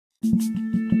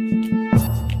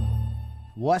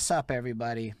What's up,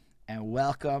 everybody, and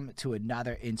welcome to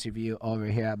another interview over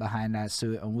here at Behind That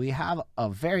Suit. And we have a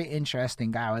very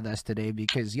interesting guy with us today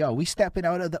because, we're stepping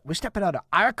out of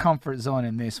our comfort zone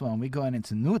in this one. We're going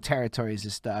into new territories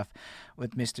and stuff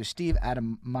with Mr. Steve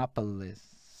Adamopoulos.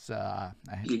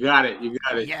 You got it. You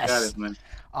got it. You got Yes, it, man.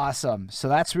 awesome. So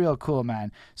that's real cool,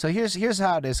 man. So here's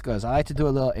how this goes. I like to do a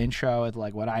little intro with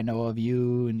like what I know of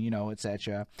you and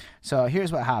etc. So here's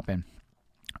what happened.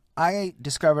 I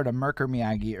discovered a Merkur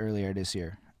Miyagi earlier this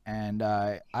year, and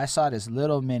I saw this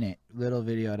little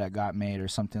video that got made or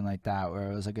something like that,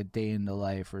 where it was like a day in the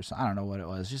life or I don't know what it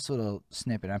was, just a little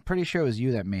snippet. I'm pretty sure it was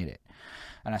you that made it,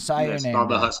 and I saw your Yes, name called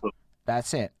the there. hustle.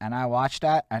 That's it, and I watched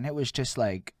that, and it was just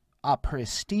like a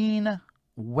pristine,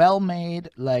 well made.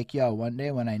 Like one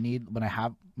day when I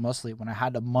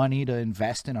had the money to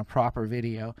invest in a proper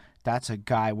video, that's a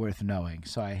guy worth knowing.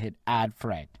 So I hit add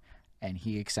friend and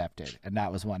he accepted, and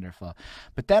that was wonderful.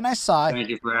 But then I saw Thank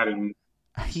you for having me.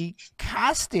 he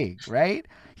casting, right?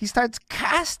 He starts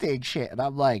casting shit, and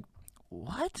I'm like,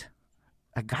 what?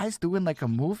 A guy's doing like a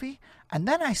movie? And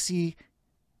then I see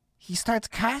he starts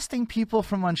casting people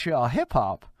from Montreal hip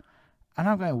hop, and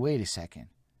I'm going, wait a second.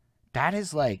 That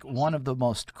is like one of the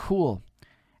most cool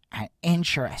and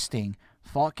interesting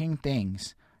fucking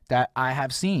things that I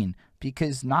have seen,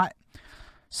 because not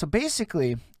so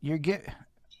basically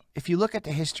if you look at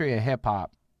the history of hip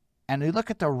hop and you look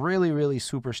at the really, really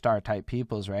superstar type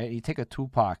peoples, right? You take a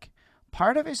Tupac,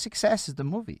 part of his success is the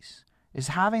movies, is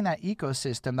having that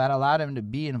ecosystem that allowed him to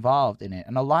be involved in it.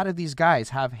 And a lot of these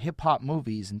guys have hip hop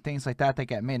movies and things like that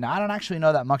get made. Now, I don't actually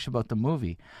know that much about the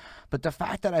movie, but the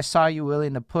fact that I saw you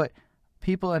willing to put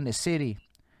people in the city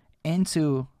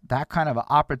into that kind of an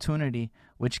opportunity,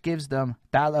 which gives them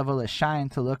that level of shine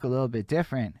to look a little bit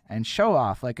different and show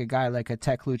off like a guy like a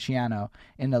Tech Luciano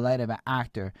in the light of an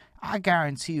actor, I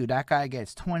guarantee you that guy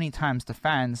gets 20 times the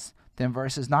fans than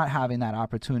versus not having that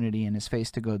opportunity in his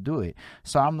face to go do it.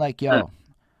 So I'm like, Sure.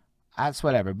 that's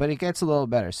whatever. But it gets a little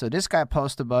better. So this guy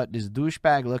posts about this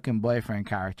douchebag looking boyfriend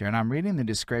character, and I'm reading the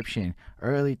description.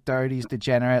 Early 30s,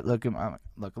 degenerate looking.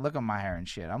 Look at my hair and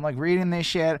shit. I'm like reading this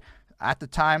shit. At the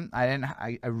time,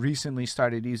 I recently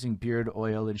started using beard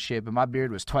oil and shit, but my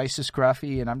beard was twice as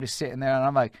scruffy, and I'm just sitting there and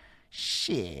I'm like,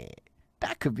 shit,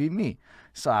 that could be me.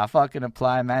 So I fucking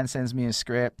apply. Man sends me a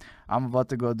script. I'm about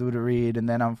to go do the read, and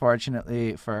then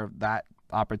unfortunately for that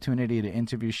opportunity, the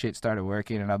interview shit started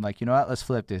working, and I'm like, you know what? Let's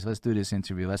flip this. Let's do this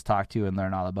interview. Let's talk to you and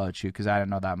learn all about you, because I didn't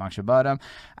know that much about him,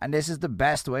 and this is the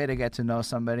best way to get to know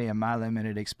somebody in my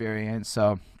limited experience.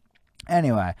 So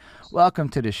anyway, welcome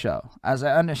to the show. As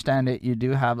I understand it, you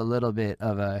do have a little bit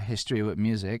of a history with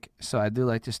music, so I do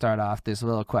like to start off this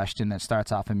little question that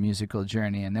starts off a musical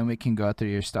journey, and then we can go through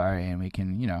your story and we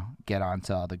can, get on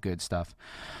to all the good stuff.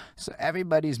 So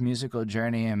everybody's musical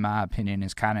journey, in my opinion,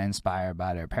 is kind of inspired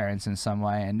by their parents in some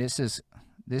way, and this is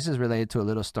related to a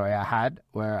little story I had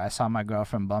where I saw my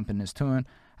girlfriend bumping this tune.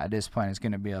 At this point, it's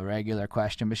going to be a regular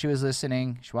question, but she was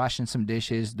listening, she's washing some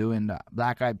dishes, doing the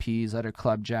Black Eyed Peas, other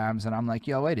club jams, and I'm like,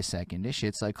 yo, wait a second, this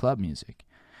shit's like club music.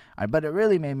 But it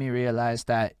really made me realize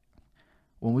that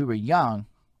when we were young,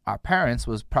 our parents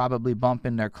was probably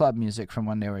bumping their club music from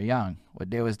when they were young.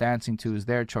 What they was dancing to is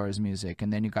their chores music,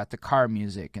 and then you got the car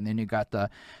music, and then you got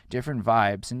the different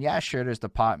vibes. And yeah, sure, there's the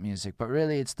pop music, but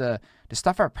really it's the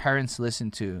stuff our parents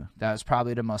listened to that was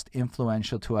probably the most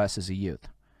influential to us as a youth,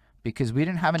 because we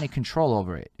didn't have any control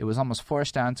over it. It was almost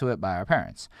forced down to it by our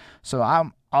parents. So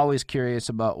I'm always curious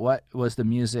about what was the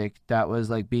music that was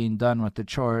like being done with the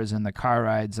chores and the car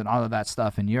rides and all of that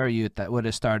stuff in your youth that would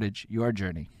have started your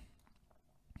journey.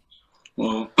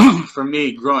 Well, for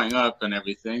me, growing up and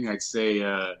everything, I'd say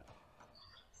it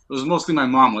was mostly my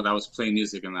mom that was playing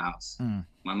music in the house. Mm.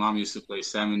 My mom used to play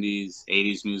 70s,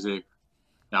 80s music.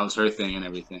 That was her thing and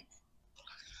everything.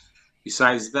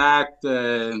 Besides that,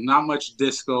 not much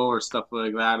disco or stuff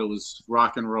like that. It was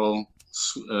rock and roll,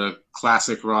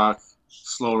 classic rock,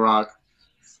 slow rock.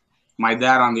 My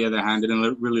dad, on the other hand,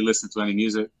 didn't really listen to any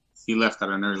music. He left at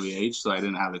an early age, so I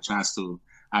didn't have the chance to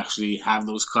actually have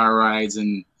those car rides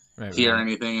and Right, hear right.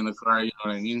 anything in the car. You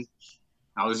know what I mean?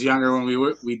 I was younger when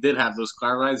we did have those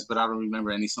car rides, but I don't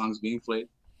remember any songs being played.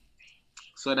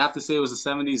 So I'd have to say it was the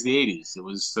 70s, the 80s. It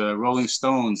was Rolling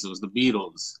Stones. It was the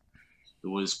Beatles. It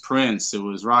was Prince. It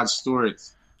was Rod Stewart.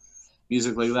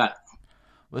 Music like that.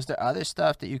 Was there other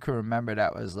stuff that you could remember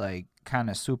that was like kind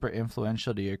of super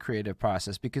influential to your creative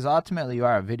process? Because ultimately you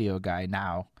are a video guy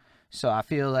now. So I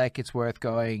feel like it's worth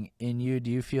going in you.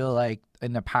 Do you feel like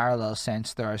in the parallel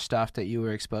sense there are stuff that you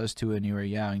were exposed to when you were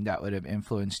young that would have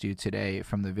influenced you today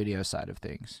from the video side of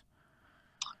things?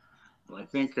 Well, I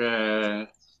think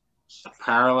a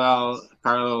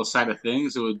parallel side of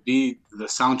things, it would be the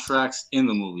soundtracks in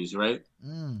the movies, right?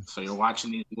 Mm. So you're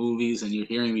watching these movies and you're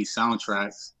hearing these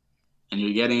soundtracks and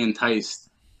you're getting enticed.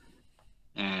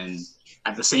 And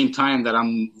at the same time that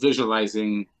I'm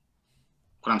visualizing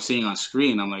what I'm seeing on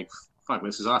screen, I'm like, fuck,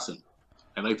 this is awesome.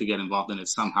 I'd like to get involved in it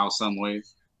somehow, some way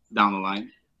down the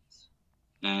line.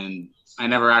 And I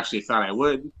never actually thought I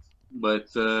would, but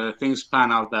things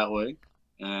pan out that way.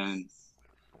 And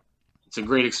it's a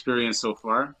great experience so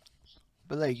far.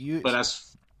 But like you, But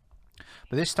as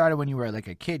but this started when you were like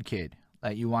a kid.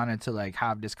 Like you wanted to like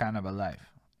have this kind of a life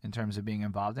in terms of being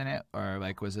involved in it, or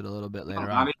like was it a little bit no, later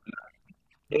not on? even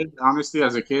a kid, honestly,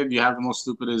 as a kid, you have the most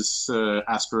stupidest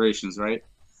aspirations, right?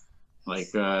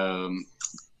 Like,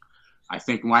 I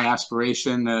think my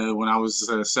aspiration when I was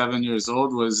 7 years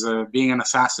old was being an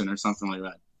assassin or something like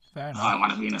that. Fair Oh, I enough.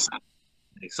 want to be an assassin,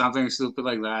 like something stupid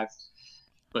like that.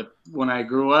 But when I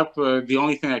grew up, the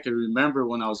only thing I could remember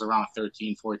when I was around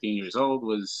 13, 14 years old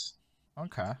was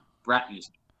Okay. rap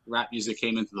music. Rap music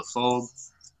came into the fold.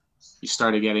 You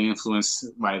started getting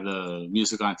influenced by the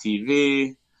music on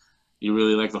TV. You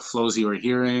really liked the flows you were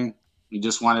hearing. You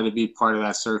just wanted to be part of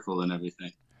that circle and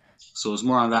everything. So it was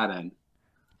more on that end.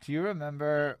 Do you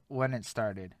remember when it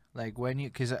started? Like when you,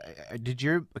 because did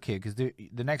your okay? Because the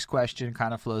next question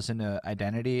kind of flows into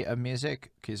identity of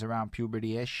music. Because around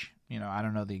puberty ish, I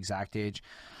don't know the exact age.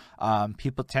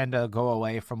 People tend to go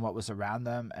away from what was around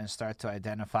them and start to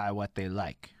identify what they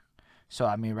like. So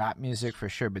I mean, rap music for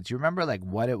sure. But do you remember like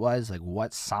what it was, like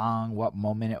what song, what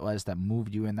moment it was that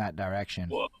moved you in that direction?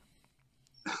 Well,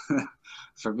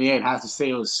 for me, I'd have to say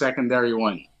it was Secondary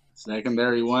One.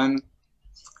 Secondary One.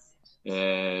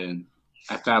 And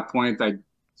at that point,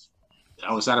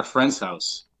 I was at a friend's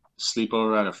house,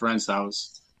 sleepover at a friend's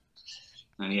house.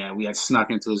 And yeah, we had snuck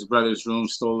into his brother's room,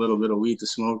 stole a little bit of weed to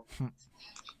smoke.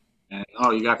 And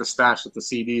oh, you got the stash with the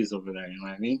CDs over there, you know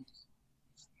what I mean?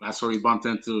 That's where we bumped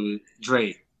into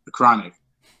Dre, the Chronic,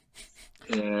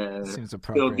 Seems Still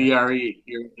appropriate. DRE,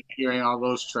 hearing all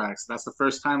those tracks. That's the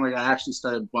first time like I actually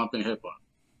started bumping hip hop.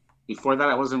 Before that,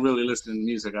 I wasn't really listening to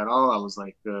music at all. I was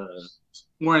like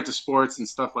more into sports and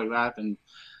stuff like that, and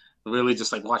really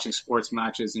just like watching sports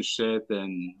matches and shit.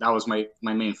 And that was my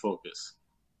main focus.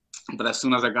 But as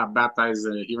soon as I got baptized,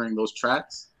 hearing those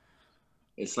tracks,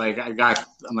 it's like I'm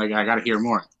like I got to hear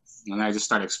more, and I just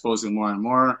started exposing more and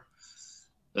more.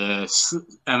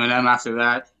 Eminem after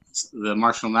that, the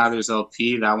Marshall Mathers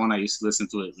LP, that one I used to listen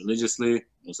to it religiously. It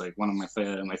was like one of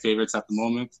my favorites at the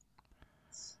moment.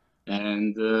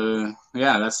 And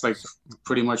yeah, that's like So,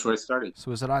 pretty much where it started.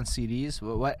 so was it on CDs?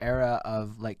 What era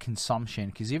of like consumption?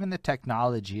 Because even the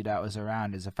technology that was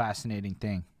around is a fascinating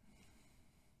thing.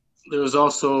 There was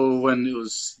also when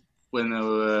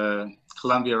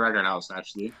Columbia Record House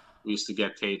actually. We used to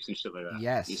get tapes and shit like that. We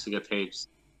Yes. used to get tapes,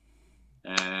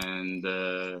 and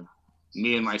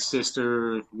me and my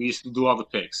sister, we used to do all the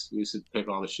picks. We used to pick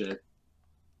all the shit,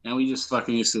 and we just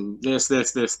fucking used to this,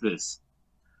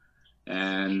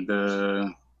 and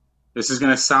this is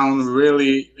gonna sound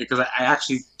really because I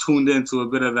actually tuned into a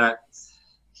bit of that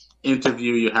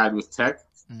interview you had with Tech.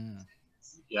 Mm,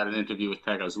 You had an interview with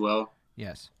Tech as well.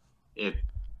 yes. It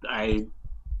I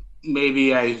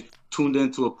maybe I tuned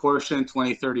into a portion,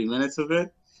 20, 30 minutes of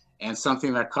it. And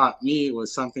something that caught me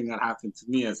was something that happened to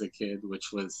me as a kid,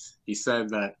 which was he said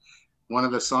that one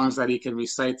of the songs that he could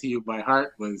recite to you by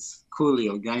heart was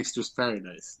Coolio, Gangster's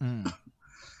Paradise. Mm.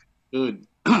 Dude,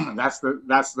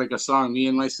 that's like a song me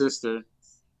and my sister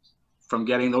from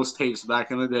getting those tapes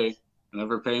back in the day,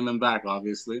 never paying them back,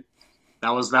 obviously.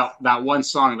 That was that one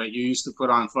song that you used to put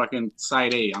on fucking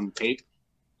side A on the tape.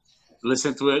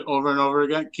 Listen to it over and over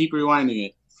again. Keep rewinding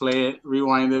it. Play it,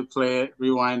 rewind it, play it,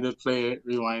 rewind it, play it,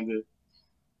 rewind it.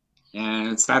 And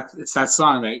it's that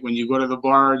song that when you go to the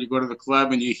bar, you go to the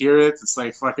club and you hear it, it's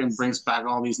like fucking brings back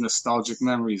all these nostalgic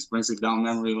memories, brings it down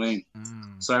memory lane.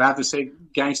 Mm. So I'd have to say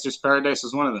Gangster's Paradise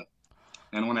was one of them.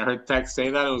 And when I heard Tech say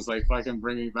that, it was like fucking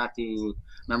bringing me back to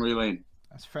memory lane.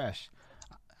 That's fresh.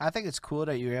 I think it's cool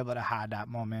that you were able to have that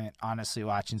moment. Honestly,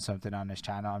 watching something on this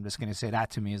channel, I'm just gonna say that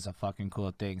to me is a fucking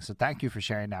cool thing. So thank you for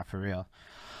sharing that for real.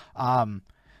 Um,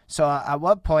 so at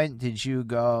what point did you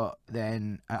go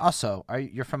then? Also,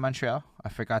 you're from Montreal? I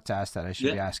forgot to ask that. I should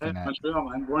Yeah, be asking that. Montreal,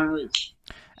 man, born and raised.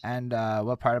 And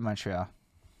what part of Montreal?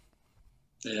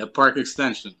 Yeah, Park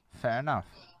Extension. Fair enough.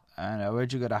 And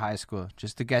where'd you go to high school?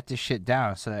 Just to get this shit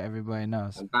down so that everybody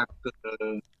knows.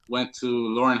 Went to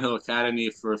Lauren Hill Academy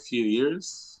for a few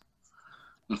years.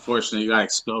 Unfortunately, got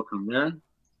expelled from there.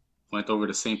 Went over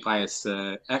to St. Pius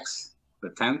X, the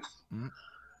 10th. Mm.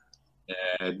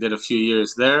 Did a few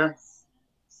years there.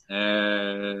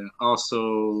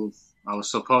 Also I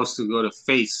was supposed to go to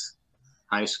Face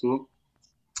High School,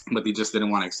 but they just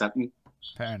didn't want to accept me.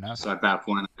 Fair enough. So at that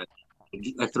point,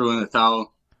 I threw in the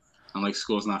towel. I'm like,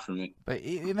 school's not for me. But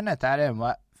even at that end,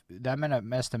 what that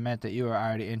must have meant that you were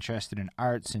already interested in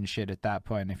arts and shit at that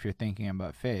point. If you're thinking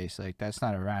about Face, like that's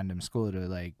not a random school to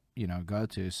like go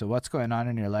to. So what's going on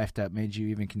in your life that made you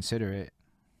even consider it?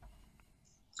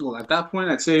 Well, at that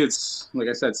point, I'd say it's, like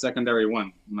I said, secondary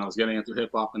one. When I was getting into hip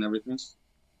hop and everything,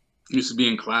 used to be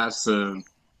in class. There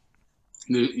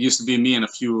used to be me and a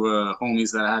few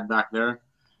homies that I had back there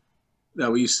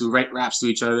that we used to write raps to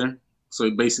each other. So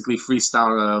we basically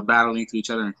freestyle battling to each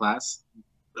other in class.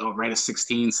 They'll write a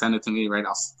 16, send it to me, right?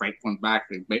 I'll write one back,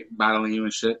 like battling you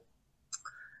and shit.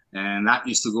 And that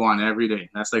used to go on every day.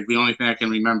 That's like the only thing I can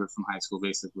remember from high school,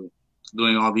 basically,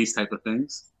 doing all these type of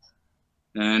things.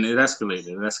 And it escalated.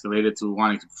 It escalated to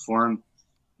wanting to perform,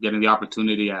 getting the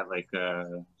opportunity at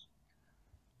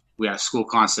we had a school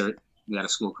concert. I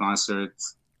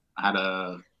had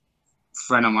a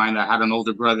friend of mine that had an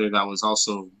older brother that was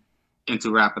also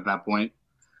into rap at that point.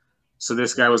 So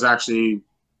this guy was actually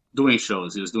doing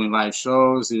shows. He was doing live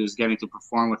shows. He was getting to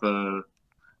perform with a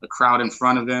crowd in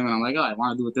front of him. And I'm like, oh, I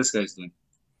want to do what this guy's doing.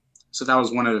 So that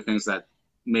was one of the things that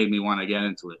made me want to get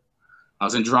into it. I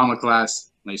was in drama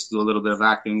class. I used to do a little bit of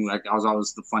acting. Like I was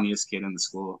always the funniest kid in the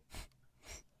school.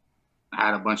 I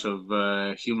had a bunch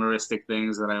of humoristic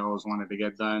things that I always wanted to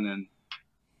get done. And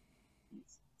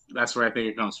that's where I think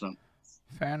it comes from.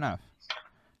 Fair enough.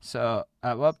 So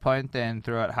at what point then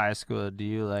throughout high school do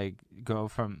you like go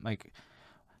from like,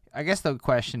 I guess the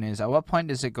question is, at what point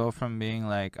does it go from being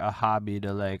like a hobby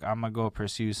to like, I'm gonna go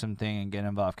pursue something and get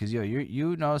involved? Because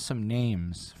you know some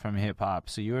names from hip hop,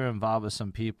 so you were involved with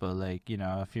some people. Like,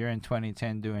 if you're in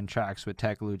 2010 doing tracks with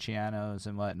Tech Lucianos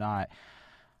and whatnot,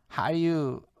 how do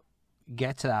you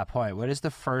get to that point? What is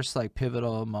the first like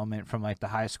pivotal moment from like the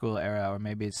high school era, or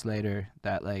maybe it's later,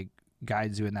 that like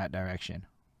guides you in that direction?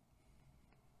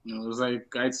 It was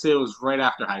like, I'd say it was right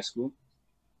after high school.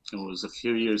 It was a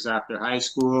few years after high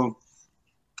school.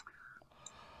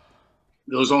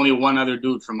 There was only one other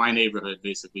dude from my neighborhood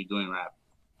basically doing rap.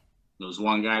 There was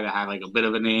one guy that had like a bit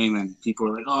of a name, and people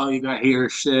were like, oh, you got here,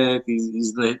 shit.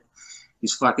 He's lit.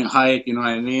 He's fucking hype, you know what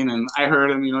I mean? And I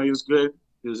heard him, he was good.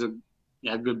 He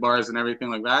had good bars and everything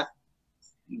like that.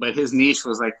 But his niche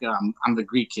was like, I'm the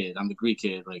Greek kid.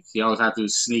 Like he always had to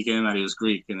sneak in that he was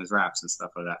Greek in his raps and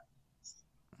stuff like that.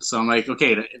 So I'm like,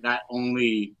 okay, that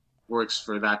only works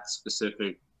for that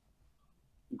specific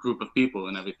group of people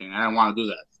and everything. I don't want to do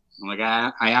that. I'm like,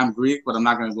 I am Greek, but I'm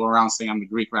not going to go around saying I'm the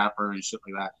Greek rapper and shit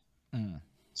like that.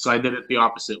 So I did it the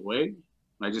opposite way.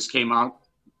 I just came out,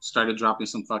 started dropping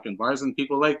some fucking bars, and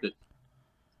people liked it.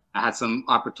 I had some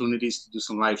opportunities to do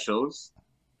some live shows,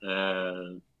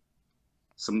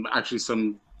 some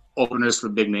openers for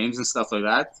big names and stuff like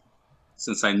that,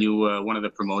 since I knew one of the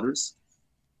promoters.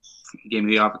 He gave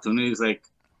me the opportunity. He's like,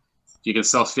 you can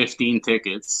sell 15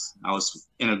 tickets. I was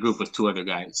in a group with two other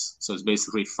guys. So it's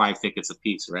basically 5 tickets a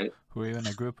piece, right? Who are you in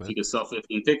a group with? If you can sell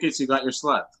 15 tickets, you got your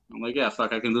slot. I'm like, yeah,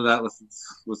 fuck, I can do that with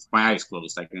my eyes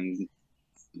closed. I can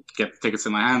get the tickets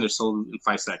in my hand. They're sold in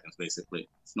 5 seconds, basically.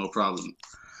 It's no problem.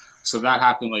 So that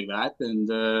happened like that.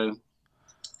 And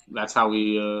that's how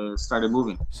we started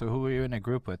moving. So who were you in a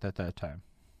group with at that time?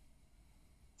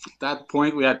 At that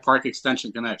point, we had Park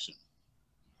Extension Connection.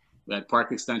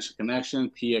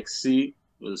 PXC.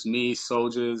 It was me,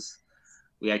 Soldiers.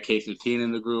 We had K13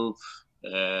 in the group.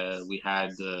 We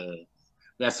had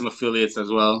some affiliates as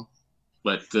well,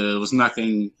 but it was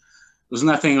nothing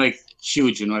like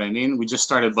huge. You know what I mean? We just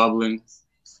started bubbling,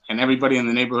 and everybody in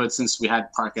the neighborhood, since we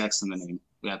had Park X in the name,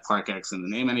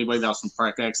 Anybody that was from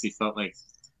Park X, they felt like,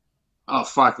 oh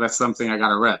fuck, that's something I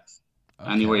gotta rep.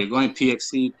 Okay. Anywhere you're going,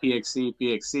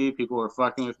 PXC. People were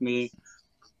fucking with me.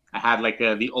 I had like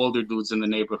the older dudes in the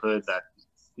neighborhood that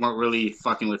weren't really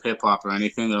fucking with hip hop or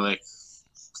anything. They're like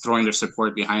throwing their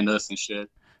support behind us and shit.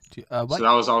 So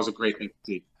that was always a great thing to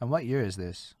see. And what year is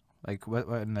this? Like what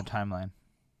in the timeline?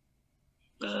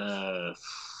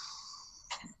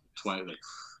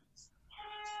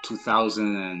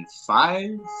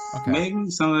 2005, okay. Maybe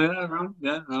something like that. Around,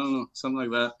 yeah, I don't know, something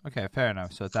like that. Okay, fair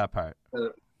enough. So at that part,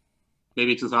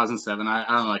 maybe 2007. I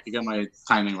don't know. I could get my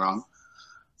timing wrong.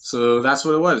 So that's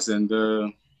what it was. And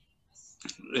for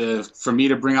me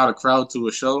to bring out a crowd to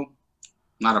a show,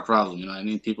 not a problem. You know what I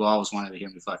mean? People always wanted to hear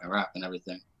me fucking rap and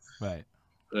everything. Right.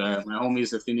 My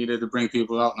homies, if they needed to bring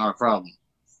people out, not a problem.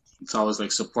 It's always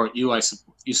like, support you.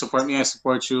 You support me, I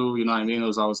support you. You know what I mean? It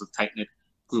was always a tight-knit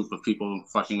group of people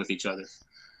fucking with each other.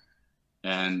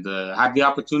 And I had the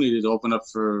opportunity to open up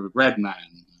for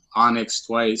Redman, Onyx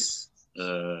twice,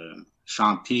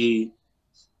 Sean P.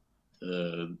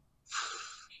 Uh,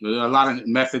 there's a lot of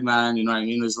Method Man, you know what I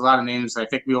mean? There's a lot of names. I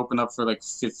think we opened up for like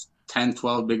 10,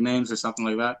 12 big names or something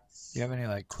like that. Do you have any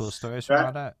like cool stories from Yeah,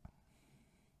 all that?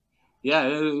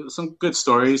 yeah, some good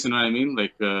stories, you know what I mean?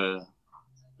 Like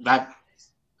that.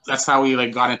 That's how we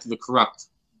like got into the corrupt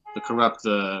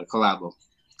collabo.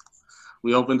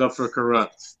 We opened up for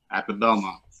Corrupt at the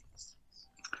Belmont.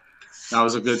 That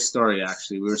was a good story,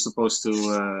 actually. We were supposed to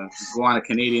go on a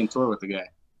Canadian tour with the guy.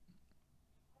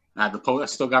 I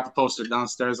still got the poster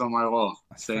downstairs on my wall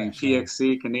That's saying fresh, man.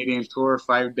 PXC Canadian tour,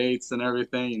 5 dates and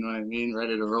everything. You know what I mean?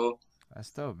 Ready to roll. That's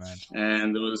dope, man.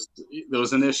 And there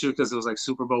was an issue because it was like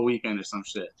Super Bowl weekend or some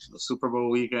shit. It was Super Bowl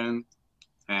weekend,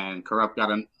 and Corrupt got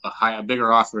a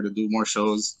bigger offer to do more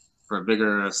shows for a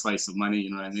bigger slice of money.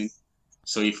 You know what I mean?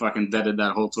 So he fucking deaded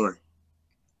that whole tour.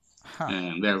 Huh.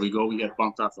 And there we go. We get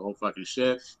bumped off the whole fucking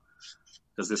shit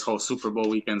because this whole Super Bowl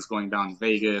weekend's going down in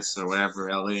Vegas or wherever,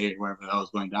 LA, wherever the hell is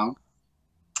going down.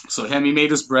 So he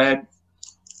made his bread.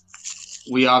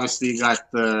 We obviously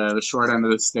got the short end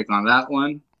of the stick on that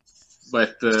one.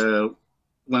 But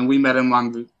when we met him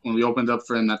when we opened up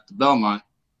for him at the Belmont,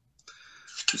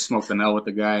 we smoked an L with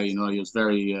the guy. You know, he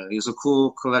was a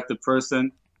cool, collected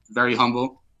person, very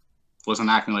humble. Wasn't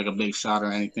acting like a big shot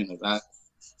or anything like that.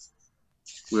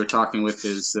 We were talking with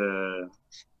his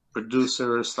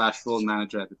producer / road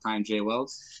manager at the time, Jay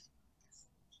Wells.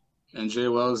 And Jay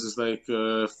Wells is like,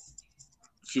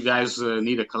 if you guys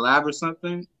need a collab or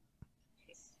something,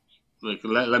 like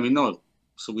let me know.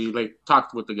 So we like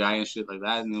talked with the guy and shit like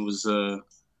that, and it was I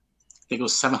think it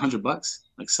was $700,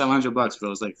 like $700, bro. It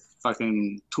was like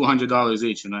fucking $200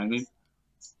 each. You know what I mean?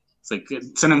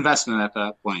 It's an investment at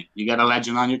that point. You got a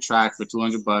legend on your track for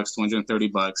 $200,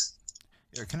 $230.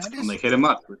 Yo, can I I'm just like, hit him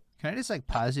up. Can I just like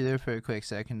pause you there for a quick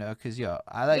second though? Cause yo,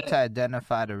 I like to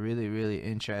identify the really, really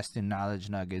interesting knowledge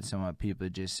nuggets and what people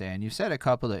just saying. You've said a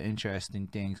couple of interesting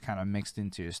things kind of mixed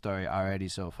into your story already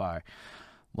so far.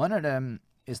 One of them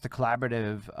is the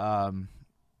collaborative,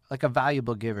 like a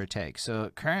valuable give or take.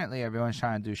 So currently everyone's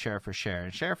trying to do share for share,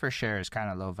 and share for share is kind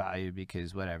of low value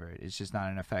because whatever, it's just not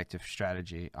an effective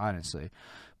strategy, honestly.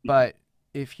 But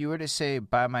if you were to say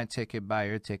buy my ticket, buy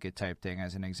your ticket type thing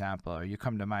as an example, or you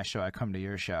come to my show, I come to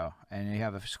your show, and you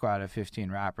have a squad of 15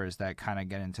 rappers that kind of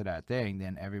get into that thing,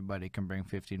 then everybody can bring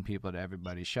 15 people to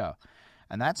everybody's show.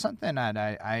 And that's something that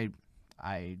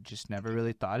I just never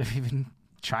really thought of even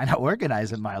trying to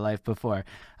organize in my life before.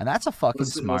 And that's a fucking It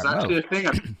smart was actually move. a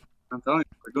thing. I'm telling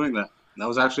you, we're doing that. That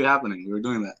was actually happening. We were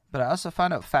doing that. But I also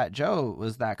found out Fat Joe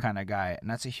was that kind of guy, and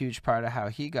that's a huge part of how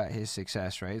he got his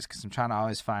success, right? Because I'm trying to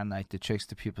always find like the tricks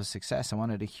to people's success, and one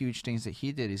of the huge things that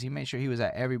he did is he made sure he was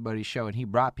at everybody's show, and he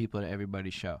brought people to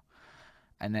everybody's show,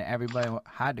 and then everybody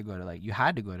had to go to you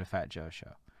had to go to Fat Joe's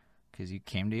show because you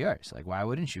came to yours. Like, why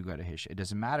wouldn't you go to his show? It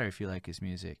doesn't matter if you like his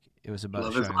music. It was about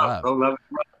Love is showing love, love. bro. Love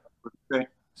is love. What you say?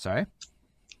 Sorry.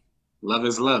 Love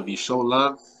is love. You show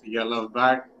love, you get love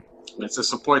back. It's a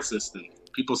support system.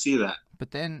 People see that.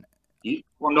 But then You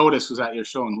will notice who's at your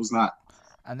show and who's not.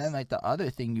 And then, like, the other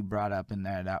thing you brought up in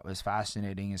there that was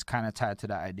fascinating is kind of tied to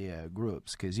the idea of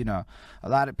groups. Because, you know, a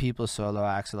lot of people solo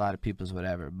acts, a lot of people's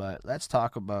whatever. But let's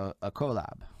talk about a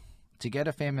collab. To get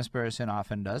a famous person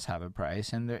often does have a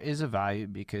price, and there is a value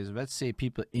because let's say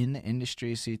people in the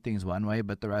industry see things one way,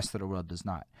 but the rest of the world does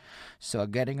not. So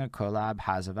getting a collab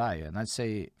has a value. And let's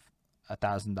say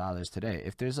 $1,000 today.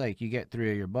 If there's like you get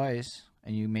 3 of your boys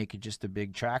and you make it just a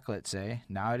big track, let's say,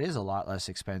 now it is a lot less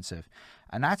expensive.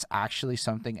 And that's actually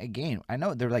something, again, I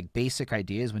know they're like basic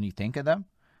ideas when you think of them,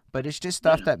 but it's just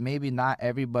stuff that maybe not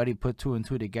everybody put two and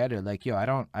two together. Like, yo, I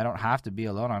don't have to be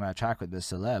alone on that track with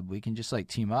this celeb. We can just like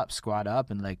team up, squad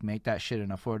up, and like make that shit an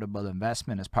affordable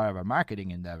investment as part of our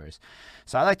marketing endeavors.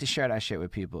 So I like to share that shit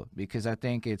with people because I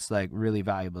think it's like really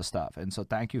valuable stuff. And so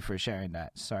thank you for sharing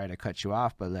that. Sorry to cut you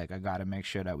off, but like I got to make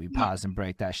sure that we pause and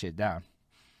break that shit down.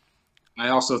 I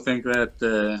also think that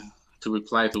to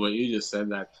reply to what you just said,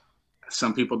 that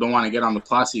some people don't want to get on the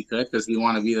posse cut because they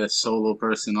want to be the solo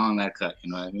person on that cut.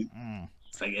 You know what I mean?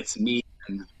 It's like it's me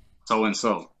and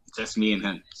so, just me and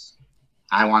him.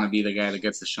 I want to be the guy that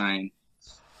gets the shine.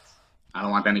 I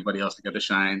don't want anybody else to get the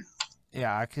shine.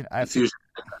 Yeah, I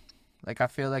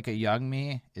feel like a young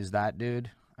me is that dude,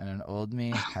 and an old me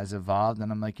has evolved, and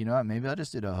I'm like, you know what? Maybe I'll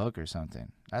just do the hook or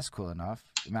something. That's cool enough.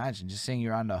 Imagine just saying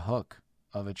you're on the hook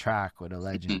of a track with a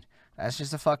legend. That's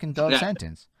just a fucking dope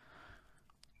sentence.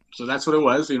 So that's what it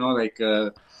was, you know, like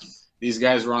these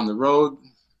guys were on the road.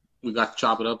 We got to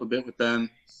chop it up a bit with them.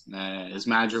 His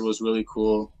manager was really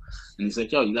cool. And he's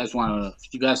like, yo, you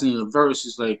guys need a verse?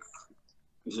 He's like,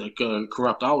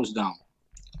 Corrupt, I was down.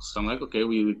 So I'm like, okay,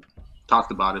 we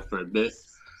talked about it for a bit.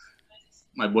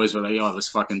 my boys were like, "Yo, let's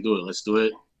fucking do it. Let's do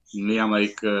it." And me, I'm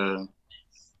like,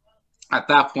 at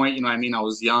that point, you know what I mean? I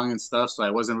was young and stuff, so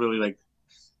I wasn't really like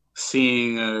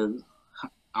seeing.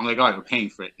 I'm like, "Oh, you're paying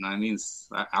for it." You know what I mean?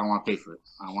 I don't want to pay for it.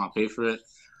 I don't want to pay for it.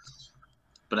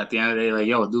 But at the end of the day, like,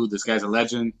 yo, dude, this guy's a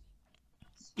legend.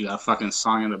 You got a fucking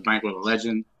song in the bank with a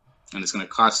legend, and it's gonna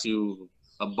cost you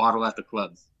a bottle at the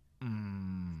club.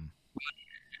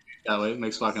 That way, it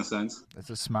makes fucking sense.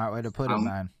 That's a smart way to put it,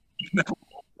 man.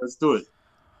 Let's do it.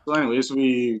 So, anyways,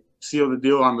 we seal the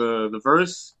deal on the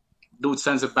verse. Dude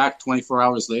sends it back 24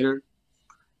 hours later.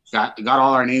 Got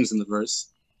all our names in the verse,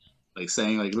 like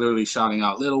saying, like literally shouting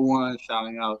out "Little One,"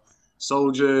 shouting out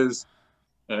 "Soldiers."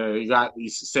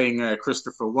 He's saying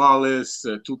Christopher Wallace,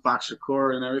 Tupac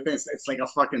Shakur, and everything. It's like a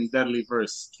fucking deadly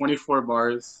verse. 24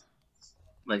 bars.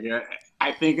 Like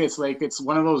I think it's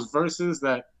one of those verses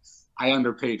that I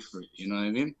underpaid for. You know what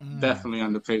I mean? Definitely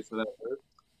underpaid for that verse.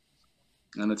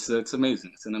 And it's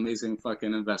amazing. It's an amazing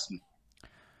fucking investment.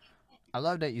 I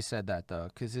love that you said that, though,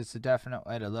 because it's a definite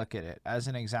way to look at it. As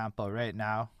an example, right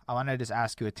now, I want to just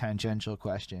ask you a tangential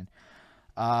question.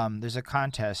 There's a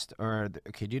contest, do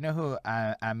you know who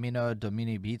Amino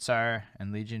Domini Beats are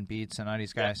and Legion Beats and all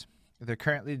these guys? Yeah. They're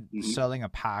currently selling a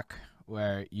pack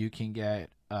where you can get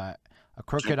a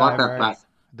Crooked Iver,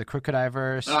 the Crooked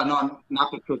Ivers. No,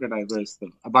 not the Crooked Ivers.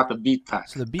 About the beat pack.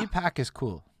 So the beat pack is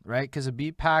cool, right? Because a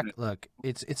beat pack, look,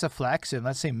 it's a flex, and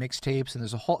let's say mixtapes, and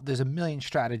there's a million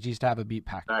strategies to have a beat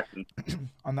pack. Exactly.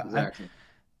 Exactly.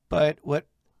 But what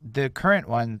the current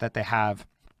one that they have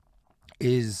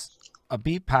is a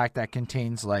beat pack that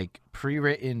contains like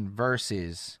pre-written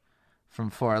verses from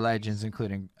 4 legends,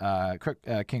 including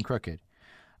King Crooked.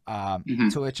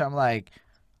 To which I'm like,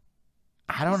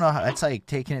 I don't know how that's like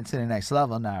taking it to the next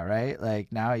level now, right?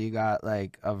 Like now you got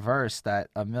like a verse that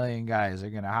a million guys are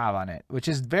gonna have on it, which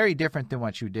is very different than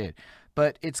what you did.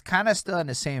 But it's kind of still in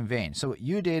the same vein. So what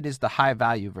you did is the high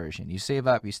value version. You save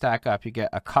up, you stack up, you get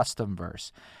a custom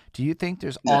verse. Do you think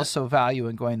there's also value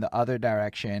in going the other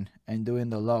direction and doing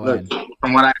the low end?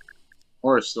 From what I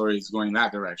horror stories going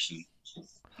that direction.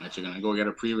 That you're gonna go get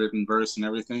a pre-written verse and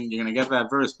everything. You're gonna get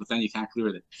that verse, but then you can't clear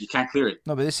it. You can't clear it.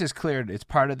 No, but this is cleared. It's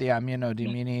part of the Amino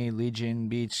Domini Legion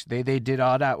Beats. They did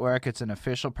all that work. It's an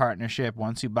official partnership.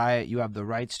 Once you buy it, you have the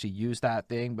rights to use that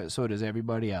thing, but so does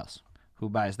everybody else who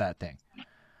buys that thing.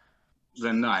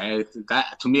 Then no,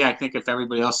 to me, I think if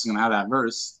everybody else is gonna have that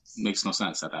verse, it makes no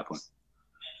sense at that point.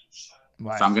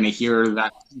 Why? If I'm gonna hear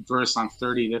that verse on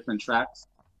 30 different tracks,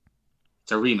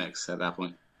 it's a remix at that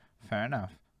point. Fair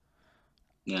enough.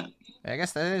 Yeah. I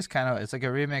guess that is kind of, it's like a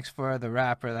remix for the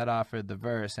rapper that offered the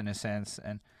verse in a sense.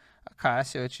 And okay, I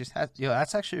see what you said. Yo,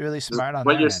 that's actually really smart on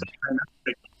that end.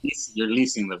 Saying, you're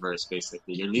leasing the verse,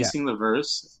 basically. You're leasing the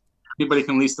verse. Anybody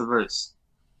can lease the verse.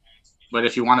 But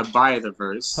if you want to buy the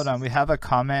verse... Hold on, we have a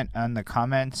comment on the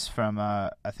comments from, I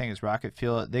think it's Rocket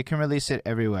Fuel. They can release it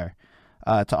everywhere.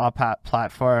 To all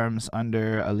platforms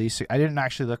under a lease. I didn't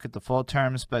actually look at the full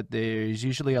terms, but there's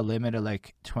usually a limit of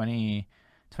like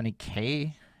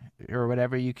 20K or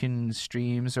whatever you can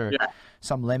streams or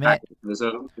some limit. There's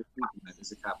a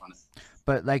cap on it.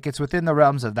 But like it's within the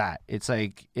realms of that. It's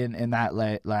like in that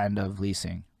land of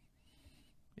leasing.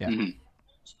 Yeah. Mm-hmm.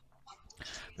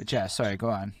 But yeah, sorry, go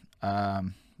on.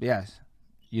 Yes,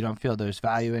 you don't feel there's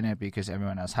value in it because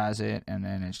everyone else has it, and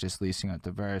then it's just leasing out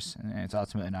the verse, and it's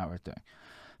ultimately not worth doing.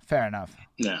 Fair enough.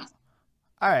 Yeah.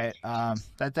 All right.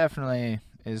 That definitely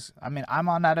is. I mean, I'm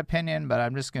on that opinion, but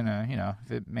I'm just gonna,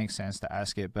 if it makes sense to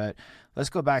ask it. But let's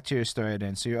go back to your story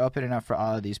then. So you're opening up for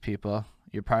all of these people.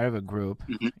 You're part of a group.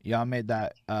 Mm-hmm. Y'all made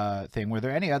that thing. Were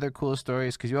there any other cool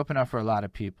stories? Because you open up for a lot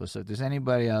of people. So if there's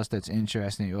anybody else that's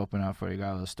interesting you open up for, you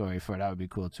got a little story for, that would be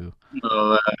cool too.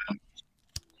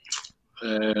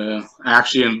 I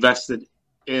actually invested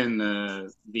in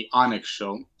the Onyx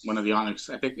show. One of the Onyx.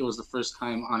 I think it was the first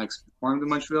time Onyx performed in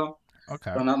Montreal.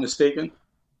 Okay. If I'm not mistaken.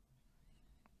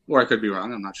 Or I could be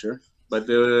wrong. I'm not sure. But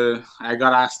I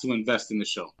got asked to invest in the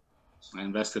show. I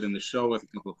invested in the show with a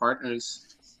couple of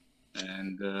partners.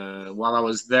 And while I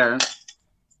was there,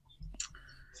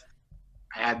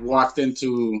 I had walked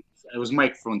into, it was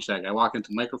microphone check. I walked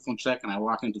into microphone check and I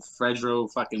walked into Fredro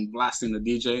fucking blasting the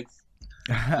DJ.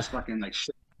 Just fucking like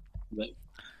shit. Like,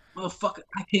 motherfucker,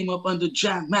 I came up under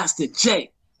Jam Master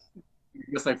Jay.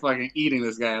 Just like fucking eating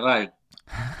this guy alive.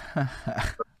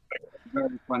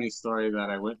 Very funny story that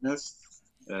I witnessed.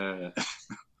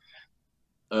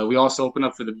 We also opened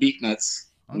up for the Beatnuts.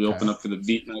 Okay. We opened up for the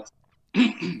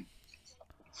Beatnuts.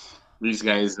 These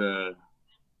guys,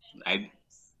 I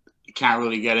can't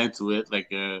really get into it. Like,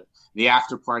 the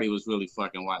after party was really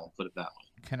fucking wild, put it that way.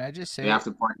 Can I just say... The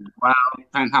after party was wild,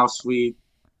 penthouse suite,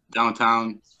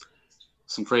 downtown.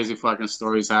 Some crazy fucking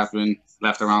stories happened.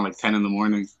 Left around like 10 in the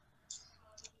morning.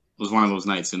 It was one of those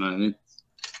nights, you know what I mean?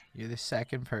 You're the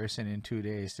second person in 2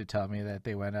 days to tell me that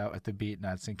they went out with the beat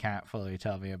nuts and can't fully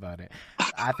tell me about it.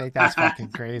 I think that's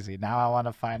fucking crazy. Now I want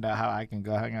to find out how I can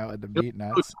go hang out with the beat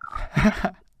nuts.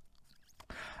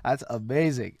 That's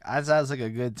amazing. That sounds like a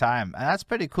good time. And that's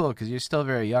pretty cool because you're still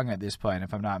very young at this point,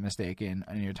 if I'm not mistaken,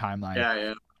 in your timeline. Yeah,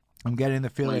 yeah. I'm getting the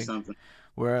feeling Something.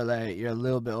 where like you're a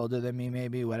little bit older than me,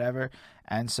 maybe, whatever.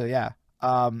 And so, yeah.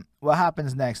 What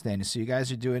happens next then? So you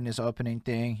guys are doing this opening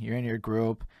thing. You're in your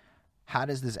group. How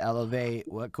does this elevate?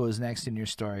 What goes next in your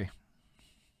story?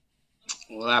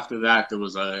 Well, after that, there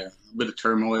was a bit of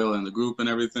turmoil in the group and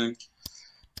everything.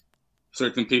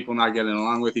 Certain people not getting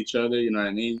along with each other, you know what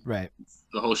I mean? Right.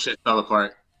 The whole shit fell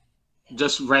apart.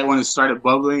 Just right when it started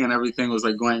bubbling and everything was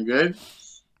like going good,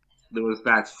 there was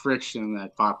that friction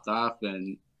that popped off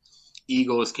and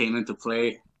egos came into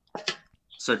play.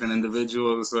 Certain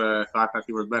individuals thought that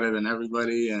they were better than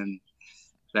everybody and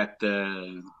that they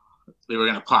were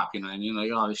going to pop, you know what I mean?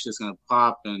 Like, oh, this shit's going to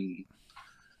pop and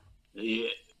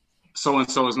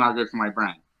so-and-so is not good for my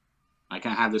brand. I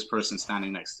can't have this person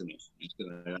standing next to me.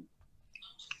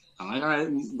 I'm like, all right,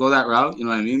 go that route. You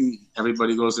know what I mean?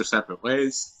 Everybody goes their separate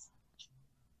ways.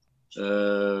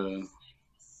 There's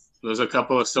a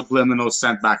couple of subliminals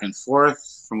sent back and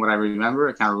forth from what I remember.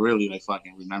 I can't really like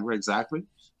fucking remember exactly.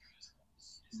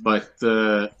 But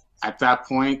at that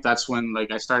point, that's when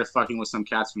like I started fucking with some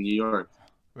cats from New York.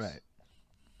 Right.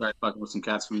 Started fucking with some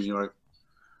cats from New York.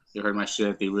 They heard my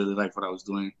shit. They really liked what I was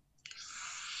doing.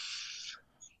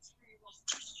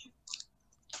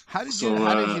 How did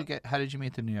you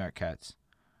meet the New York cats?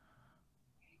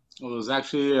 Well, it was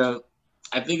actually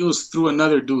I think it was through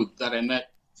another dude that I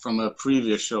met from a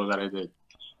previous show that I did.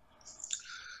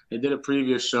 I did a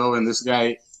previous show, and this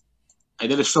guy, I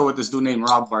did a show with this dude named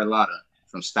Rob Barlotta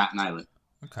from Staten Island.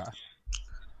 Okay.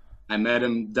 I met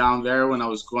him down there when I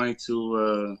was going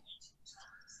to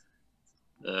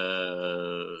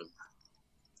I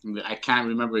can't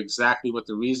remember exactly what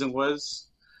the reason was,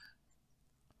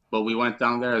 but we went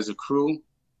down there as a crew.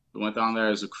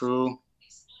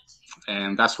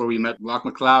 And that's where we met Block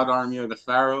McLeod, Army of the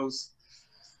Pharaohs.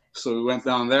 So we went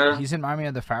down there. He's in Army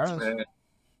of the Pharaohs?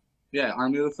 Yeah,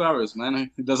 Army of the Pharaohs, man.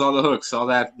 He does all the hooks,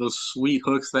 those sweet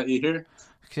hooks that you hear.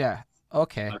 Yeah.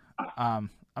 Okay. I'm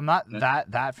not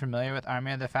that familiar with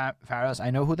Army of the Pharaohs.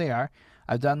 I know who they are.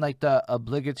 I've done like the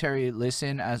obligatory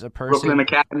listen as a person. Brooklyn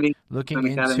Academy. Looking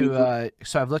into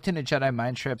so I've looked into Jedi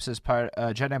Mind Tricks as part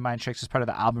of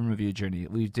the album review journey.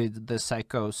 We did the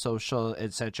Psychosocial,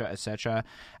 etc.,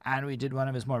 and we did one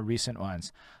of his more recent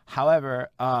ones. However,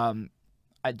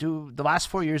 the last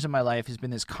 4 years of my life has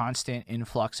been this constant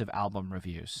influx of album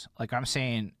reviews. Like I'm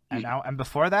saying, and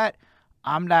before that,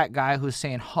 I'm that guy who's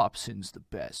saying Hobson's the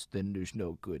best, then there's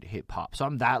no good hip hop. So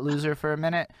I'm that loser for a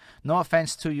minute. No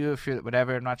offense to you if you're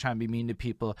whatever. I'm not trying to be mean to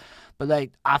people, but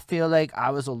like I feel like I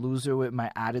was a loser with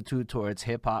my attitude towards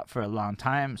hip hop for a long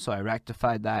time. So I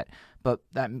rectified that. But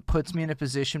that puts me in a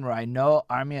position where I know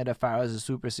Army of the Pharaohs is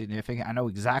super significant. I know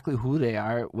exactly who they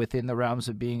are within the realms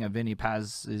of being a Vinny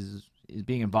Paz is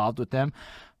being involved with them.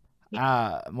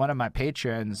 One of my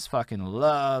patrons fucking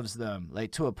loves them,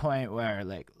 like to a point where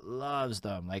like loves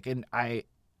them, like, and I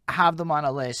have them on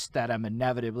a list that I'm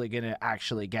inevitably gonna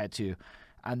actually get to,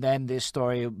 and then this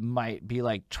story might be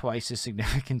like twice as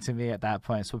significant to me at that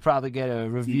point. So we'll probably get a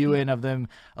review in of them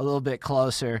a little bit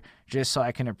closer, just so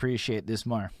I can appreciate this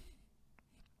more.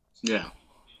 Yeah.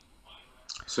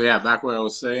 So yeah, back where I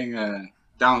was saying,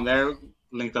 down there,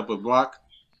 linked up with Block.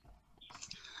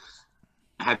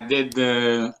 I did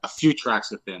a few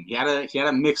tracks with him. He had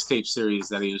a mixtape series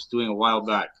that he was doing a while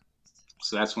back.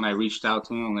 So that's when I reached out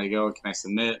to him. I'm like, yo, can I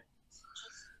submit?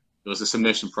 It was a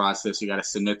submission process. You got to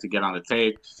submit to get on the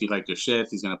tape. If you like your shit,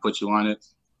 he's gonna put you on it.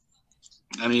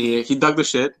 I mean, he dug the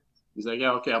shit. He's like,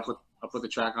 yeah, okay, I'll put the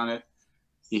track on it.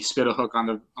 He spit a hook on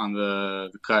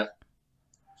the cut.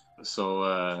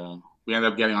 So we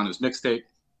ended up getting on his mixtape.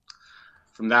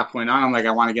 From that point on, I'm like,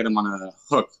 I want to get him on a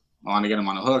hook.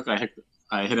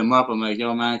 I hit him up. I'm like,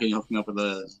 yo, man, can you hook me up with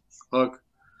a hook?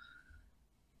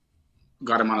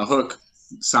 Got him on a hook.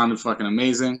 Sounded fucking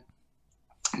amazing.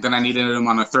 Then I needed him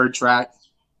on a third track.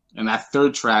 And that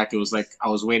third track, it was like I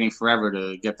was waiting forever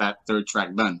to get that third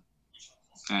track done.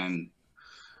 And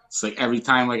it's like every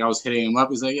time like I was hitting him up,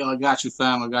 he's like, yo, I got you,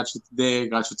 fam. I got you today. I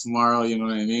got you tomorrow. You know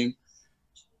what I mean?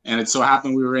 And it so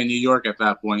happened we were in New York at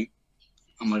that point.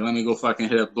 I'm like, let me go fucking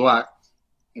hit up Block.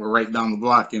 We're right down the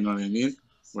block, you know what I mean?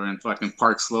 We're in fucking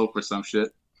Park Slope or some shit.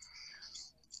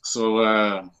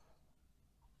 So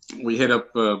we hit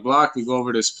up Block. We go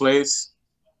over to this place.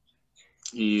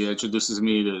 He introduces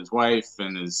me to his wife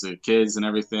and his kids and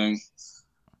everything.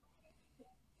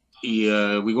 We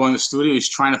go in the studio. He's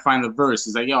trying to find the verse.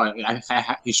 He's like, yo,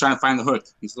 he's trying to find the hook.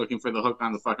 He's looking for the hook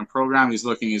on the fucking program. He's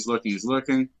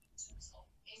looking.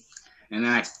 And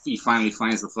then he finally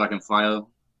finds the fucking file.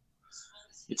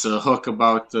 It's a hook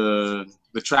about the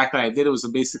track that I did. It was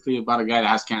basically about a guy that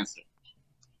has cancer.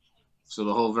 So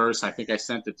the whole verse, I think I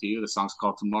sent it to you. The song's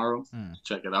called Tomorrow.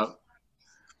 Check it out.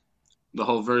 The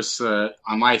whole verse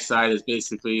on my side is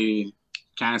basically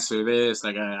cancer this.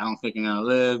 Like, I don't think I'm going to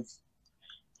live.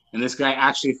 And this guy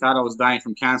actually thought I was dying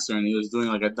from cancer, and he was doing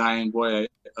like a dying boy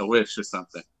a wish or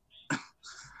something.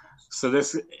 So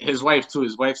his wife too.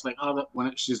 His wife's like, oh,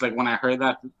 she's like, when I heard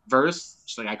that verse,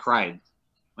 she's like, I cried.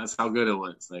 That's how good it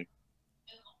was. Like,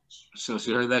 so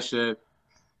she heard that shit.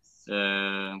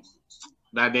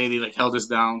 That day they like held us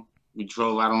down. We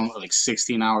drove, I don't know, like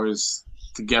 16 hours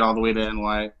to get all the way to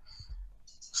NY.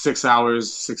 6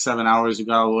 hours, 7 hours. We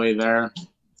got all the way there.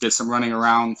 Did some running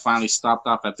around. Finally stopped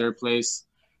off at their place.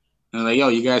 And they're like, yo,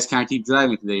 you guys can't keep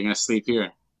driving today. You're going to sleep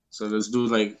here. So this dude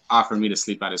like offered me to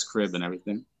sleep at his crib and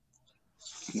everything.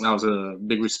 And that was a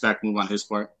big respect move on his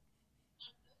part.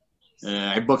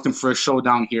 I booked him for a show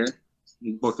down here.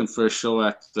 We booked him for a show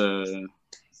at that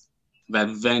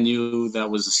venue that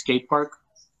was a skate park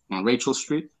on Rachel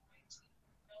Street.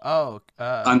 Oh,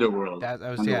 Underworld.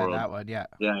 Underworld. Yeah, that one, yeah.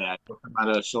 Yeah. I booked him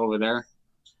at a show over there.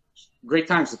 Great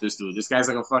times with this dude. This guy's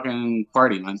like a fucking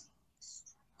party, man.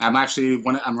 I'm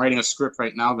writing a script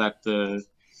right now of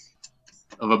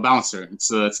a bouncer. It's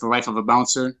the life of a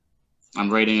bouncer. I'm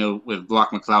writing it with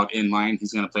Block McLeod in mind.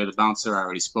 He's gonna play the bouncer. I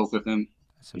already spoke with him.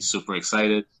 He's super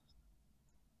excited,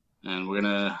 and we're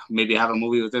gonna maybe have a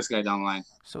movie with this guy down the line.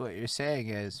 So what you're saying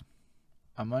is,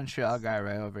 a Montreal guy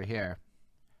right over here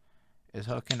is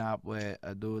hooking up with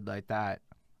a dude like that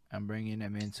and bringing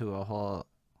him into a whole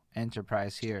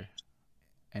enterprise here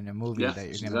in a movie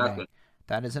that you're gonna make.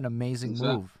 That is an amazing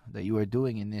move that you are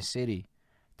doing in this city.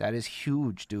 That is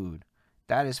huge, dude.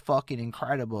 That is fucking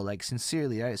incredible. Like,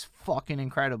 sincerely, that is fucking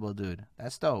incredible, dude.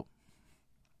 That's dope.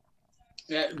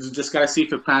 Yeah, just gotta see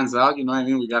if it pans out. You know what I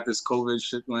mean? We got this COVID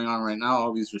shit going on right now,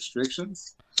 all these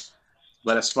restrictions.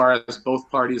 But as far as both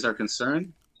parties are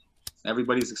concerned,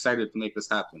 everybody's excited to make this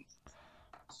happen.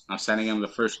 I'm sending him the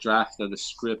first draft of the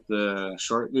script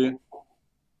shortly.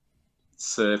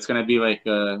 It's gonna be like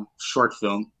a short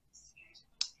film.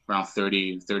 Around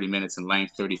 30 minutes in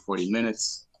length, 40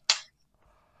 minutes.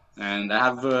 And I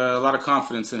have a lot of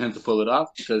confidence in him to pull it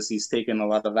off because he's taken a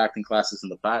lot of acting classes in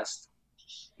the past.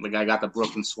 The guy got the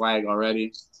Brooklyn swag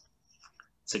already.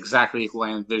 It's exactly who I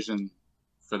envisioned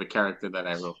for the character that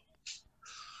I wrote.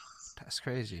 That's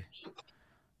crazy.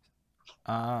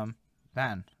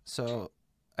 Man, so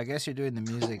I guess you're doing the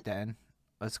music then.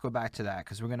 Let's go back to that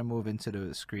because we're going to move into the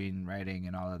screenwriting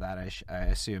and all of that, I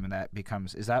assume. And that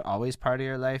becomes, is that always part of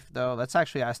your life, though? Let's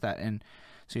actually ask that. And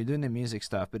so you're doing the music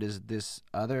stuff, but is this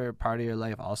other part of your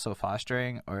life also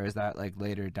fostering, or is that like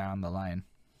later down the line?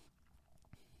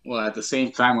 Well, at the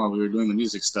same time while we were doing the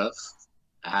music stuff,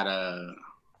 I had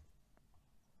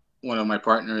one of my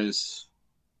partners,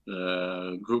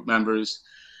 group members,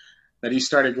 that he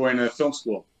started going to film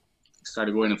school.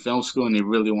 And he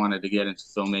really wanted to get into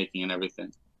filmmaking and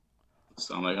everything.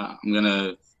 So I'm like, I'm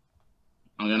gonna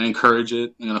encourage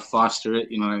it. I'm gonna foster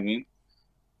it. You know what I mean?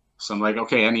 So I'm like,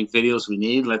 okay, any videos we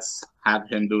need, let's have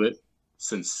him do it,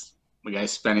 since the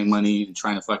guy's spending money and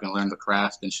trying to fucking learn the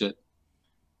craft and shit.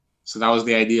 So that was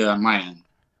the idea on my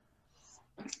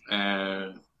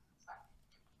end.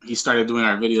 He started doing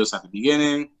our videos at the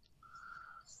beginning.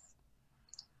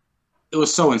 It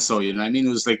was so and so, you know what I mean? It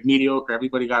was like mediocre.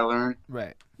 Everybody got to learn.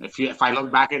 Right. If I look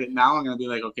back at it now, I'm gonna be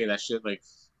like, okay, that shit, like,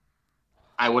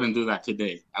 I wouldn't do that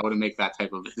today. I wouldn't make that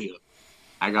type of video.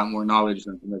 I got more knowledge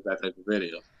than to make that type of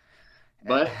video.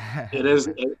 But it's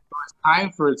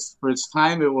time for its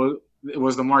time. It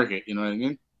was the market. You know what I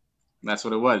mean? That's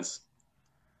what it was.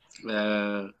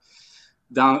 Down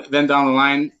the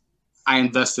line, I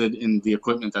invested in the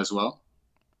equipment as well.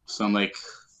 So I'm like,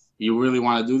 you really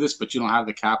want to do this, but you don't have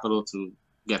the capital to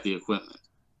get the equipment.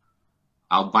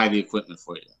 I'll buy the equipment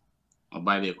for you.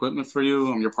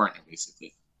 I'm your partner,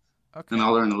 basically. Okay. And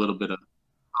I'll learn a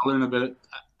bit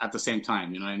at the same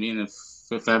time. You know what I mean?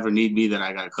 If ever need be, that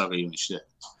I gotta cover you and shit.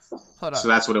 Hold on. So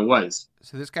that's what it was.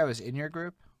 So this guy was in your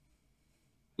group?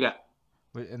 Yeah.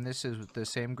 And this is the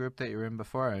same group that you were in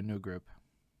before, or a new group?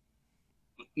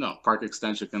 No, Park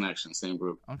Extension Connection, same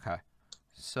group. Okay.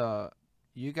 So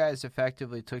you guys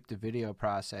effectively took the video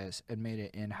process and made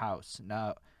it in-house.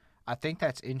 Now, I think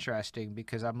that's interesting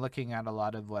because I'm looking at a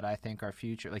lot of what I think are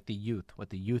future, like the youth, what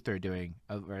the youth are doing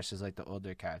versus like the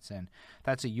older cats, and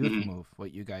that's a youth Hmm. move.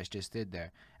 What you guys just did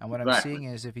there, and what I'm Exactly. seeing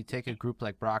is if you take a group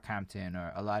like Brockhampton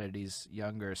or a lot of these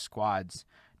younger squads,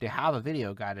 they have a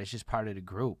video guy that's just part of the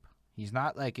group. He's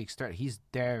not like external. He's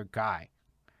their guy.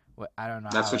 What I don't know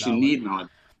That's how it what you all works. need now.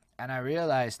 And I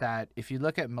realized that if you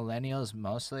look at millennials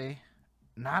mostly,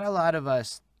 not a lot of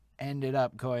us ended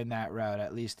up going that route,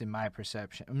 at least in my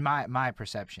perception. My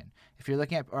perception. If you're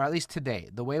looking at, or at least today,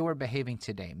 the way we're behaving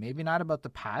today, maybe not about the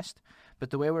past, but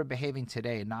the way we're behaving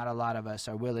today, not a lot of us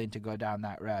are willing to go down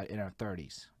that route in our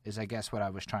 30s. Is I guess what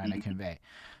I was trying to Mhm. convey.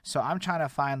 So I'm trying to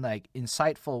find like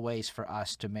insightful ways for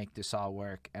us to make this all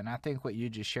work, and I think what you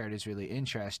just shared is really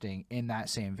interesting in that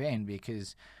same vein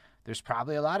because there's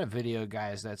probably a lot of video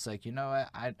guys that's like, you know what,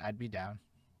 I'd be down,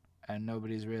 and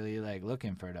nobody's really like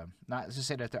looking for them. Not to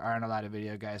say that there aren't a lot of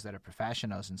video guys that are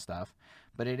professionals and stuff,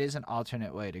 but it is an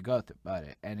alternate way to go about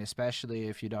it. And especially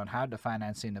if you don't have the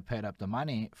financing to put up the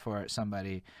money for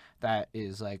somebody that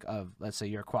is like of, let's say,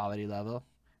 your quality level,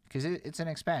 because it's an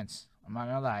expense. I'm not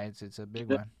gonna lie, it's a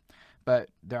big one. But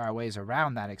there are ways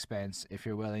around that expense if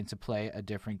you're willing to play a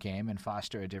different game and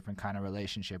foster a different kind of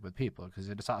relationship with people, because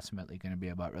it is ultimately going to be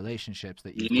about relationships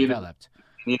that You you've need a, developed.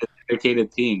 you need a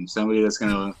dedicated team, somebody that's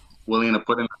gonna willing to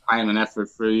put in the time and effort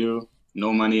for you.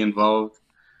 No money involved.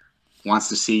 Wants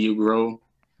to see you grow.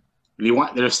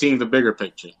 They're seeing the bigger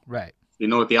picture. Right. They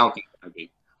know what the outcome is going to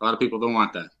be. A lot of people don't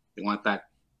want that. They want that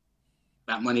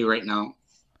money right now.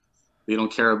 They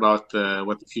don't care about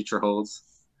what the future holds.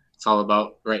 It's all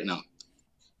about right now.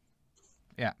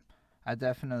 Yeah. I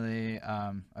definitely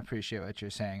appreciate what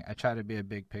you're saying. I try to be a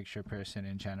big picture person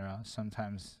in general.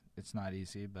 Sometimes it's not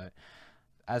easy, but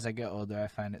as I get older, I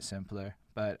find it simpler.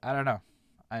 But I don't know.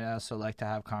 I also like to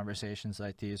have conversations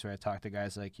like these where I talk to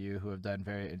guys like you who have done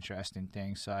very interesting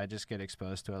things. So I just get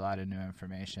exposed to a lot of new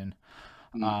information.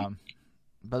 Mhm. Um,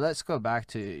 but let's go back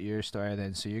to your story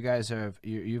then. So you guys are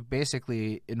you've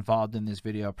basically involved in this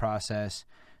video process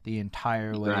the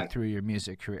entire way Exactly. through your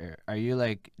music career. Are you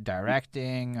like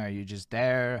directing? Are you just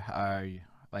there? Are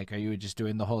you just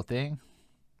doing the whole thing?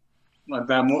 At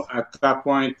that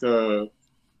point,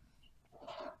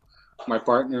 my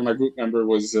partner, my group member,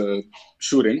 was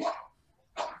shooting.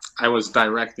 I was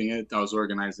directing it. I was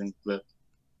organizing the.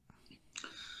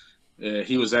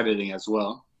 He was editing as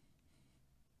well,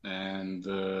 and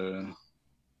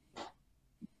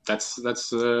that's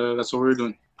what we were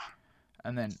doing.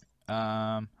 And then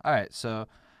all right, so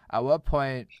at what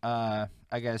point I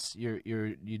guess you're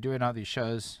doing all these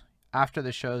shows. After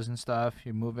the shows and stuff,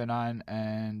 you're moving on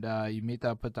and you meet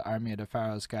up with the Army of the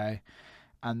Pharaohs guy.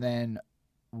 And then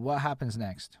what happens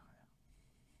next?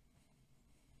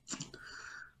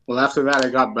 Well, after that, I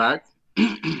got back.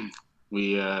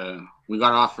 we uh, we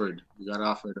got offered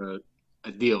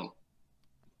a deal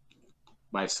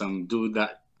by some dude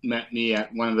that met me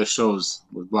at one of the shows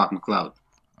with Block McCloud.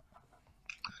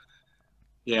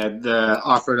 Yeah,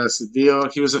 offered us a deal.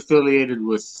 He was affiliated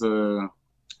with,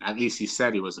 at least he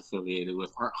said he was affiliated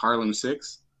with Harlem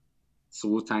Six. It's a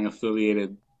Wu Tang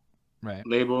affiliated Right.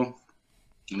 label.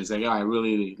 And he's like, "Yeah, I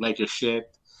really like your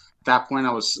shit." At that point,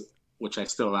 which I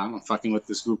still am, I'm fucking with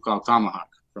this group called Tomahawk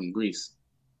from Greece.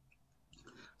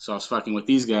 So I was fucking with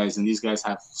these guys, and these guys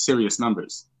have serious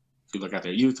numbers. If you look at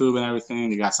their YouTube and everything,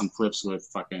 they got some clips with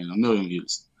fucking 1 million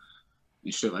views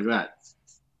and shit like that.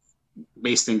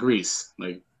 Based in Greece,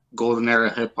 like golden era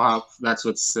hip hop. That's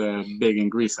what's big in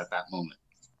Greece at that moment.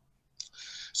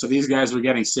 So these guys were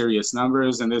getting serious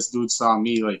numbers, and this dude saw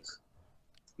me like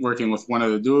working with one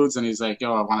of the dudes, and he's like,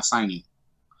 "Yo, I want to sign you."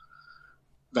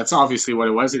 That's obviously what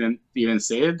it was. He didn't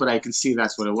say it, but I can see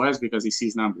that's what it was because he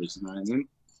sees numbers. You know what I mean?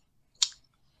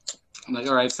 I'm like,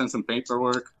 all right, send some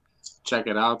paperwork, check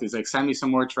it out. He's like, send me some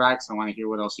more tracks. I want to hear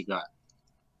what else you got.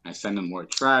 I send him more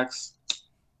tracks,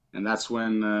 and that's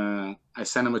when I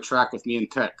send him a track with me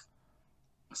and Tech.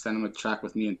 I send him a track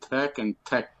with me and Tech, and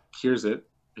Tech hears it.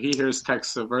 He hears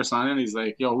Tech's verse on it, and he's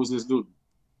like, yo, who's this dude?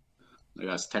 Like,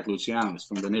 that's Tech Luciano. He's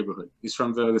from the neighborhood. He's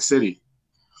from the city.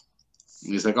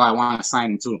 And he's like, oh, I want to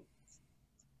sign him too.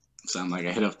 So I'm like,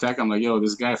 I hit up Tech. I'm like, yo,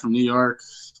 this guy from New York,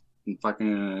 from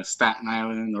fucking Staten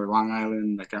Island or Long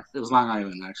Island. Like, it was Long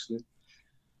Island, actually.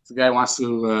 The guy wants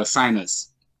to sign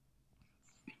us.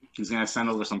 He's going to send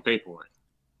over some paperwork.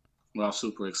 We're all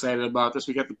super excited about this.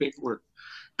 We get the paperwork.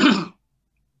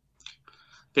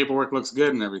 Paperwork looks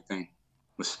good and everything.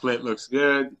 The split looks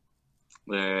good.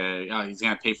 He's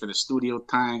going to pay for the studio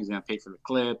time. He's going to pay for the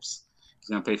clips. He's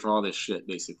going to pay for all this shit,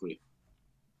 basically.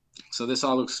 So this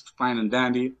all looks fine and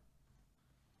dandy.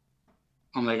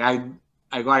 I'm like,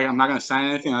 I go, I'm not gonna sign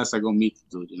anything unless I go meet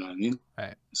the dude. You know what I mean?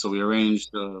 Right. So we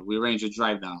arranged a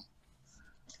drive down.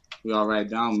 We all ride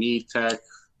down. Me, Tech,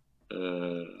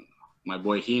 my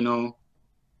boy Hino,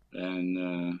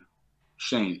 and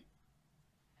Shane.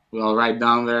 We all ride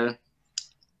down there.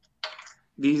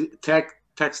 Tech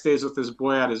stays with his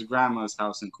boy at his grandma's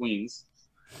house in Queens,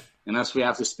 and us we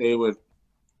have to stay with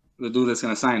the dude that's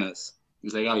gonna sign us.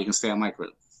 He's like, "Oh, you can stay at my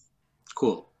crib."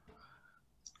 Cool.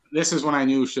 This is when I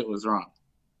knew shit was wrong.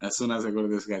 As soon as I go to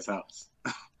this guy's house,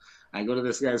 I go to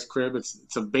this guy's crib.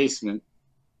 It's a basement.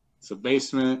 It's a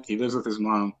basement. He lives with his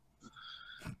mom.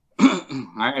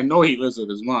 I know he lives with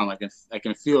his mom. I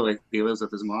can feel like he lives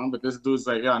with his mom. But this dude's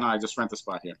like, "Yeah, no, I just rent a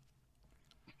spot here."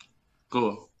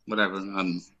 Cool, whatever.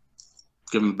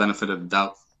 Give him the benefit of the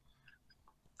doubt.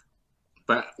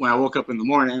 But when I woke up in the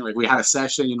morning, like we had a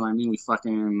session, you know what I mean?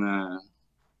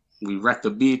 We wrecked the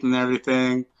beat and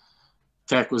everything.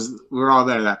 We were all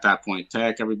there at that point.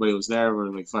 Tech, everybody was there. We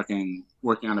were like fucking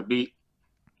working on a beat.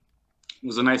 It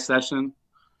was a nice session.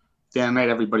 The night,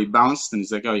 everybody bounced, and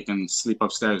he's like, "Oh, you can sleep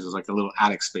upstairs." There's like a little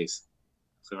attic space.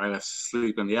 So I left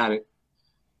sleep in the attic.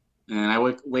 And I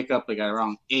wake up like at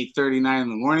around 8:39 in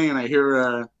the morning, and I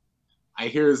hear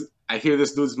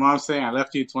this dude's mom saying, "I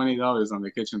left you $20 on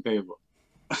the kitchen table."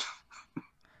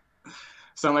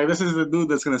 So I'm like, this is the dude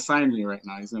that's gonna sign me right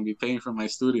now. He's gonna be paying for my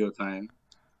studio time.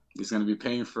 He's gonna be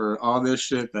paying for all this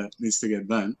shit that needs to get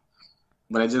done.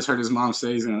 But I just heard his mom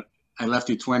say, "I left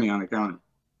you 20 on the counter."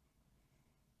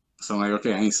 So I'm like,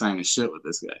 okay, I ain't signing shit with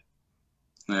this guy.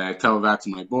 And I tell that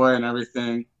to my boy and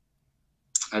everything.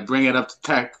 I bring it up to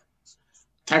Tech.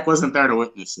 Tech wasn't there to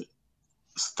witness it.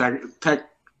 So Tech,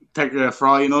 for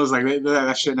all he knows, like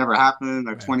that shit never happened.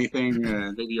 That 20 thing,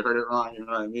 maybe you heard it wrong. You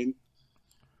know what I mean?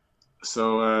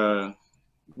 So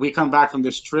we come back from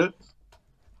this trip,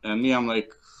 and me,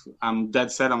 I'm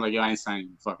dead set. I'm like, yo, I ain't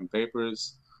signing fucking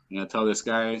papers. I'm gonna tell this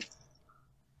guy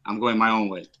I'm going my own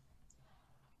way.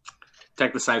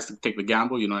 Tech decides to take the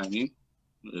gamble. You know what I mean?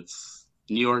 It's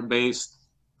New York based,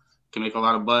 can make a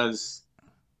lot of buzz.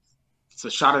 It's a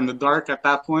shot in the dark at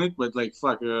that point, but like,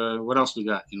 fuck, what else we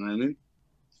got? You know what I mean?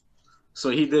 So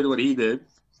he did what he did.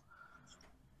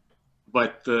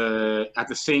 But at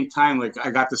the same time, like,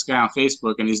 I got this guy on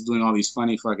Facebook, and he's doing all these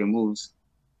funny fucking moves.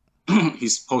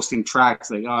 He's posting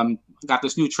tracks like, I got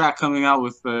this new track coming out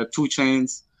with 2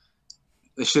 Chainz.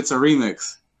 The shit's a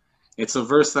remix. It's a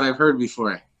verse that I've heard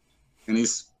before. And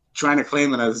he's trying to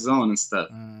claim it as his own and stuff.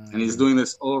 And he's doing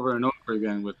this over and over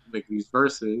again with like these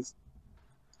verses.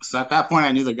 So at that point,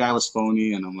 I knew the guy was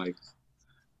phony, and I'm like,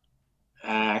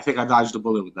 I think I dodged a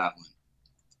bullet with that one.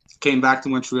 Came back to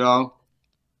Montreal.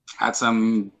 Had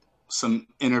some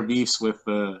inner beefs with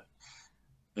the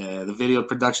video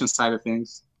production side of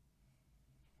things.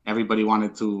 Everybody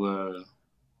wanted to,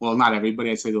 well, not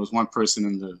everybody. I'd say there was one person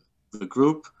in the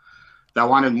group that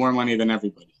wanted more money than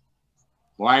everybody.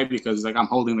 Why? Because like I'm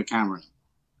holding the camera.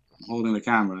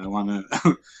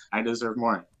 I deserve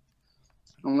more.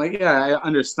 I'm like, yeah, I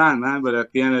understand, man. But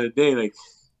at the end of the day, like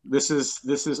this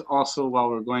is also while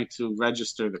we're going to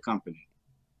register the company.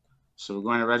 So we're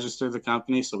going to register the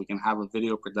company so we can have a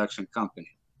video production company.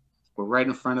 We're right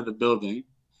in front of the building.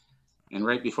 And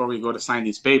right before we go to sign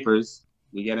these papers,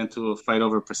 we get into a fight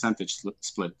over percentage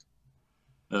split.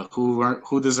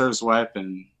 Who deserves what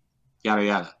and yada,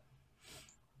 yada.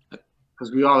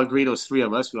 Because we all agreed, it was 3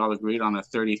 of us, we all agreed on a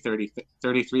 33,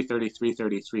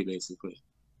 33, basically.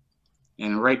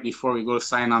 And right before we go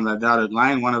sign on that dotted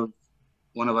line, one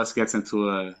of us gets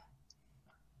into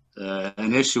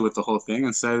an issue with the whole thing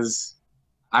and says,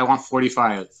 I want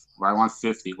 45 or I want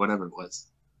 50, whatever it was.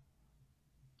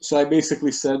 So I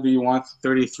basically said, do you want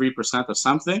 33% of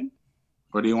something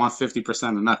or do you want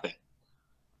 50% of nothing?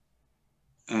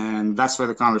 And that's where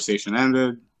the conversation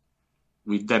ended.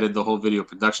 We deaded the whole video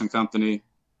production company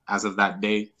as of that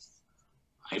day.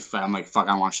 I'm like, fuck,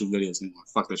 I don't want to shoot videos anymore.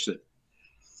 Fuck this shit.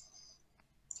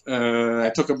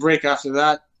 I took a break after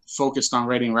that, focused on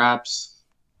writing raps,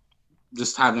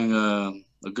 just having a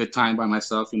good time by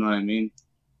myself, you know what I mean?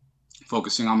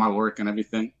 Focusing on my work and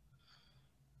everything.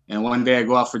 And one day I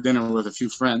go out for dinner with a few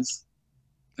friends,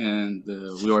 and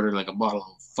we ordered like a bottle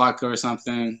of vodka or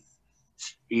something,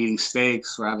 eating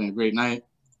steaks, we're having a great night.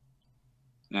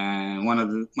 And one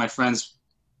of my friends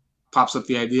pops up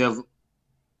the idea of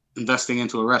investing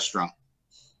into a restaurant.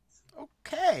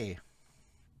 Okay.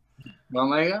 Well, I'm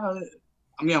like,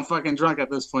 I'm fucking drunk at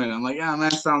this point. I'm like, yeah,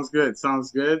 man, sounds good.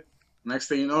 Next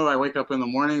thing you know, I wake up in the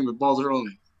morning, the balls are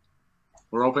rolling.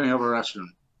 We're opening up a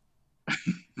restaurant.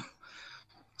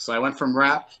 So I went from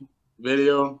rap,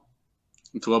 video,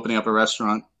 to opening up a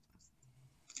restaurant.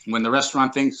 When the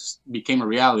restaurant thing became a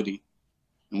reality,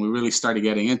 and we really started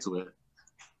getting into it,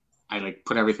 I like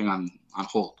put everything on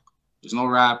hold. There's no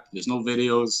rap, there's no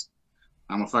videos.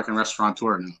 I'm a fucking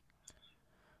restaurateur now.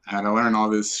 I had to learn all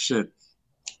this shit.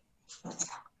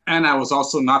 And I was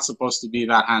also not supposed to be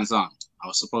that hands-on. I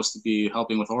was supposed to be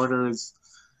helping with orders,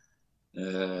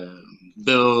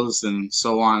 bills, and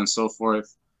so on and so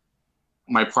forth.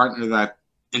 My partner that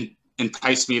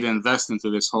enticed me to invest into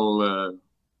this whole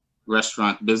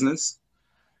restaurant business,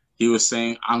 he was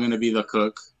saying, I'm going to be the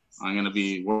cook. I'm going to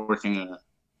be working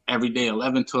every day,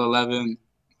 11 to 11.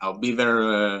 I'll be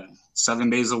there 7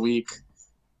 days a week.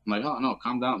 I'm like, oh, no,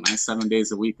 calm down, man. 7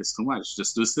 days a week is too much.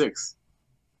 Just do 6.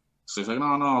 So he's like, no,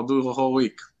 I'll do the whole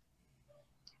week.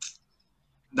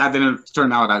 That didn't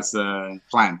turn out as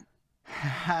planned.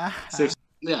 6.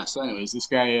 Yeah, so anyways, this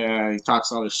guy, he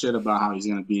talks all this shit about how he's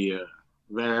going to be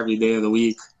there every day of the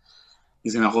week.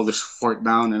 He's going to hold the fort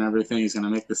down and everything. He's going to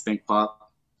make this thing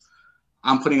pop.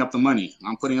 I'm putting up the money.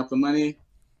 I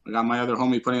got my other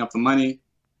homie putting up the money.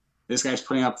 This guy's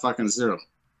putting up fucking zero.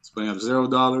 He's putting up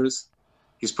 $0.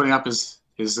 He's putting up his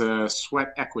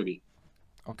sweat equity.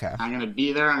 Okay. I'm going to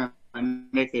be there. I'm going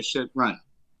to make this shit run.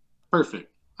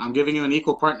 Perfect. I'm giving you an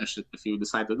equal partnership if you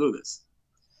decide to do this.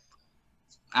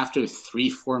 After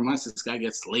 3-4 months, this guy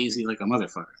gets lazy like a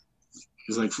motherfucker.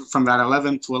 He's like, from that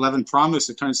 11 to 11 promise,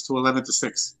 it turns to 11 to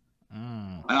 6.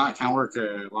 I can't work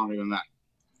longer than that.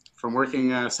 From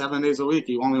working 7 days a week,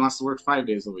 he only wants to work 5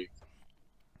 days a week.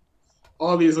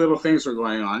 All these little things were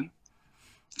going on.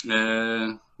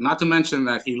 Not to mention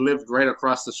that he lived right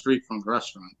across the street from the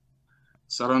restaurant.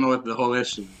 So I don't know what the whole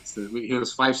issue is. He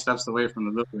was 5 steps away from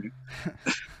the building.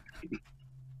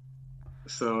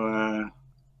 So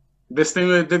this thing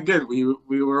did good.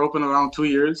 We were open around 2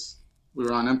 years. We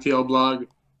were on MTL Blog.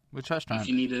 Which restaurant? If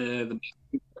you needed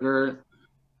the burger.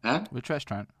 Huh? Which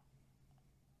restaurant?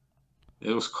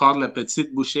 It was called Le Petit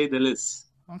Boucher de Lys.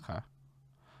 Okay.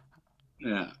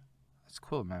 Yeah. That's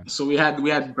cool, man. So we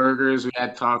had burgers, we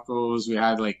had tacos, we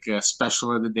had like a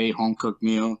special of the day home cooked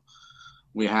meal.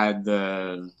 We had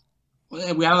a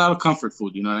lot of comfort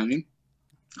food, you know what I mean?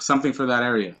 Something for that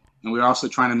area. And we were also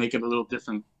trying to make it a little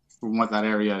different from what that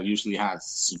area usually has,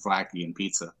 souvlaki and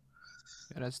pizza.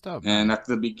 Yeah, that's dope. And man. at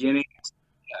the beginning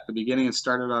it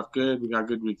started off good. We got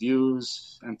good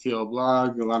reviews, MTL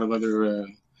Blog, a lot of other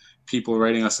people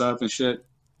writing us up and shit.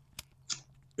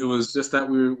 It was just that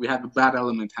we had the bad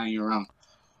element hanging around.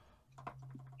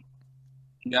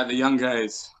 Yeah, the young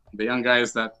guys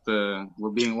that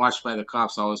were being watched by the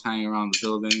cops always hanging around the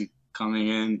building, coming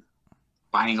in,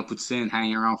 buying a poutine,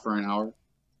 hanging around for an hour.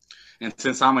 And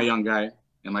since I'm a young guy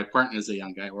and my partner's a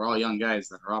young guy, we're all young guys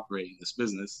that are operating this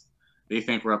business. They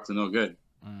think we're up to no good.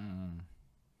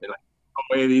 They're like,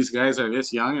 no way these guys are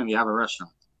this young and you have a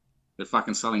restaurant. They're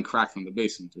fucking selling crack from the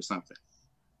basement or something.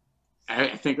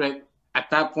 I think that at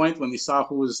that point, when they saw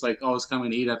who was like always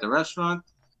coming to eat at the restaurant,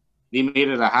 they made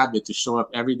it a habit to show up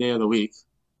every day of the week,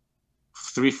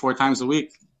 3-4 times a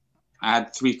week. I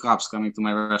had 3 cops coming to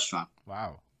my restaurant.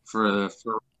 Wow. For a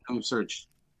search.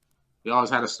 They always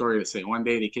had a story to say. One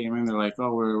day they came in, they're like,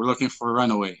 oh, we're looking for a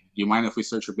runaway. Do you mind if we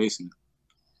search your basement?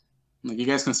 I'm like, you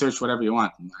guys can search whatever you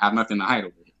want. I have nothing to hide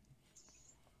over here.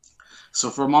 So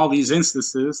from all these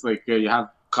instances, like you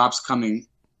have cops coming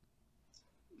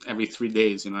every 3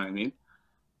 days, you know what I mean?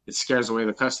 It scares away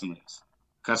the customers.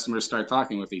 Customers start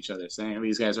talking with each other, saying,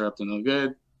 these guys are up to no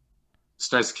good.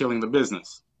 Starts killing the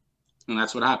business. And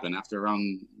that's what happened. After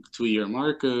around the 2-year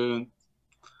mark,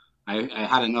 I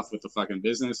had enough with the fucking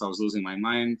business. I was losing my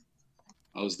mind.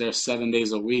 I was there 7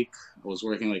 days a week. I was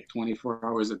working like 24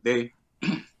 hours a day.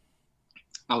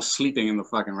 I was sleeping in the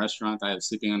fucking restaurant. I was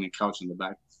sleeping on the couch in the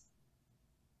back.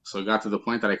 So it got to the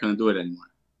point that I couldn't do it anymore.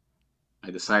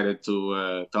 I decided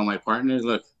to tell my partner,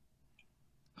 look,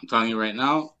 I'm telling you right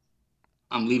now,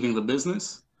 I'm leaving the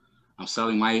business. I'm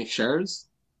selling my shares.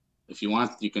 If you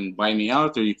want, you can buy me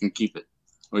out or you can keep it.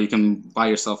 Or you can buy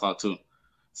yourself out too.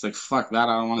 It's like, fuck that.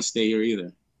 I don't want to stay here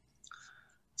either.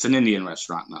 It's an Indian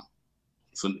restaurant now.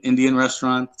 It's an Indian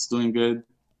restaurant. It's doing good.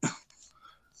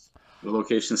 The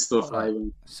location's still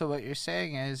thriving. So what you're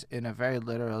saying is, in a very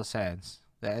literal sense,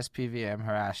 the SPVM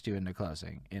harassed you into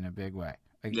closing in a big way.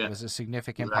 Like, Yeah, it was a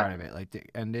significant exactly. part of it.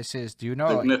 Like, and this is, do you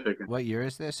know Significant. what year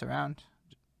is this around?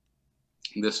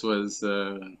 This was,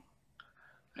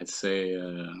 I'd say,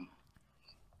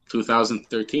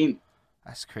 2013.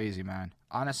 That's crazy, man.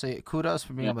 Honestly, kudos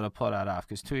for being able to pull that off,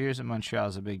 because 2 years in Montreal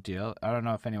is a big deal. I don't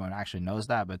know if anyone actually knows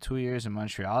that, but 2 years in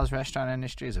Montreal's restaurant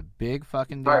industry is a big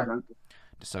fucking deal. Right,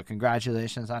 So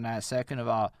congratulations on that. Second of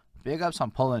all, big ups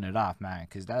on pulling it off, man,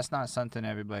 because that's not something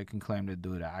everybody can claim to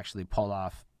do, to actually pull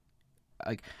off.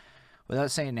 Like, Without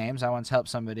saying names, I once helped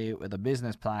somebody with a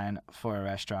business plan for a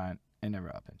restaurant and never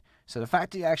opened. So the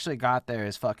fact that you actually got there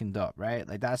is fucking dope, right?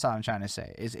 Like that's all I'm trying to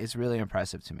say. It's really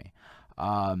impressive to me.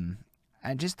 Um,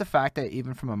 and just the fact that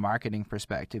even from a marketing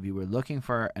perspective, you were looking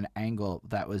for an angle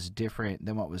that was different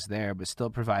than what was there, but still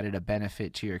provided a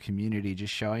benefit to your community,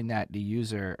 just showing that the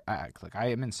user, like I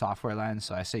am in software land,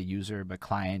 so I say user, but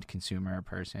client, consumer,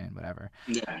 person, whatever.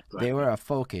 Yeah, They exactly. were a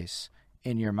focus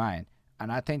in your mind.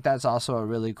 And I think that's also a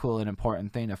really cool and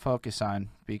important thing to focus on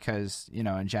because, you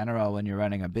know, in general, when you're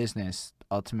running a business,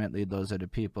 ultimately those are the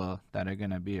people that are going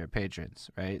to be your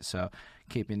patrons, right? So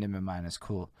keeping them in mind is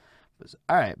cool.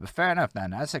 All right, but fair enough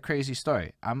then. That's a crazy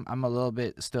story. I'm a little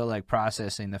bit still like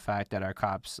processing the fact that our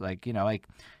cops, like, you know, like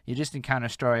you just encounter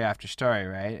story after story,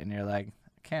 right? And you're like,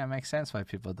 okay, it makes sense why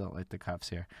people don't like the cops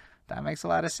here. That makes a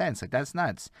lot of sense. Like that's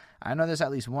nuts. I know there's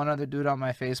at least one other dude on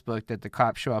my Facebook that the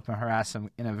cops show up and harass him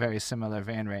in a very similar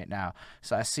vein right now.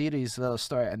 So I see these little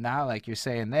stories, and now like you're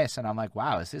saying this, and I'm like,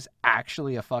 wow, is this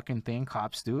actually a fucking thing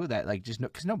cops do that? Like just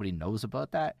because nobody knows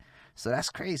about that. So that's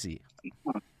crazy.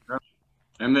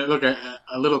 And then look,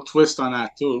 a little twist on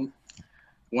that too.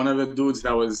 One of the dudes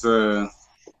that was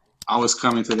always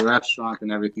coming to the restaurant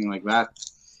and everything like that,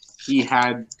 he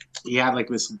had like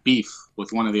this beef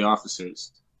with one of the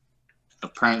officers.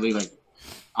 Apparently, like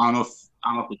I don't know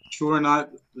if it's true or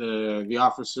not. The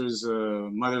officer's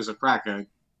mother's a crackhead,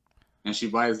 and she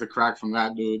buys the crack from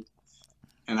that dude,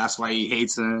 and that's why he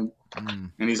hates him.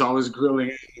 Mm. And he's always grilling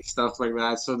it and stuff like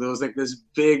that. So there was like this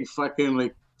big fucking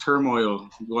like turmoil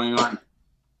going on.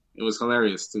 It was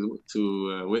hilarious to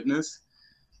witness.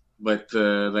 But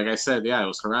like I said, yeah, it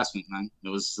was harassment, man. It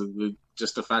was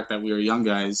just the fact that we were young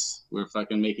guys. We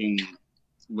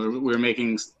were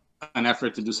making an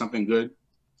effort to do something good.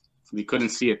 We couldn't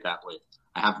see it that way.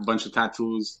 I have a bunch of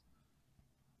tattoos.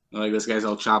 Like this guy's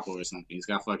El Chapo or something. He's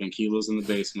got fucking kilos in the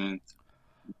basement.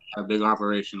 A big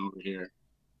operation over here.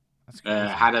 That's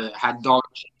crazy. Had dollar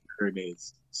cheeseburger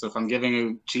days. So if I'm giving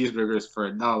you cheeseburgers for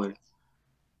 $1,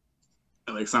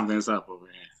 like something's up over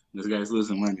here. This guy's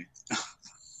losing money.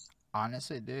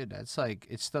 Honestly, dude, that's like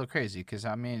it's still crazy because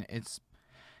I mean, it's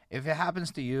if it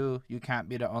happens to you, you can't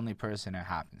be the only person it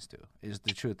happens to. Is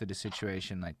the truth of the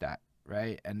situation like that,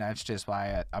 right? And that's just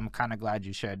why I'm kind of glad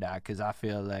you shared that because I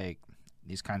feel like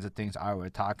these kinds of things are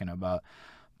worth talking about.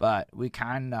 But we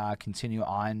can continue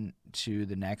on to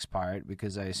the next part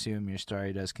because I assume your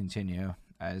story does continue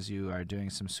as you are doing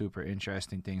some super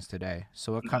interesting things today.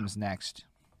 So what comes next?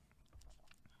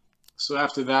 So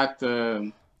after that,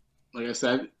 like I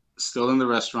said, still in the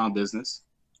restaurant business.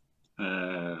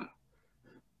 Uh,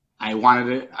 I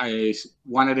wanted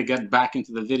to get back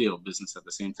into the video business at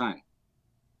the same time.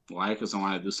 Why? Because I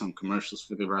wanted to do some commercials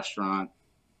for the restaurant,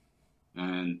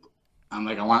 and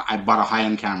I bought a high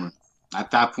end camera.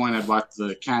 At that point, I bought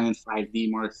the Canon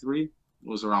 5D Mark III. It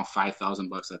was around $5,000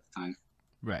 at the time.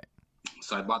 Right.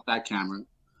 So I bought that camera,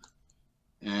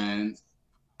 and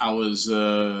I was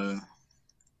uh,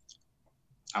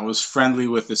 I was friendly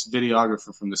with this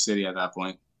videographer from the city at that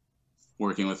point,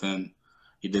 working with him.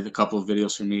 He did a couple of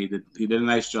videos for me. He did a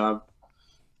nice job.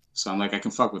 So I'm like, I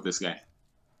can fuck with this guy.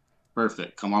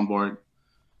 Perfect. Come on board.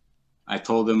 I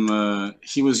told him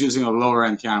he was using a lower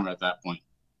end camera at that point.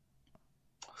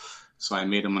 So I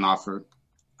made him an offer.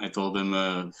 I told him,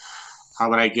 how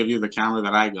would I give you the camera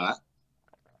that I got?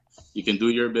 You can do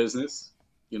your business.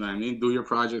 You know what I mean? Do your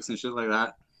projects and shit like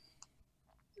that.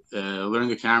 Learn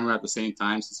the camera at the same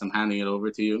time since I'm handing it over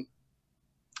to you.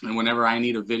 And whenever I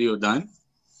need a video done,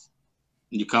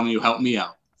 you come and you help me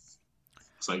out.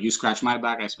 It's like you scratch my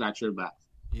back, I scratch your back.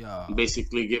 I'm Yo,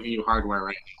 basically giving you hardware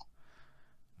right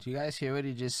do you guys hear what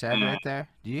he just said now. right there?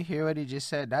 Do you hear what he just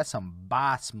said? That's some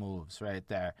boss moves right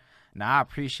there. Now I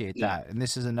appreciate Yeah. that. And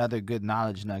this is another good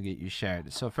knowledge nugget you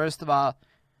shared. So first of all,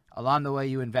 along the way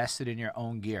you invested in your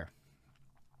own gear.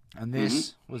 And Mm-hmm.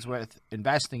 this was worth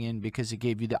investing in because it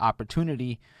gave you the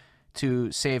opportunity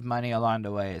to save money along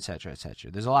the way, etc.,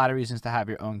 etc. There's a lot of reasons to have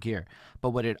your own gear. But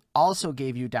what it also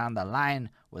gave you down the line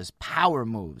was power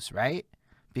moves, right?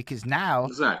 Because now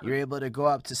Exactly. you're able to go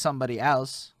up to somebody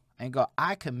else and go,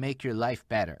 I can make your life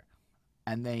better.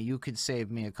 And then you could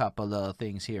save me a couple little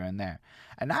things here and there.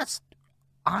 And that's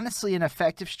honestly an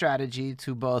effective strategy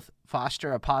to both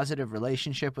foster a positive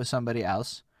relationship with somebody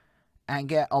else and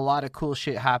get a lot of cool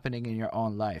shit happening in your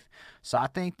own life. So I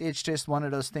think it's just one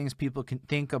of those things people can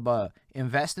think about.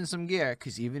 Invest in some gear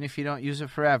because even if you don't use it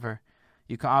forever,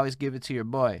 you can always give it to your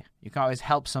boy. You can always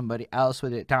help somebody else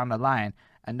with it down the line.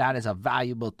 And that is a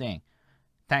valuable thing.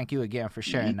 Thank you again for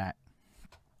Mm-hmm. sharing that.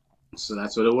 So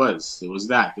that's what it was. It was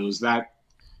that. It was that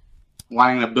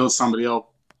wanting to build somebody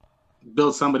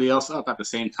else up at the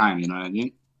same time. You know what I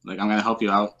mean? Like, I'm gonna help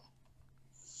you out.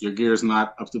 Your gear's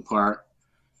not up to par,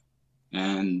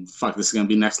 and fuck, this is gonna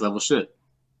be next level shit.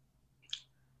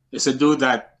 It's a dude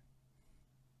that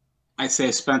I'd say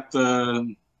I spent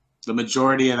the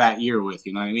majority of that year with.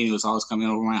 You know what I mean? He was always coming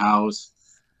over my house.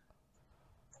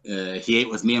 He ate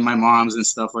with me and my moms and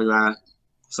stuff like that.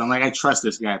 So I'm like, I trust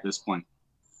this guy at this point.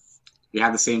 We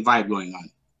had the same vibe going on.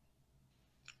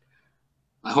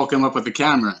 I hook him up with the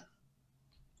camera.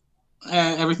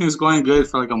 And everything's going good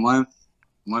for like a month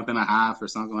and a half or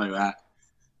something like that.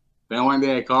 Then one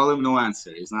day I call him, no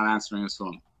answer. He's not answering his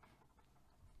phone.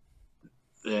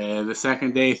 The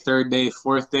second day, third day,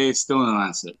 fourth day, still no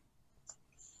answer.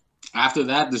 After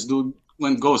that, this dude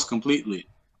went ghost completely.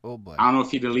 Oh boy. I don't know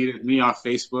if he deleted me off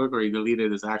Facebook or he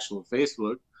deleted his actual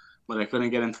Facebook, but I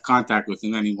couldn't get into contact with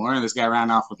him anymore, and this guy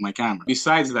ran off with my camera.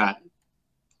 Besides that,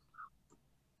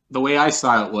 the way I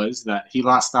saw it was that he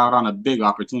lost out on a big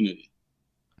opportunity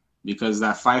because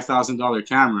that $5,000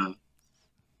 camera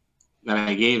that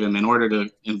I gave him in order to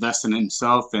invest in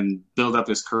himself and build up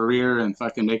his career and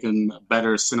fucking make him a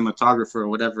better cinematographer or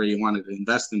whatever he wanted to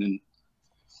invest in,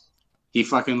 he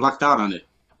fucking lucked out on it.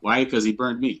 Why? Because he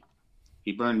burned me.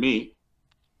 He burned me,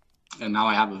 and now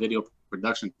I have a video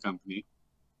production company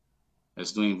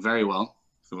that's doing very well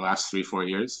for the last 3-4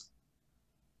 years.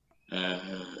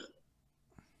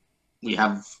 We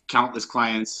have countless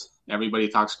clients. Everybody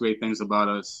talks great things about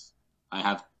us. I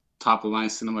have top of line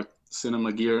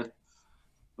cinema gear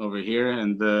over here,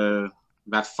 and that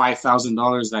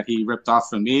 $5,000 that he ripped off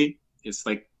from me, it's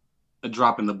like a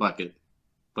drop in the bucket.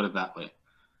 Put it that way.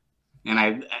 And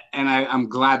I'm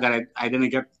glad that I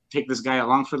didn't take this guy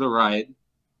along for the ride,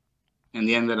 and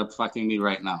he ended up fucking me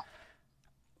right now.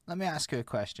 Let me ask you a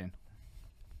question.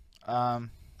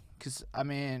 Because, I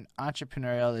mean,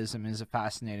 entrepreneurialism is a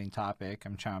fascinating topic.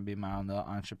 I'm trying to be my own little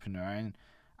entrepreneur, and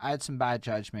I had some bad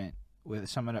judgment with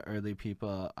some of the early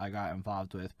people I got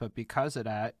involved with. But because of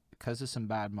that, because of some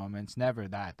bad moments,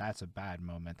 that's a bad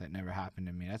moment that never happened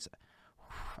to me.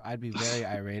 I'd be very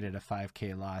irate at a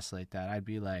 5K loss like that. I'd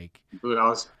be like... Dude, I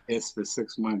was pissed for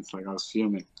 6 months. Like, I was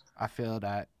fuming. I feel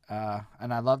that.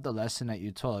 And I love the lesson that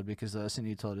you told, because the lesson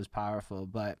you told is powerful.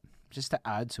 But just to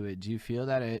add to it, do you feel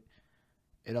that it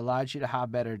allowed you to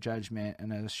have better judgment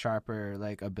and a sharper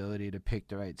like ability to pick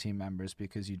the right team members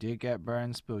because you did get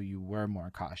burns, but you were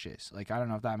more cautious? Like, I don't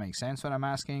know if that makes sense what I'm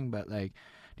asking, but like,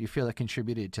 do you feel it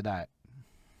contributed to that?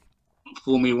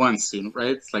 Fool me once,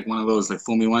 right? It's like one of those, like,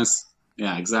 fool me once.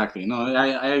 Yeah, exactly. No,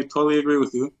 I totally agree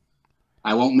with you.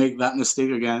 I won't make that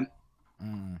mistake again.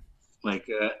 Like,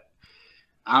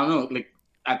 I don't know. Like,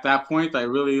 at that point, I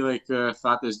really like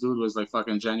thought this dude was like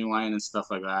fucking genuine and stuff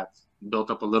like that.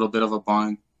 Built up a little bit of a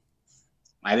bond.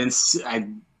 I didn't see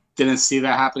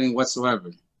that happening whatsoever.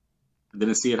 I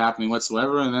didn't see it happening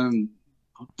whatsoever, and then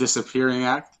disappearing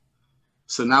act.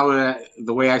 So now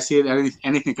the way I see it,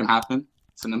 anything can happen.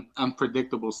 It's an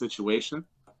unpredictable situation,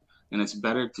 and it's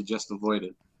better to just avoid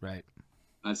it. Right.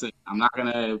 That's it. I'm not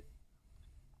gonna.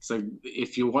 It's like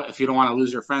if you don't want to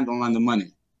lose your friend, don't lend them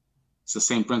money. It's the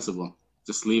same principle.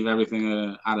 Just leave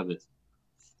everything out of it.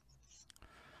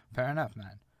 Fair enough,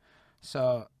 man.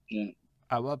 So, yeah.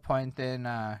 At what point then?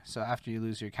 So after you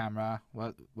lose your camera,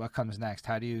 what comes next?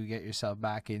 How do you get yourself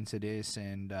back into this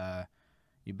and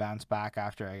you bounce back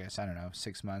after? I guess I don't know,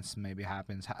 6 months maybe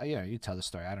happens. You tell the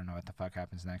story. I don't know what the fuck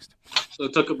happens next. So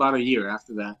it took about a year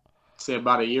after that. Say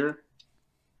about a year.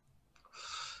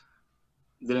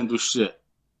 Didn't do shit.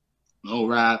 No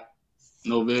rap,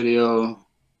 no video.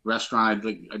 Restaurant.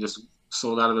 I just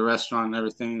sold out of the restaurant and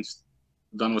everything.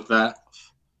 Done with that.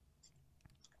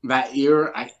 That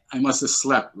year, I must have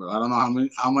slept, bro. I don't know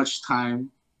how much time,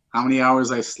 how many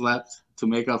hours I slept to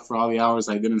make up for all the hours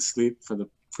I didn't sleep for the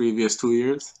previous 2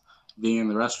 years being in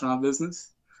the restaurant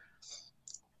business.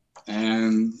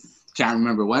 And can't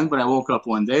remember when, but I woke up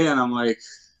one day and I'm like,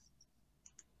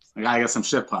 I gotta get some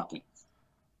shit popping.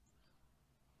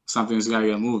 Something's gotta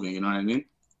get moving, you know what I mean?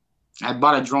 I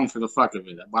bought a drone for the fuck of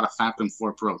it. I bought a Phantom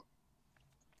 4 Pro.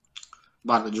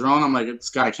 Bought the drone, I'm like, it's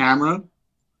got a camera.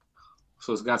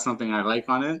 So it's got something I like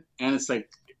on it, and it's like,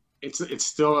 it's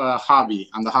still a hobby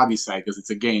on the hobby side because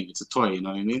it's a game, it's a toy, you know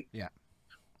what I mean? Yeah.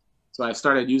 So I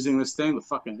started using this thing. The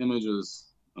fucking image was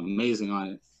amazing on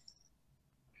it,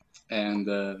 and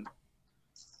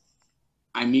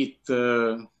I meet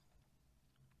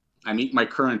my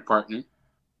current partner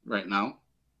right now.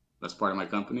 That's part of my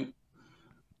company.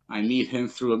 I meet him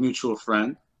through a mutual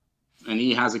friend, and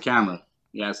he has a camera.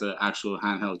 He has an actual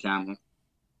handheld camera.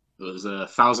 It was a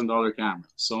 $1,000 camera,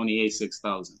 Sony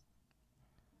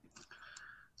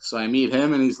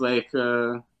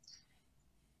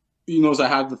he knows I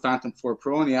have the Phantom 4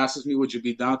 Pro, and he asks me, "Would you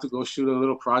be down to go shoot a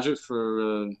little project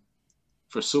for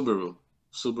Subaru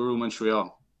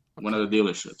Montreal, one of the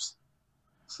dealerships?"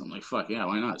 So I'm like, "Fuck yeah,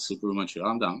 why not? Subaru Montreal,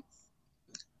 I'm down."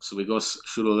 So we go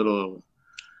shoot a little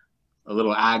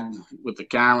ad with the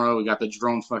camera. We got the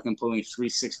drone fucking pulling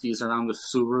 360s around the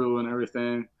Subaru and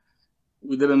everything.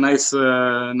 We did a nice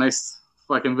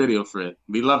fucking video for it.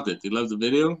 We loved it. He loved the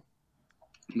video.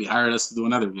 He hired us to do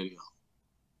another video.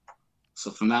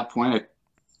 So from that point,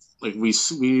 we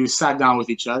sat down with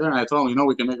each other, and I told him,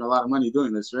 we can make a lot of money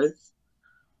doing this, right?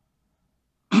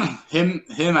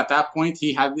 him at that point,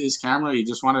 he had his camera. He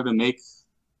just wanted to make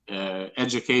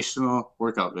educational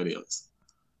workout videos.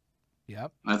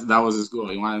 Yep. That was his goal.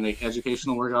 He wanted to make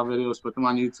educational workout videos, put them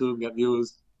on YouTube, get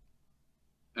views.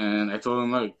 And I told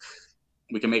him, look,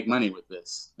 we can make money with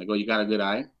this. I go, you got a good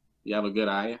eye. You have a good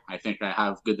eye. I think I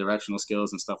have good directional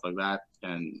skills and stuff like that,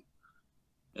 and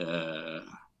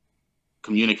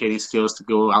communicating skills to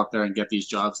go out there and get these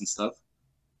jobs and stuff.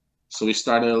 So we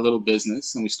started a little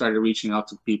business, and we started reaching out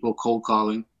to people, cold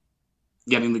calling,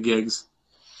 getting the gigs,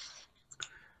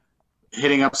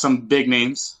 hitting up some big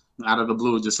names out of the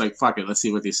blue, just like, fuck it, let's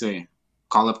see what they say.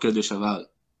 Call up Kid de Cheval.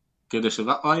 Kid de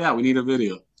Cheval, oh yeah, we need a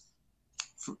video.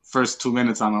 First 2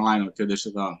 minutes on the line with Kid de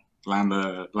Cheval. Land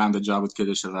the job with Kid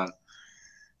de Cheval.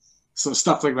 So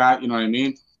stuff like that, you know what I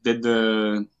mean? Did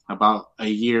about a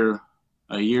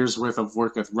year's worth of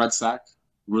work with Rudsack.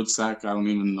 I don't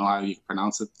even know how you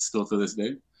pronounce it still to this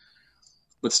day.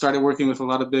 But started working with a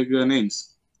lot of big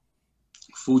names.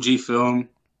 Fujifilm,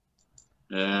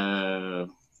 a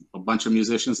bunch of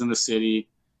musicians in the city.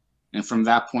 And from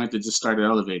that point, it just started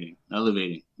elevating.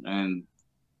 And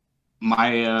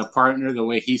my partner, the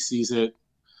way he sees it,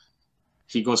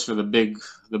 he goes for the big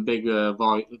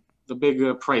volume, the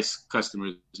big price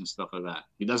customers and stuff like that.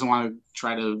 He doesn't want to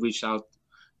try to reach out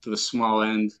to the small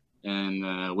end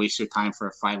and waste your time for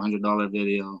a $500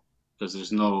 video because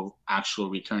there's no actual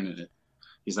return in it.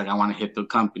 He's like, I want to hit the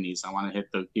companies. I want to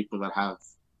hit the people that have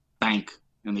bank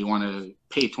and they want to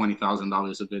pay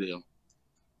 $20,000 a video.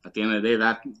 At the end of the day,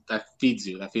 that feeds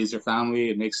you. That feeds your family.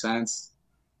 It makes sense.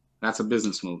 That's a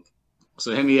business move.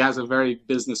 So he has a very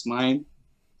business mind.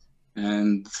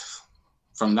 And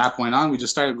from that point on, we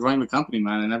just started growing the company,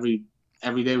 man. And every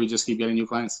day we just keep getting new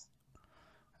clients.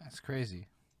 That's crazy.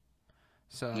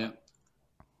 So yeah.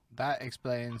 That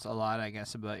explains a lot, I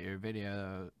guess, about your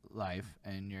video life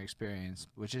and your experience,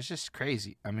 which is just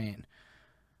crazy. I mean,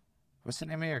 what's the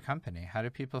name of your company? How do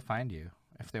people find you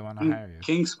if they want to hire you?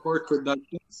 King's Court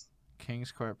Productions.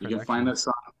 King's Court Productions. You can find us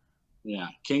on,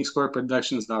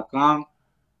 kingscourtproductions.com.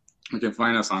 You can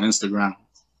find us on Instagram,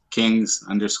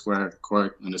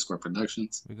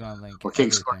 Kings_Court_Productions. We're going to link or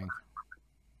King's everything.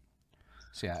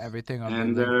 So yeah, everything on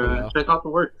and check out the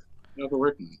work. Check out the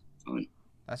work, man.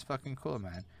 That's fucking cool,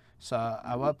 man. So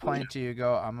at what point do you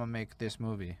go, I'm going to make this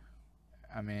movie?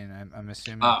 I mean, I'm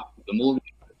assuming...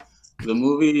 The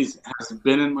movie has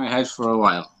been in my head for a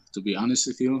while, to be honest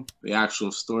with you. The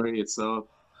actual story itself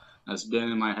has been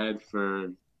in my head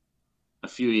for a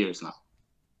few years now.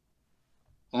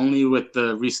 Only with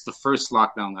the first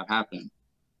lockdown that happened,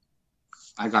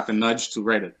 I got the nudge to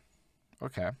write it.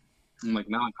 Okay. I'm like,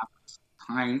 now I have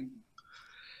time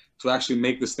to actually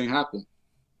make this thing happen.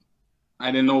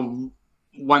 I didn't know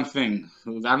one thing.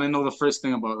 I didn't know the first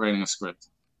thing about writing a script.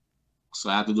 So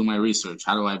I had to do my research.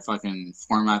 How do I fucking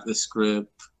format this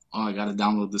script? Oh, I got to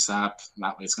download this app.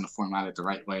 That way it's going to format it the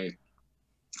right way.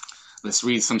 Let's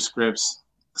read some scripts,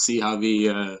 see how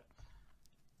the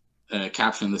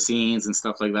caption the scenes and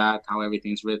stuff like that, how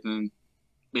everything's written.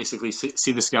 Basically,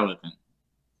 see the skeleton.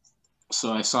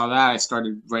 So I saw that. I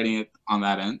started writing it on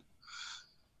that end.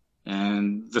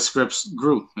 And the scripts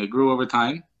grew. It grew over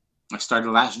time. I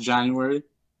started last January.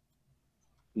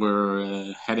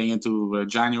 We're heading into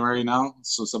January now,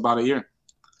 so it's about a year.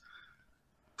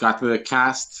 Got the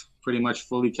cast pretty much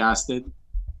fully casted.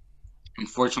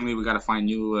 Unfortunately, we got to find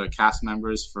new cast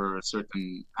members for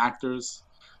certain actors,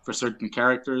 for certain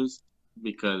characters,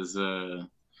 because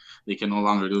they can no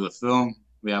longer do the film.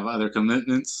 They have other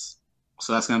commitments,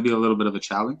 so that's going to be a little bit of a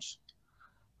challenge.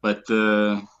 But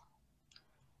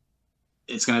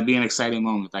it's going to be an exciting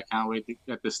moment. I can't wait to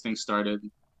get this thing started.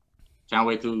 Can't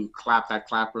wait to clap that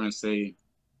clapper and say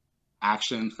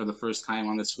action for the first time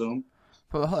on this film.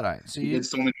 But hold on. So you did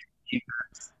so many.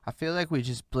 I feel like we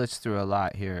just blitzed through a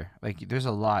lot here. Like, there's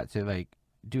a lot to, like,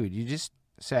 dude, you just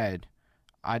said,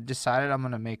 I decided I'm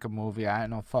going to make a movie. I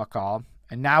don't know, fuck all.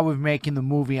 And now we're making the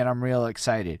movie and I'm real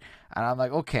excited. And I'm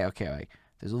like, okay. Like,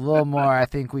 there's a little more I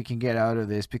think we can get out of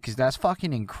this because that's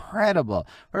fucking incredible.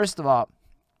 First of all,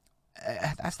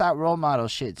 that's that role model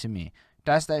shit to me.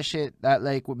 That's that shit that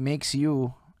like what makes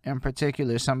you in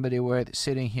particular somebody worth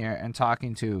sitting here and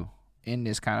talking to in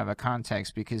this kind of a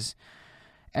context, because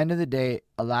end of the day,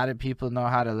 a lot of people know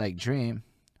how to like dream,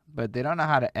 but they don't know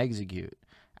how to execute.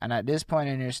 And at this point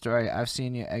in your story, I've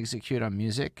seen you execute on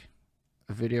music,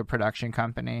 a video production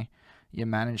company. You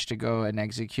managed to go and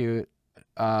execute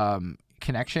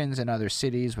connections in other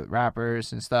cities with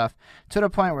rappers and stuff, to the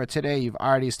point where today you've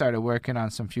already started working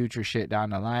on some future shit down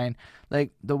the line.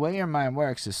 Like, the way your mind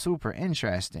works is super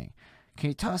interesting. Can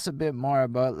you tell us a bit more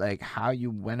about like how you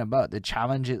went about the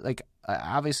challenges? Like,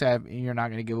 obviously, you're not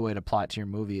going to give away the plot to your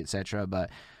movie, etc. But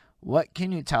what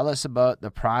can you tell us about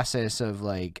the process of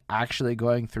like actually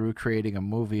going through creating a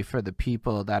movie for the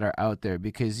people that are out there?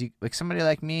 Because you, like somebody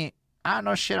like me, I don't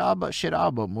know shit all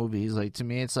about movies. Like, to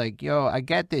me, it's like, yo, I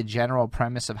get the general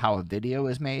premise of how a video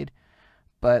is made,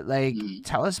 but like, Mm.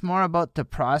 tell us more about the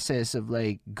process of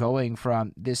like going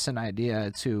from this an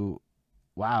idea to,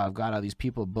 wow, I've got all these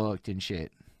people booked and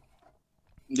shit.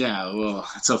 Yeah, well,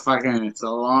 it's a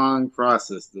long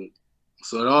process, dude.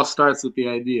 So it all starts with the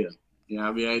idea. You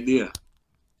have the idea.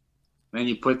 Then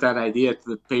you put that idea to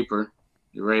the paper,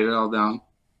 you write it all down,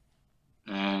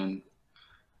 and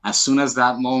as soon as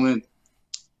that moment,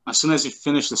 as soon as you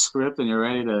finish the script and you're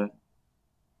ready to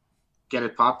get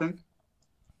it popping,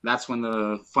 that's when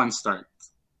the fun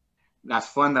starts. That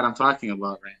fun that I'm talking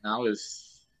about right now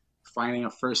is finding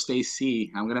a first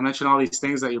AC. I'm gonna mention all these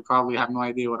things that you probably have no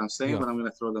idea what I'm saying, Yo, but I'm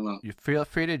gonna throw them out. you feel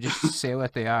free to just say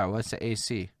what they are. What's the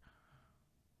AC?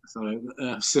 So,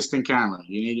 assistant camera.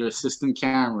 You need your assistant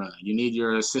camera. You need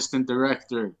your assistant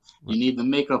director. You need the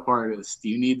makeup artist.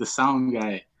 You need the sound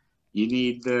guy. You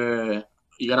need the.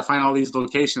 You got to find all these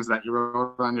locations that you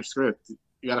wrote on your script.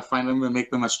 You got to find them and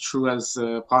make them as true as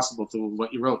possible to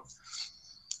what you wrote.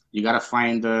 You got to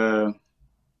find. You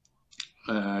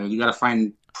got to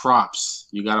find props.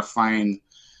 You got to find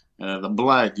the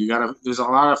blood. You got to. There's a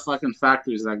lot of fucking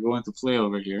factors that go into play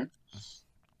over here.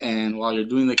 And while you're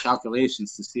doing the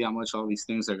calculations to see how much all these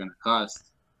things are going to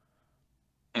cost,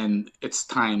 and it's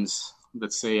times,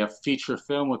 let's say a feature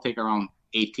film will take around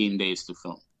 18 days to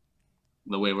film,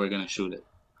 the way we're going to shoot it.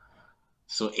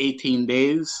 So 18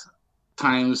 days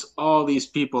times all these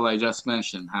people I just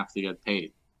mentioned have to get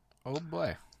paid. Oh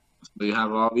boy. So you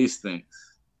have all these things.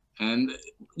 And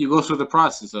you go through the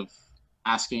process of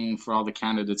asking for all the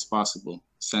candidates possible.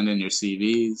 Send in your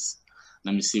CVs.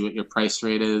 Let me see what your price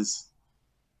rate is.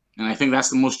 And I think that's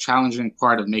the most challenging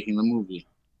part of making the movie,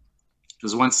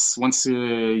 because once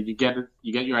you get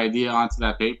your idea onto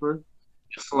that paper,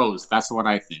 it flows. That's what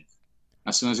I think.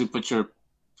 As soon as you put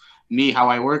how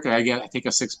I work, I take a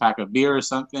 6-pack of beer or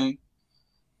something.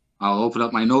 I'll open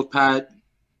up my notepad,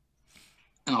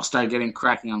 and I'll start getting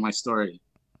cracking on my story.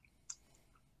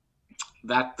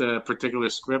 That particular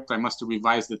script, I must have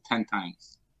revised it 10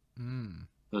 times.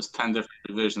 There's 10 different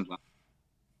revisions.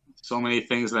 So many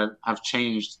things that have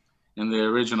changed in the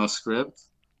original script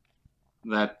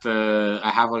that I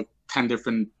have like 10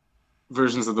 different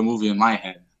versions of the movie in my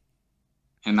head.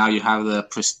 And now you have the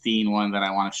pristine one that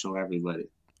I want to show everybody.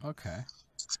 Okay.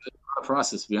 It's a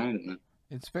process behind it, man.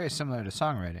 It's very similar to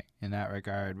songwriting in that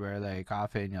regard, where like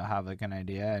often you'll have like an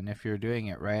idea, and if you're doing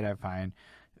it right, I find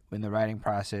in the writing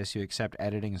process you accept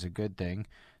editing is a good thing.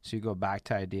 So you go back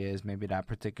to ideas, maybe that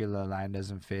particular line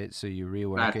doesn't fit, so you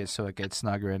rework it so it gets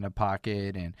snugger in the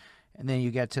pocket, and then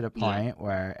you get to the point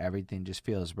where everything just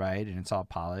feels right and it's all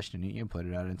polished and you can put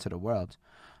it out into the world.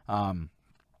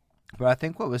 But I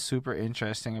think what was super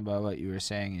interesting about what you were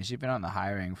saying is even on the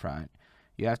hiring front,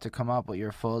 you have to come up with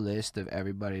your full list of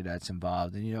everybody that's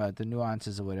involved, and you know the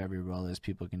nuances of what every role is.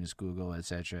 People can just Google,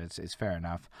 etc. It's fair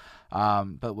enough.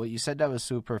 But what you said that was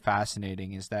super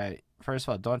fascinating is that, first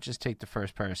of all, don't just take the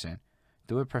first person,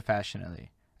 do it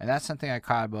professionally, and that's something I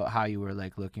caught about how you were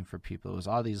like looking for people. It was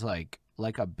all these like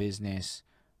a business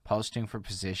posting for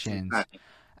positions,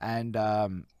 and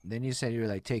then you said you were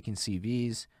like taking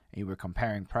CVs and you were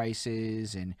comparing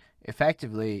prices, and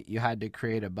effectively you had to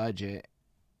create a budget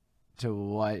to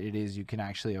what it is you can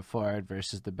actually afford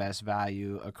versus the best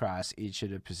value across each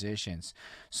of the positions.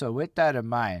 So with that in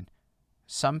mind,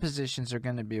 some positions are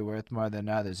going to be worth more than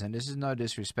others, and this is no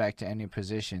disrespect to any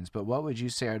positions, but what would you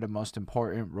say are the most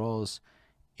important roles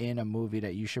in a movie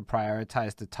that you should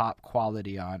prioritize the top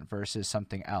quality on versus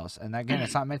something else? And again,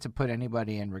 it's not meant to put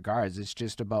anybody in regards. It's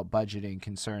just about budgeting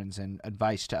concerns and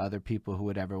advice to other people who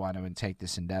would ever want to take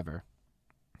this endeavor.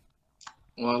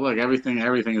 Well, look, everything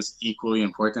is equally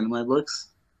important in my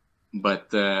books, but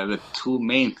the two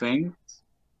main things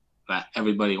that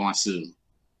everybody wants to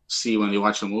see when they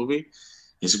watch a movie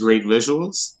is great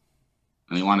visuals,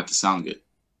 and they want it to sound good.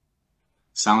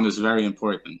 Sound is very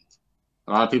important.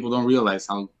 A lot of people don't realize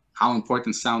how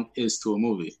important sound is to a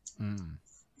movie. Mm.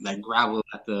 That gravel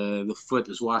that the foot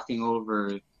is walking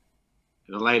over,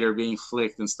 the lighter being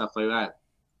flicked and stuff like that.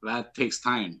 That takes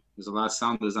time. There's a lot of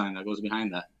sound design that goes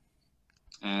behind that,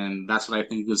 and that's what I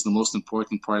think is the most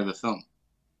important part of the film.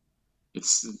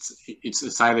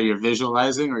 It's either you're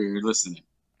visualizing or you're listening.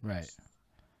 Right.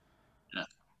 Yeah.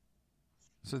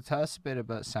 So tell us a bit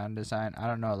about sound design. I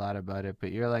don't know a lot about it,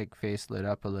 but your like face lit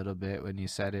up a little bit when you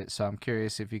said it. So I'm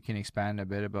curious if you can expand a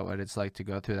bit about what it's like to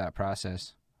go through that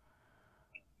process.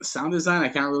 Sound design, I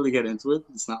can't really get into it.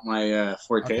 It's not my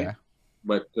forte, Okay.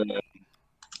 but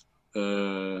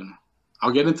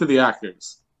I'll get into the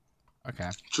actors, Okay.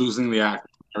 choosing the actors,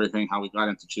 everything. How we got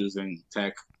into choosing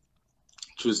Tech,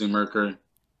 choosing Merker.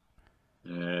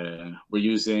 We're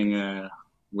using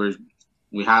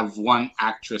we have one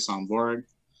actress on board.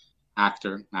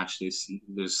 Actor, actually,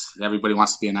 there's everybody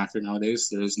wants to be an actor nowadays.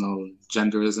 There is no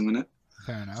genderism in it.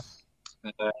 Fair enough.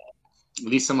 Uh,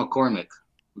 Lisa McCormick,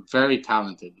 very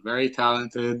talented, very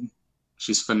talented.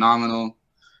 She's phenomenal.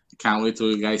 I can't wait till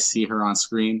you guys see her on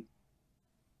screen.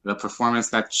 The performance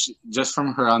that just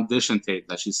from her audition tape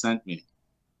that she sent me,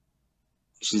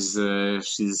 she's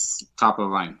top of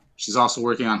the line. She's also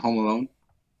working on Home Alone.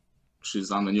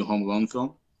 She's on the new Home Alone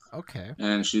film, Okay.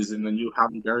 and she's in the new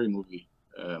Halle Berry movie,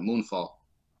 Moonfall.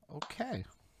 Okay.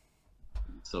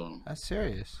 So That's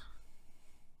serious.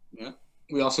 yeah,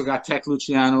 we also got Tech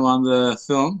Luciano on the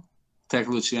film. Tech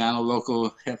Luciano,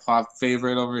 local hip hop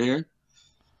favorite over here.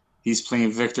 He's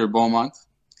playing Victor Beaumont.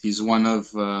 He's one of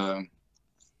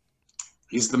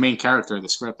he's the main character of the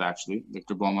script actually,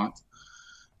 Victor Beaumont.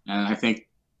 And I think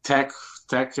Tech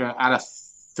out of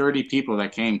 30 people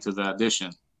that came to the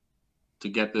audition to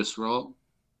get this role,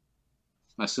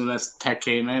 as soon as Tech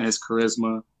came in, his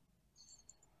charisma,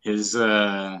 his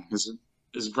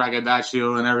his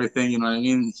braggadocio and everything, you know what I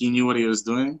mean? He knew what he was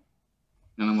doing.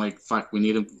 And I'm like, fuck, we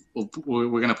need him. We're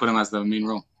going to put him as the main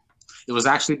role. It was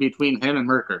actually between him and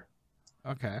Merker.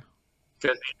 Okay.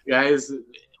 Because guys,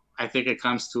 I think it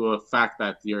comes to a fact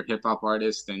that you're a hip hop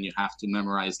artist and you have to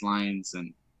memorize lines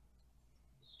and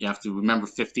you have to remember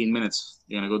 15 minutes.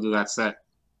 You're going to go do that set.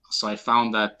 So I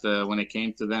found that when it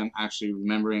came to them actually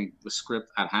remembering the script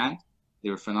at hand, they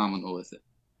were phenomenal with it.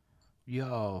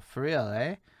 Yo, for real,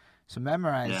 eh? So Yeah.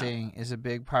 memorizing is a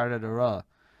big part of the role.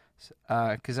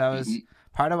 Because I was Hmm.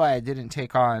 part of why I didn't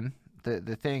take on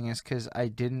the thing is because I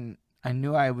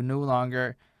knew I no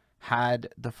longer had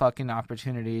the fucking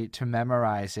opportunity to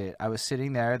memorize it. I was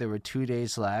sitting there were 2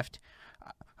 days left.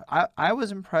 I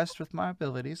was impressed with my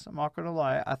abilities. I'm not gonna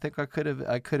lie. I think I could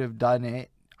have done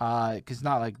it. Cause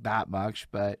not like that much,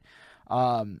 but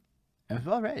um, it was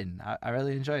well written. I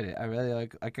really enjoyed it. I really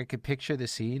like I could picture the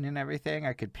scene and everything.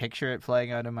 I could picture it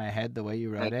playing out in my head the way you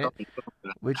wrote it,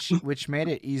 which made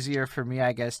it easier for me,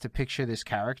 I guess, to picture this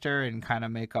character and kind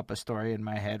of make up a story in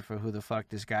my head for who the fuck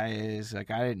this guy is. Like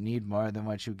I didn't need more than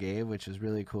what you gave, which was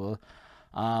really cool.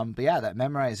 But yeah, that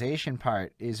memorization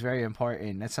part is very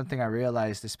important. That's something I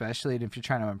realized, especially if you're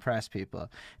trying to impress people.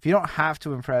 If you don't have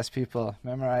to impress people,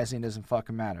 memorizing doesn't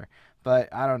fucking matter.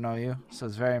 But I don't know you, so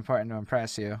it's very important to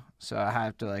impress you. So I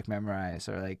have to like memorize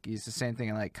or like use the same thing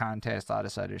in like contests, all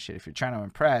this other shit. If you're trying to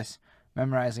impress,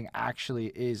 memorizing actually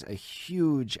is a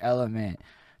huge element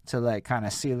to like kind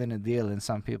of sealing a deal in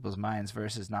some people's minds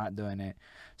versus not doing it.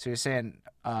 So you're saying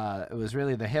it was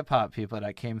really the hip hop people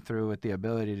that came through with the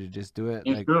ability to just do it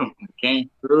Came like through. Came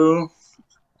through.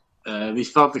 We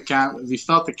felt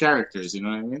the characters, you know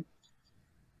what I mean?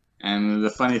 And the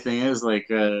funny thing is, like,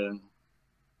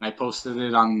 I posted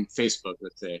it on Facebook.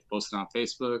 Let's say I posted on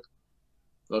Facebook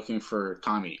looking for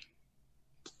Tommy.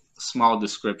 Small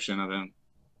description of him.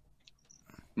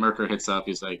 Merker hits up.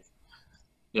 He's like,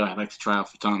 "Yo, I'd like to try out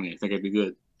for Tommy. I think I'd be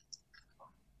good."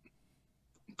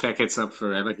 Tech hits up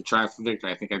for, "I'd like to try out for Victor.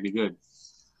 I think I'd be good."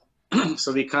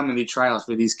 So they come and they try out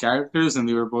for these characters, and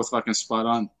they were both fucking spot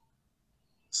on.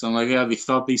 So I'm like, yeah, they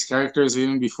felt these characters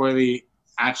even before they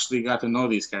actually got to know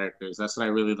these characters. That's what I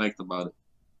really liked about it.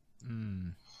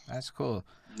 mm, that's cool.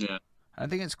 Yeah. I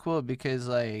think it's cool because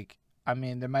like I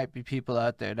mean there might be people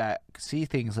out there that see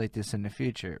things like this in the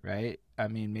future, right? I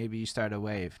mean maybe you start a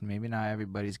wave. Maybe not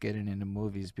everybody's getting into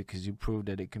movies because you proved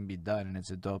that it can be done and it's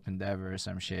a dope endeavor or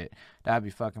some shit. That'd be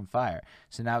fucking fire.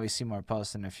 So now we see more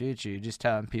posts in the future. You're just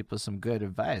telling people some good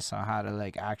advice on how to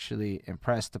like actually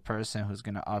impress the person who's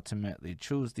gonna ultimately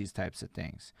choose these types of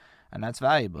things. And that's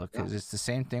valuable Yeah. because it's the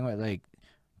same thing with like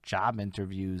job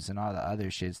interviews and all the other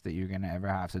shits that you're gonna ever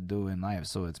have to do in life.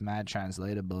 So it's mad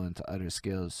translatable into other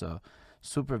skills. So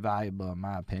super valuable in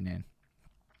my opinion.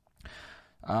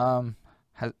 Um,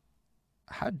 has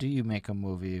how do you make a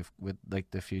movie with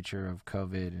like the future of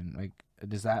COVID and like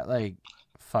does that like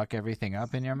fuck everything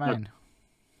up in your mind?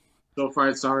 So far,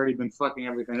 it's already been fucking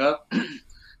everything up.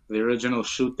 The original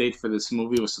shoot date for this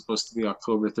movie was supposed to be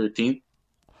October 13th.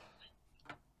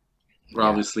 We're Yeah.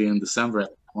 obviously in December at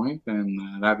that point,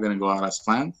 and that's going to go out as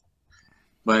planned.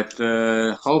 But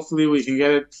hopefully we can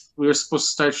get it. We were supposed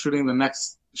to start shooting. The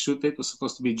next shoot date was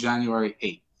supposed to be January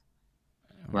 8th.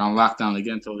 We're on lockdown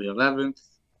again until the 11th.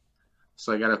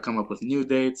 So I got to come up with new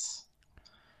dates.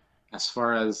 As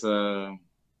far as the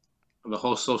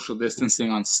whole social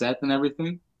distancing on set and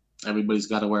everything, everybody's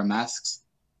got to wear masks.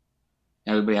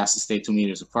 Everybody has to stay 2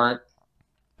 meters apart.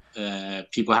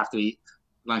 People have to eat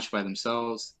lunch by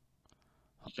themselves.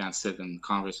 You can't sit and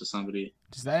converse with somebody.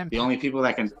 Does that The only people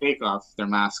that can take off their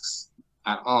masks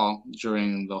at all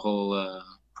during the whole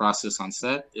process on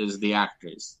set is the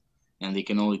actors. And they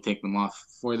can only take them off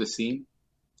for the scene.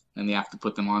 And they have to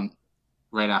put them on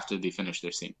right after they finish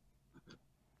their scene.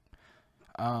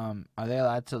 Are they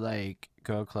allowed to like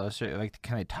go closer? Like,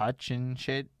 can they touch and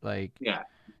shit? Like, Yeah,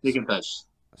 they can touch.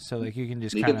 so like you can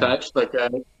just They kind can of. touch. Like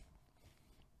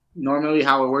normally,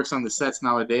 how it works on the sets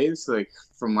nowadays, like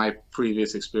from my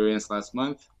previous experience last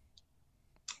month,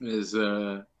 is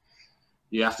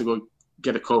you have to go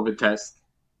get a COVID test,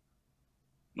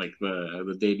 like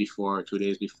the day before or 2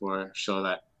 days before, show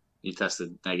that you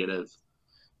tested negative.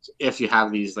 If you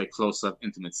have these like close-up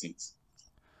intimate scenes.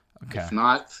 Okay. If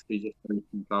not, you just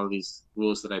follow these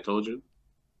rules that I told you,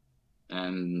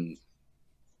 and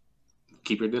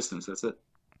keep your distance. That's it.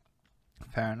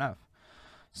 Fair enough.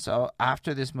 So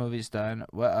after this movie's done,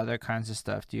 what other kinds of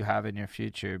stuff do you have in your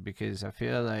future? Because I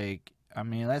feel like, I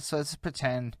mean, let's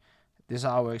pretend this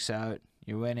all works out.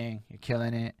 You're winning. You're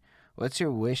killing it. What's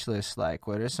your wish list like?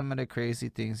 What are some of the crazy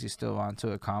things you still want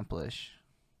to accomplish?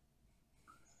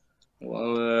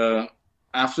 Well,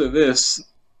 after this,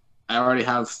 I already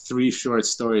have 3 short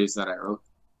stories that I wrote.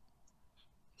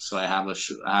 So I have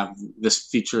this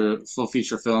full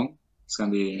feature film. It's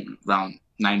gonna be around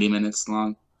 90 minutes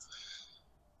long.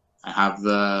 I have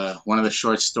one of the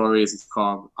short stories. It's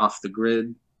called Off the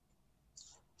Grid.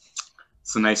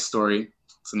 It's a nice story.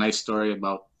 It's a nice story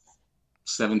about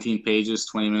 17 pages,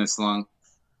 20 minutes long.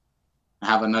 I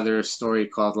have another story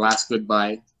called Last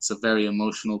Goodbye. It's a very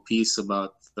emotional piece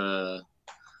about a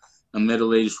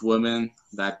middle-aged woman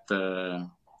that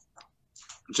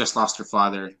just lost her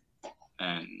father,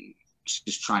 and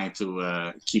she's trying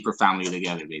to keep her family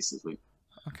together, basically.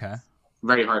 Okay.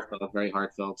 Very heartfelt, very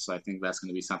heartfelt. So I think that's going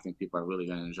to be something people are really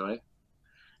going to enjoy.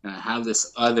 And I have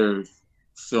this other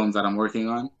film that I'm working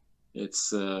on.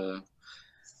 It's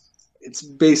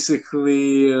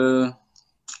basically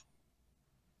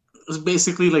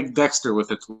like Dexter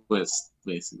with a twist,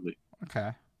 basically.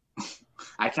 Okay.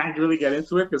 I can't really get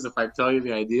into it because if I tell you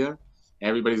the idea,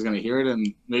 everybody's going to hear it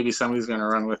and maybe somebody's going to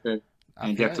run with it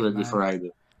and get to it before I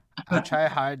do. I try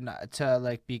hard not to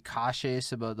like be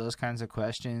cautious about those kinds of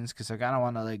questions because I kind of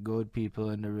want to like goad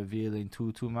people into revealing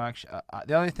too much.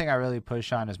 The only thing I really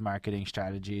push on is marketing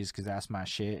strategies because that's my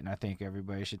shit, and I think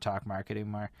everybody should talk marketing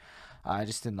more,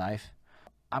 just in life.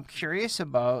 I'm curious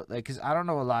about like because I don't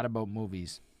know a lot about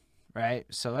movies, right?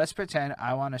 So let's pretend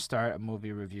I want to start a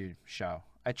movie review show.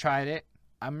 I tried it.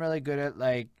 I'm really good at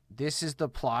like this is the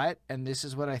plot and this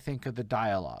is what I think of the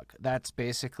dialogue. That's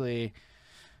basically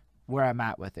where I'm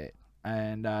at with it.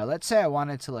 And let's say I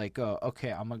wanted to like go,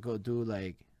 okay, I'm gonna go do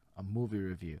like a movie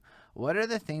review. What are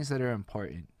the things that are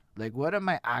important? Like, what am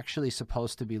I actually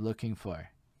supposed to be looking for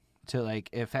to like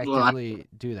effectively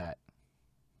do that?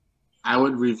 I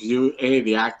would review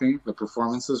the acting, the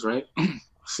performances, right?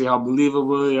 See how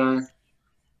believable they are.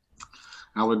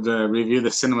 I would review the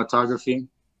cinematography,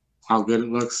 how good it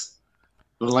looks,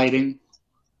 the lighting,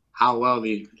 how well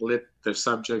they lit their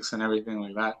subjects and everything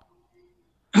like that.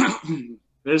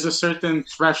 There's a certain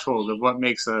threshold of what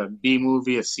makes a B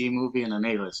movie, a C movie, and an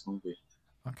A-list movie.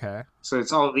 Okay. So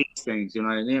it's all these things, you know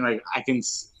what I mean? Like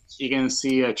you can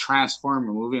see a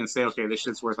Transformer movie and say, okay, this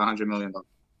shit's worth $100 million.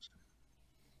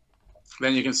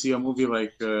 Then you can see a movie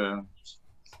like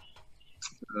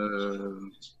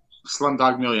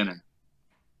Slumdog Millionaire.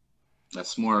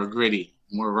 That's more gritty,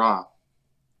 more raw.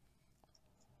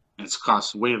 And it's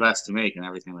cost way less to make and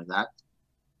everything like that.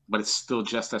 But it's still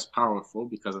just as powerful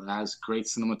because it has great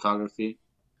cinematography,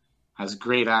 has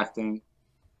great acting,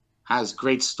 has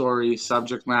great story,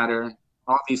 subject matter.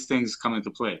 All these things come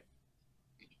into play.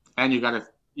 And you gotta.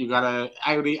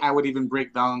 I would even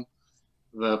break down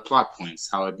the plot points.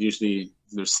 How it usually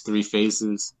there's 3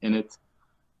 phases in it.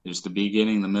 There's the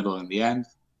beginning, the middle, and the end.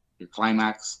 Your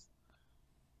climax.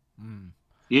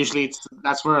 Usually,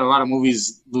 that's where a lot of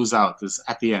movies lose out is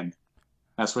at the end.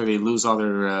 That's where they lose all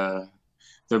their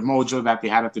mojo that they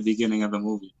had at the beginning of the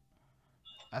movie.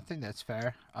 I think that's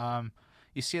fair.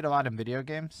 You see it a lot in video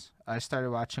games. I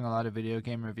started watching a lot of video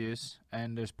game reviews,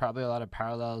 and there's probably a lot of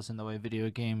parallels in the way video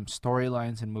game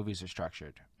storylines and movies are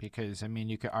structured. Because, I mean,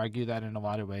 you could argue that in a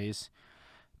lot of ways,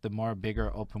 the more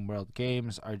bigger open world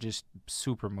games are just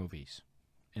super movies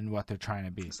in what they're trying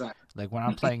to be. Exactly. Like when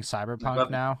I'm playing I Cyberpunk love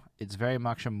it. now, it's very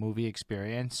much a movie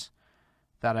experience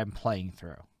that I'm playing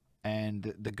through.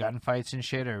 And the gunfights and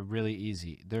shit are really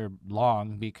easy. They're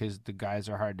long because the guys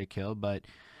are hard to kill, but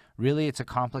really it's a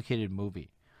complicated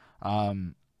movie.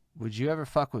 Um, would you ever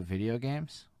fuck with video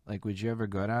games? Like, would you ever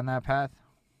go down that path?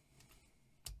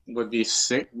 Would be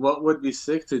sick. What would be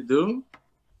sick to do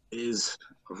is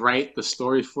write the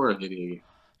story for a video game.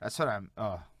 That's what I'm.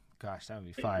 Oh, gosh, that would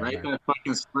be fire, Write man. that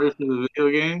fucking story for the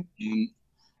video game, and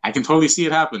I can totally see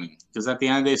it happening. Because at the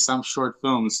end of the day, some short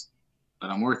films that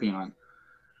I'm working on,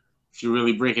 if you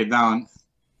really break it down,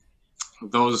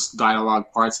 those dialogue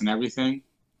parts and everything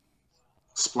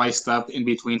spliced up in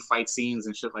between fight scenes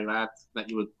and shit like that that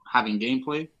you would have in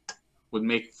gameplay would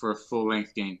make for a full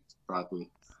length game probably.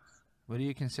 What do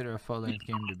you consider a full length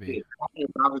game to be?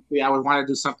 Obviously, I would want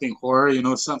to do something horror,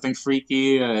 something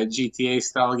freaky, a GTA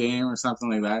style game or something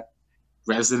like that.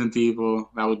 Resident Evil,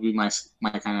 that would be my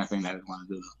kind of thing that I'd want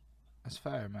to do. That's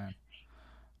fire, man.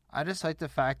 I just like the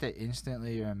fact that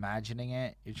instantly you're imagining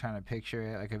it, you're trying to picture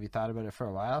it. Like, have you thought about it for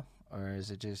a while? Or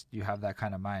is it just you have that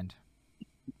kind of mind?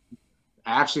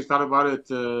 I actually thought about it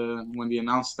when they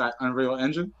announced that Unreal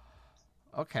Engine.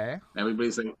 Okay.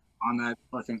 Everybody's like on that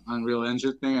fucking Unreal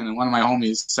Engine thing, and then one of my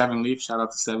homies, Seven Leaf, shout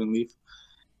out to Seven Leaf,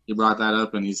 he brought that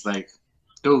up, and he's like,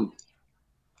 "Dude,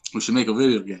 we should make a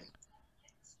video game."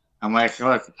 I'm like,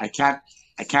 "Look, I can't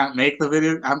make the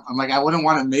video. I'm like, I wouldn't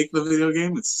want to make the video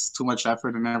game. It's too much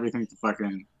effort and everything to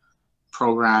fucking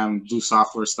program, do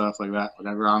software stuff like that,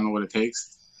 whatever. I don't know what it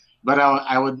takes." But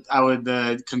I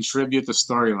would contribute the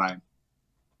storyline.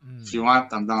 If you Mm.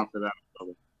 want, I'm down for that.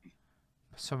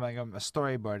 So, like a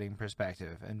storyboarding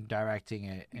perspective and directing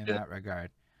it in Yeah, that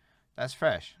regard. That's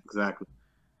fresh. exactly.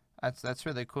 That's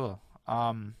really cool.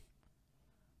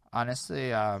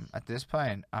 Honestly, at this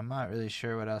point, I'm not really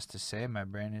sure what else to say. My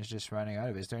brain is just running out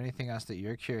of it. Is there anything else that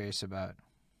you're curious about?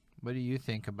 What do you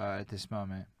think about at this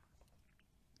moment?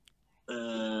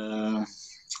 Uh,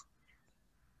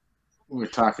 we're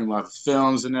talking about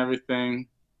films and everything.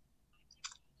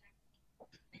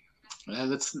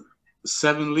 That's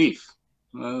Seven Leaf.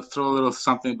 Throw a little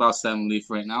something about Seven Leaf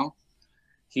right now.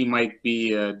 He might be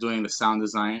doing the sound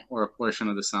design or a portion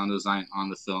of the sound design on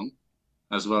the film,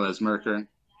 as well as Merker.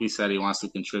 He said he wants to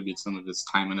contribute some of his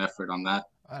time and effort on that.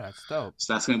 Oh, that's dope.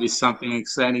 So that's going to be something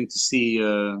exciting to see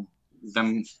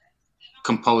them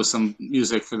compose some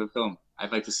music for the film.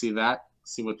 I'd like to see that,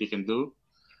 see what they can do.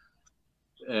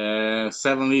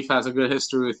 Seven Leaf has a good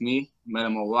history with me. Met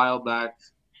him a while back.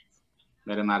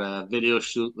 Met him at a video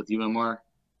shoot with UMR.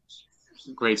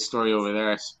 Great story over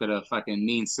there. I spit a fucking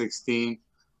mean 16.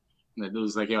 And the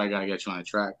dude's like, yo, I gotta get you on a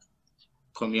track.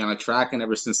 Put me on a track, and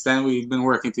ever since then, we've been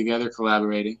working together,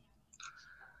 collaborating.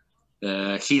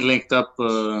 He linked up,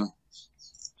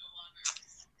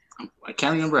 I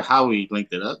can't remember how we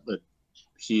linked it up, but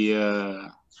he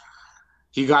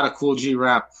he got a Cool G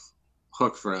Rap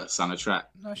hook for us on the track.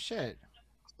 No shit.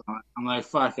 I'm like,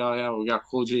 fuck, oh yeah, we got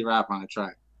Cool G Rap on the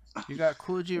track. You got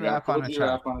Cool G We got Rap Cool on the G track.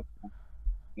 Rap on the track.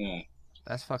 Yeah.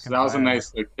 That's So fucking that was a fire, man.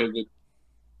 nice like pivot.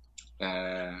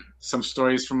 Some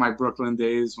stories from my Brooklyn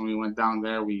days when we went down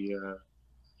there. We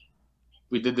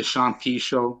did the Sean P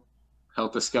show,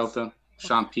 Helter Skelter,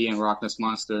 Sean P and Rockness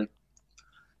Monster.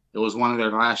 It was one of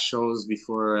their last shows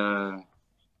before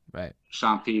Right.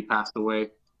 Sean P passed away.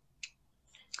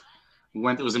 We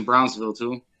went. It was in Brownsville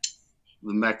too,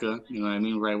 the Mecca. You know what I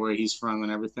mean, right where he's from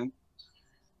and everything.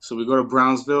 So we go to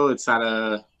Brownsville. It's at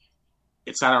a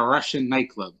Russian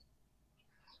nightclub.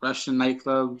 Russian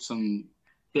nightclub. Some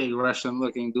big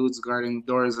Russian-looking dudes guarding the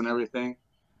doors and everything.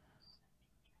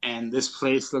 And this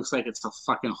place looks like it's a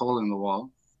fucking hole in the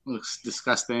wall. It looks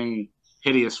disgusting,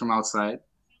 hideous from outside.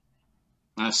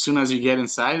 And as soon as you get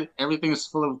inside, everything is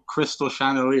full of crystal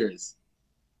chandeliers.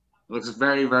 It looks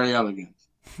very, very elegant.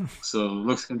 So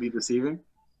looks can be deceiving.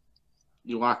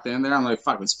 You walked in there, I'm like,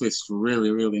 fuck, this place is really,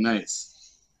 really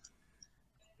nice.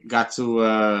 Got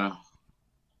to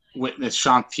witness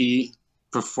Sean P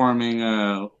performing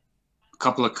a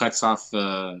couple of cuts off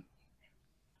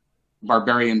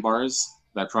Barbarian Bars,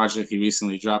 that project he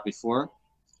recently dropped before.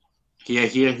 He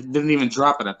didn't even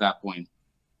drop it at that point,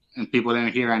 and people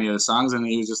didn't hear any of the songs, and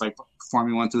he was just like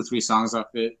performing 1, 2, 3 songs off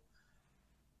it.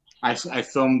 I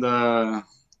filmed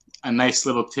a nice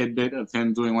little tidbit of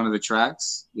him doing one of the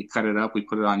tracks. We cut it up. We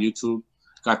put it on YouTube.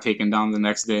 Got taken down the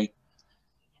next day.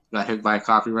 Got hit by a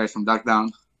copyright from Duck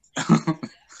Down.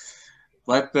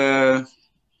 But it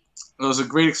was a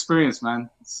great experience, man.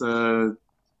 It's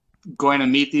going to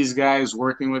meet these guys,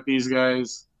 working with these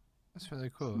guys. That's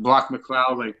really cool. Block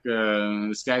McCloud, like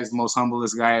this guy's the most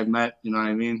humblest guy I've met. You know what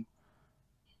I mean?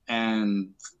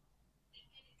 And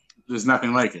there's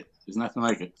nothing like it. There's nothing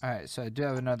like it. All right, so I do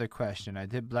have another question. I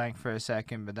did blank for a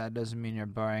second, but that doesn't mean you're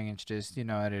boring. It's just, you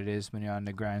know what it is when you're on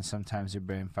the grind. Sometimes your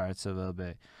brain farts a little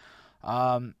bit.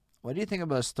 What do you think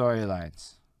about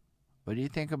storylines? What do you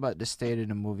think about the state of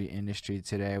the movie industry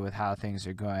today with how things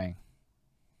are going?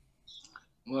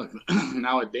 Look,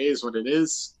 nowadays, what it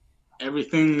is,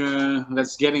 everything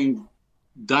that's getting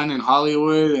done in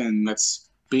Hollywood and that's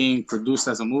being produced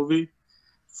as a movie,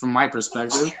 from my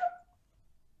perspective,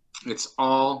 it's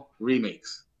all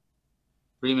remakes.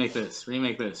 Remake this,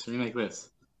 remake this, remake this.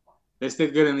 This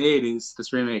did good in the 80s,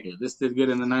 let's remake it. This did good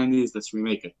in the 90s, let's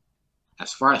remake it.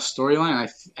 As far as storyline,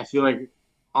 I feel like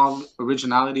all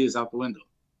originality is out the window.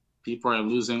 People are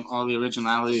losing all the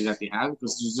originality that they have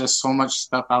because there's just so much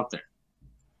stuff out there.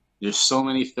 There's so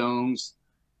many films.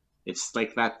 It's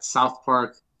like that South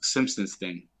Park Simpsons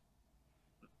thing.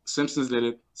 Simpsons did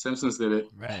it. Simpsons did it.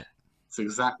 Right. It's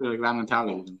exactly like that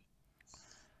mentality.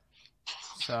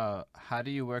 So how do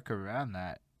you work around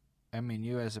that? I mean,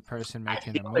 you as a person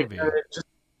making a like, movie.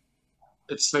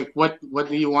 It's like, what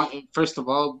do you want? First of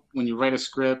all, when you write a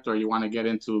script or you want to get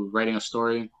into writing a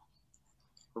story,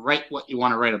 write what you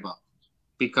want to write about.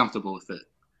 Be comfortable with it.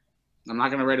 I'm not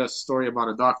going to write a story about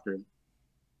a doctor,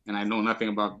 and I know nothing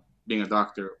about being a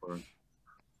doctor, or I'm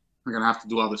going to have to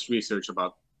do all this research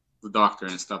about the doctor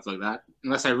and stuff like that,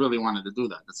 unless I really wanted to do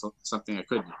that. That's something I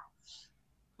could do.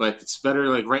 But it's better,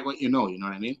 like, write what you know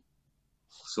what I mean?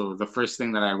 So the first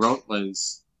thing that I wrote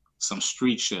was some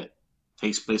street shit.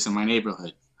 Takes place in my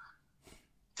neighborhood.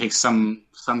 Takes some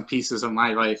pieces of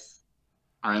my life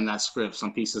are in that script.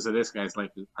 Some pieces of this guy's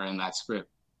life are in that script.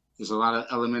 There's a lot of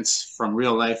elements from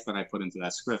real life that I put into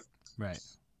that script. Right.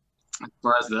 As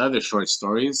far as the other short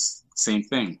stories, same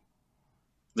thing.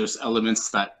 There's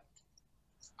elements that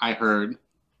I heard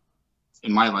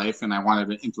in my life, and I wanted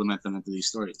to implement them into these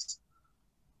stories.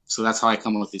 So that's how I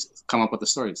come up with the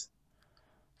stories.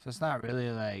 So it's not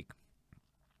really like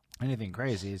anything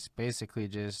crazy. It's basically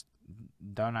just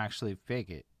don't actually fake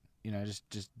it. You know,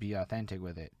 just be authentic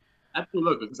with it.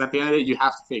 Look, because at the end of it, you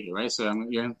have to fake it, right? So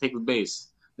you're going to take the base.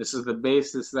 This is the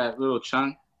base. This is that little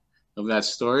chunk of that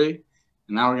story.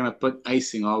 And now we're going to put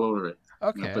icing all over it. Okay.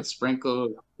 We're going to put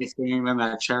sprinkles, icing, then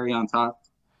that cherry on top.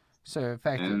 So, in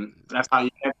fact, and that's how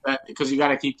you get that, because you got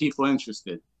to keep people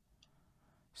interested.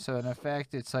 So, in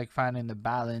effect, it's like finding the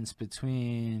balance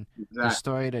between the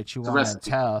story that you want to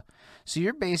tell. So,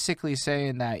 you're basically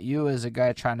saying that you, as a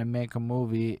guy trying to make a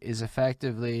movie, is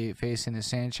effectively facing the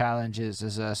same challenges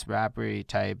as us rappery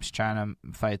types trying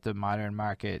to fight the modern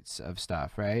markets of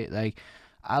stuff, right? Like,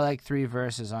 I like 3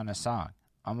 verses on a song.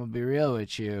 I'm going to be real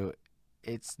with you.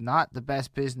 It's not the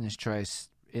best business choice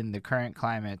in the current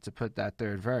climate to put that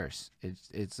 3rd verse.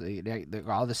 It's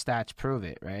all the stats prove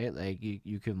it, right? Like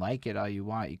you can like it all you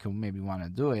want, you can maybe want to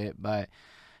do it, but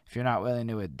if you're not willing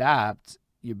to adapt,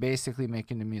 you're basically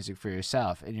making the music for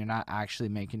yourself, and you're not actually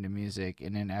making the music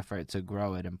in an effort to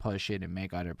grow it and push it and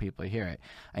make other people hear it.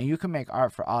 And you can make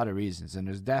art for all the reasons, and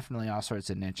there's definitely all sorts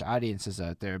of niche audiences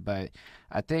out there, but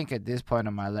I think at this point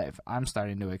in my life, I'm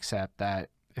starting to accept that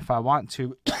if I want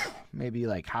to maybe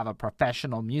like have a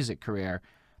professional music career,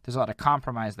 there's a lot of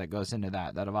compromise that goes into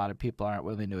that a lot of people aren't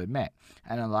willing to admit.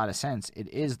 And in a lot of sense, it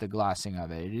is the glossing of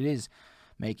it. It is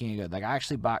making it good. Like, I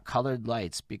actually bought colored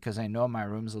lights because I know my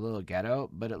room's a little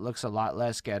ghetto, but it looks a lot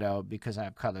less ghetto because I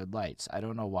have colored lights. I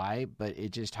don't know why, but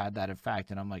it just had that effect.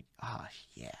 And I'm like, oh,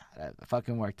 yeah, that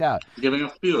fucking worked out. Giving a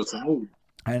feel, it's a mood.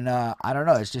 And I don't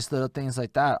know, it's just little things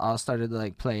like that all started to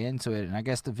like play into it. And I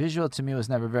guess the visual to me was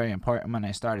never very important when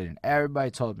I started. And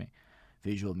everybody told me,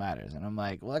 visual matters. And I'm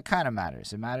like, well, it kind of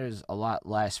matters. It matters a lot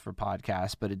less for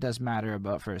podcasts, but it does matter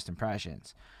about first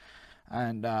impressions.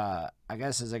 And I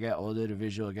guess as I get older, the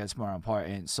visual gets more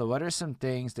important. So what are some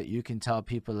things that you can tell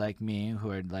people like me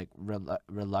who are like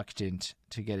reluctant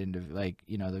to get into, like,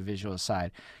 you know, the visual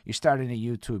side? You're starting a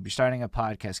YouTube, you're starting a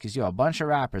podcast, because, a bunch of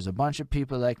rappers, a bunch of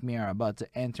people like me are about to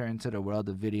enter into the world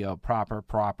of video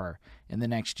proper in the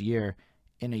next year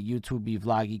in a YouTube-y,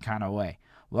 vloggy kind of way.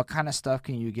 What kind of stuff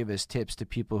can you give as tips to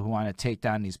people who want to take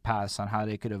down these paths on how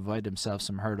they could avoid themselves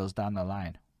some hurdles down the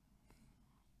line?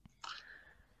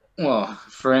 Well,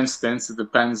 for instance, it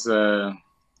depends.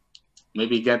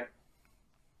 Maybe get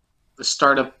the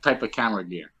startup type of camera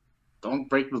gear. Don't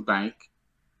break the bank.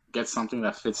 Get something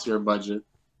that fits your budget.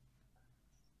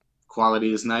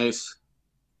 Quality is nice.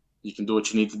 You can do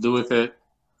what you need to do with it.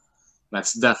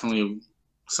 That's definitely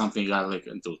something you gotta look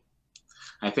into.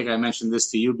 I think I mentioned this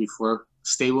to you before.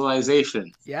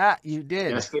 Stabilization. Yeah, you Get a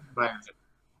did. stabilizer.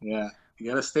 Yeah, you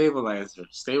get a stabilizer.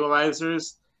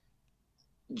 Stabilizers,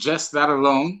 just that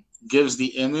alone gives the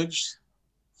image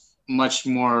much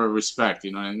more respect.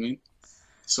 You know what I mean?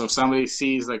 So if somebody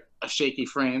sees like a shaky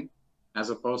frame, as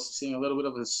opposed to seeing a little bit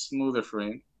of a smoother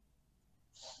frame,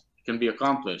 it can be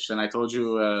accomplished. And I told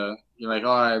you, you're like,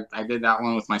 oh, I did that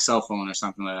one with my cell phone or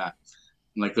something like that.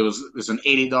 And like there's an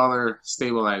 $80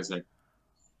 stabilizer.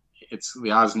 It's the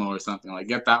Osmo or something. Like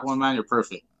get that one, man. You're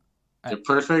perfect. I, You're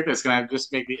perfect. It's gonna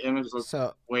just make the image look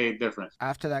so way different.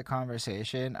 after that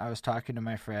conversation, I was talking to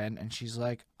my friend, and she's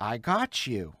like, "I got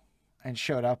you," and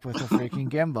showed up with a freaking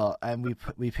gimbal, and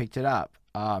we picked it up.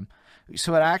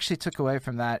 So what I actually took away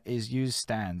from that is use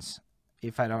stands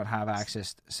if I don't have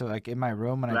access. So like in my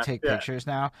room when I That's take yeah. pictures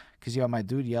now, because my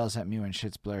dude yells at me when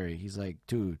shit's blurry. He's like,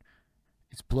 "Dude,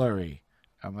 it's blurry."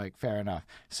 I'm like, fair enough.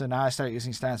 So now I start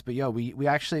using stands. But we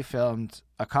actually filmed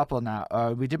a couple now.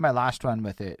 We did my last one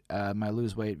with it, my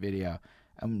lose weight video,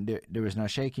 and there was no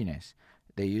shakiness.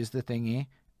 They used the thingy,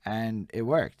 and it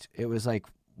worked. It was like,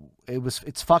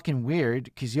 it's fucking weird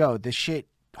because this shit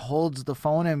holds the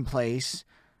phone in place,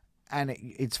 and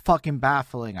it's fucking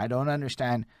baffling. I don't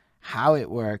understand how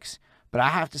it works, but I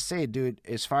have to say, dude,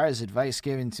 as far as advice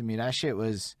given to me, that shit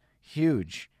was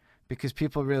huge because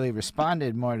people really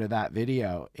responded more to that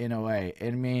video in a way.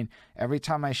 And I mean, every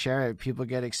time I share it, people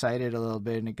get excited a little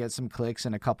bit and it gets some clicks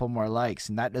and a couple more likes.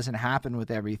 And that doesn't happen with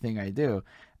everything I do.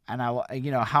 And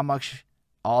how much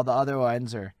all the other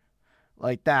ones are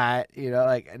like that,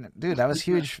 like, and dude, that was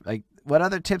huge. Like, what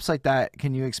other tips like that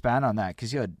can you expand on that?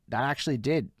 Because, that actually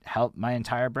did help my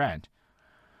entire brand.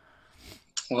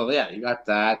 Well, yeah, you got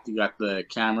that. You got the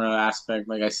camera aspect,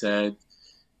 like I said.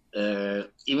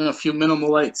 Even a few minimal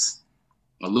lights.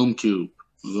 A Lume Cube.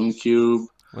 Lume Cube.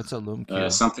 What's a Lume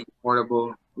Cube? Something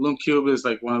portable. Lume Cube is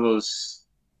like one of those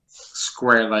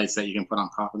square lights that you can put on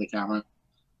top of the camera.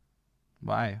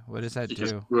 Why? What does that You do?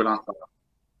 just screw it on top.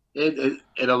 It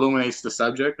illuminates the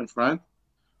subject in front,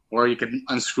 or you can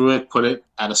unscrew it, put it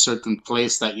at a certain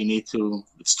place that you need to.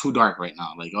 It's too dark right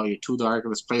now. Like, oh, you're too dark.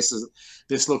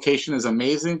 This location is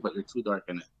amazing, but you're too dark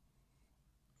in it.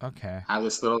 Okay. Have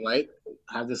this little light.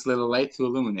 Have this little light to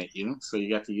illuminate you, so you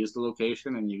get to use the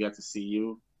location and you get to see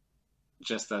you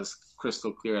just as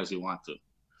crystal clear as you want to.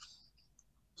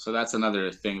 So that's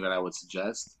another thing that I would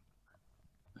suggest.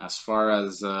 As far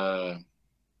as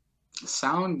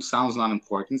sound's not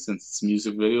important since it's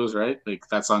music videos, right? Like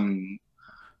that's on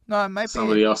No, it might be.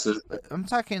 somebody else's. I'm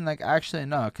talking like actually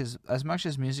no, because as much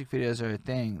as music videos are a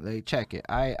thing, like check it.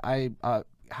 I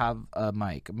have a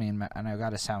mic. I mean, and I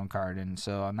got a sound card, and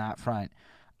so on that front,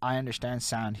 I understand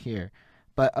sound here.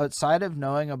 But outside of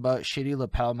knowing about shitty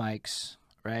lapel mics,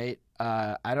 right?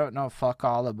 I don't know fuck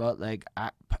all about like.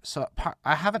 I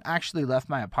haven't actually left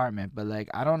my apartment, but like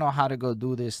I don't know how to go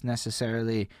do this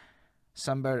necessarily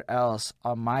somewhere else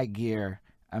on my gear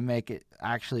and make it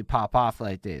actually pop off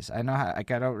like this. I know how,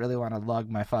 like I don't really want to lug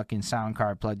my fucking sound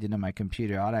card plugged into my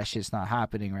computer. All that shit's not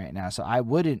happening right now. So I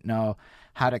wouldn't know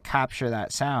how to capture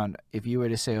that sound if you were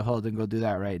to say, hold and go do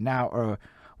that right now, or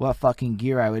what fucking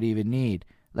gear I would even need.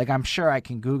 Like I'm sure I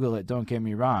can Google it, don't get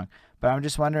me wrong. But I'm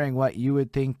just wondering what you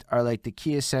would think are like the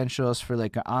key essentials for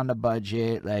like on the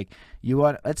budget. Like you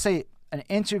want, let's say an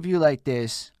interview like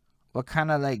this, what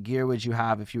kind of like gear would you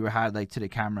have if you had like to the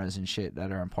cameras and shit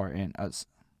that are important?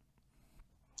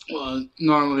 Well,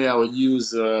 normally I would use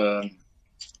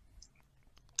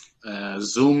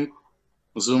Zoom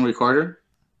recorder,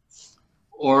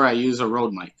 or I use a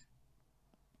Rode mic.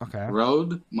 Okay.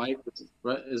 Rode mic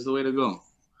is the way to go.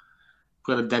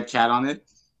 Put a dead cat on it.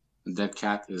 The dead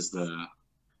cat is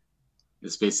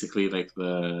it's basically like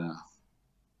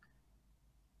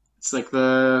it's like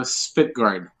the spit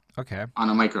guard Okay. on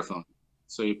a microphone.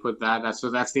 So you put that. That's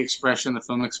the expression, the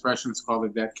film expression. It's called a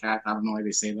dead cat. I don't know why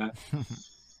they say that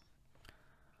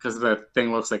because the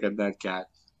thing looks like a dead cat.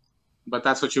 But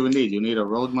that's what you would need. You need a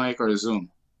Rode mic or a Zoom,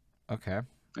 Okay.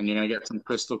 and you're gonna get some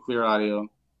crystal clear audio.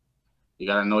 You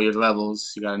gotta know your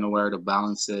levels. You gotta know where to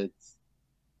balance it.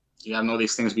 You gotta know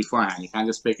these things beforehand. You can't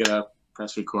just pick it up,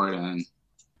 press record, and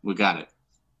we got it.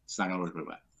 It's not gonna work like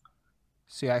that.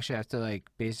 So you actually have to like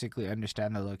basically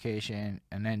understand the location,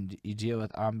 and then you deal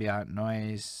with ambient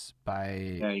noise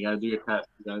by. Yeah, you gotta do your test.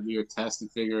 You gotta do your test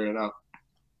and figure it out.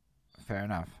 Fair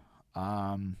enough.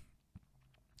 All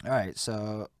right.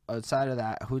 So outside of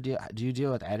that, who do you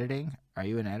deal with editing? Are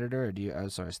you an editor or do you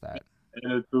outsource that?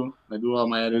 I do all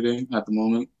my editing at the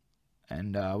moment.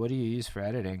 And what do you use for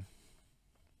editing?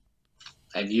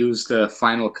 I've used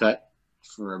Final Cut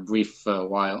for a brief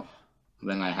while.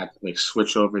 Then I had to like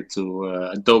switch over to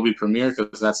Adobe Premiere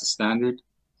because that's a standard.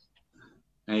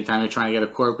 Anytime you're trying to get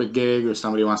a corporate gig or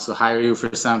somebody wants to hire you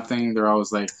for something, they're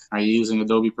always like, "Are you using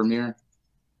Adobe Premiere?"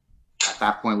 At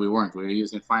that point, we weren't. We were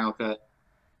using Final Cut,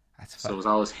 That's so it fun. was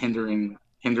always hindering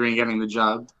getting the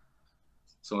job.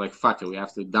 So like, fuck it, we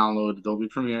have to download Adobe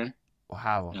Premiere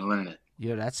Wow. and learn it.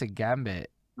 Yo, that's a gambit.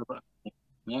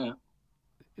 Yeah,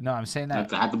 No, I'm saying I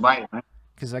that had to buy it. Right?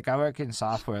 because like I work in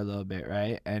software a little bit,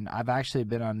 right? And I've actually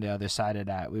been on the other side of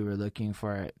that. We were looking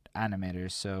for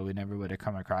animators, so we never would have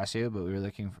come across you, but we were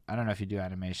looking for, I don't know if you do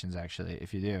animations actually.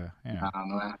 If you do, you know. I don't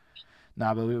know.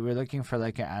 No, but we were looking for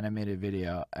like an animated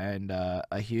video, and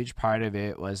a huge part of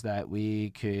it was that we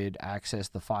could access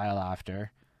the file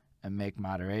after and make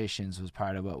moderations was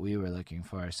part of what we were looking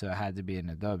for. So it had to be in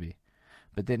Adobe.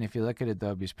 But then if you look at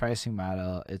Adobe's pricing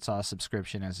model, it's all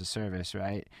subscription as a service,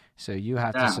 right? So you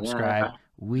have to subscribe, Yeah.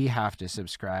 we have to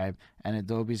subscribe, and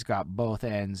Adobe's got both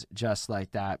ends just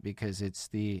like that because it's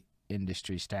the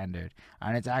industry standard.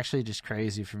 And it's actually just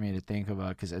crazy for me to think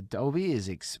about because Adobe is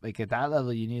like at that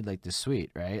level you need like the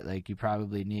suite, right? Like you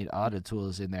probably need all the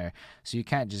tools in there. So you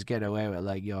can't just get away with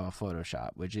like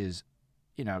Photoshop, which is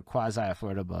quasi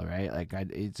affordable, right? Like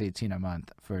it's 18 a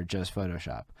month for just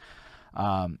Photoshop.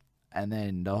 Um, and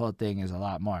then the whole thing is a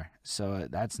lot more. So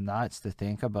that's nuts to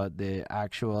think about the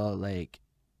actual like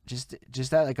just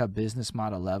at like a business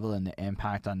model level and the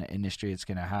impact on the industry it's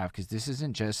gonna have. Because this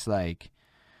isn't just like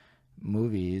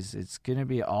movies; it's gonna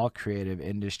be all creative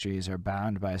industries are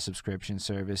bound by subscription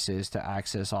services to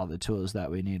access all the tools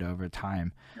that we need over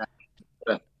time.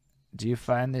 Yeah. Do you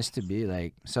find this to be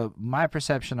like so? My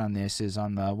perception on this is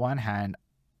on the one hand,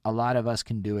 a lot of us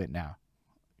can do it now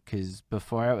because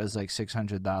before it was like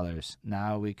 $600.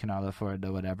 Now we can all afford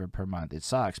the whatever per month. It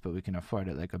sucks, but we can afford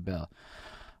it like a bill.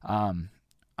 Um,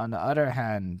 on the other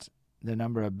hand, the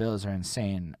number of bills are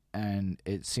insane, and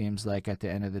it seems like at the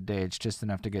end of the day, it's just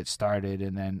enough to get started.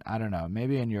 And then I don't know,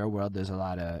 maybe in your world, there's a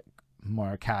lot of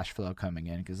more cash flow coming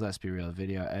in because let's be real,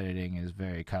 video editing is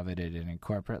very coveted, and in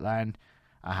corporate land,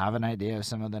 I have an idea of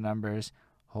some of the numbers.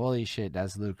 Holy shit,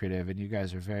 that's lucrative, and you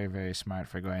guys are very, very smart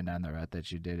for going down the route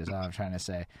that you did. Is all I'm trying to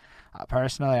say.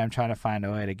 Personally, I'm trying to find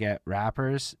a way to get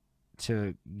rappers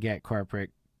to get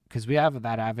corporate because we have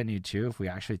that avenue too. If we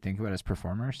actually think about it as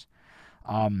performers,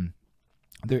 um,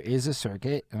 there is a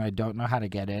circuit, and I don't know how to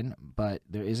get in, but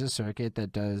there is a circuit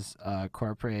that does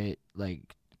corporate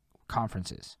like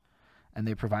conferences, and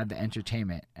they provide the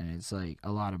entertainment, and it's like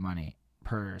a lot of money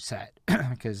per set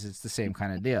because it's the same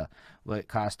kind of deal. What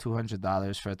costs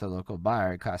 $200 for at the local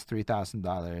bar, it costs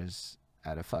 $3,000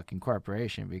 at a fucking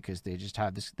corporation because they just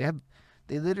have this.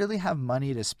 They literally have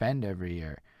money to spend every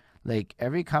year. Like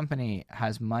every company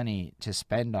has money to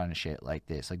spend on shit like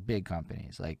this, like big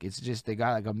companies. Like it's just they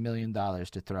got like $1 million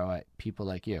to throw at people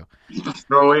like you.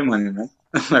 Throw away money, man.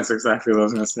 That's exactly what I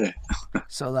was gonna say.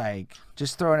 So like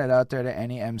just throwing it out there to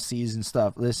any MCs and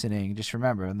stuff listening, just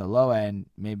remember on the low end,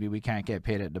 maybe we can't get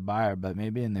paid at the bar, but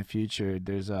maybe in the future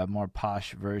there's a more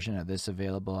posh version of this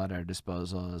available at our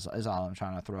disposal is all I'm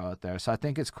trying to throw out there. So I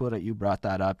think it's cool that you brought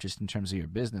that up just in terms of your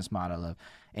business model of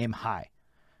aim high.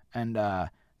 And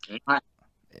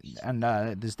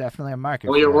there's definitely a market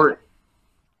Know for your that. worth.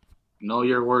 Know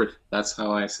your worth. That's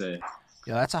how I say it.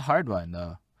 Yeah, that's a hard one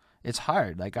though. It's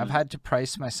hard. Like I've had to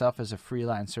price myself as a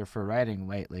freelancer for writing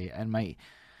lately, and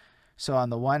so on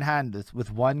the one hand,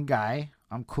 with one guy,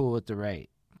 I'm cool with the rate,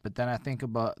 but then I think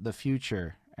about the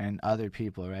future and other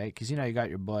people, right? Because you got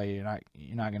your boy,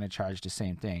 you're not gonna charge the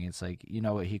same thing. It's like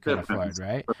what he could afford,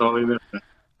 right? Totally different.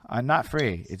 Not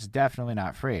free. It's definitely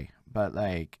not free. But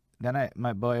like then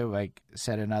my boy like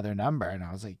said another number, and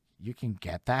I was like, "You can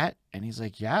get that?" And he's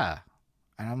like, "Yeah,"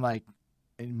 and I'm like.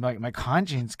 And my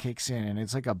conscience kicks in, and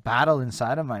it's like a battle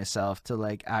inside of myself to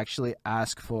like actually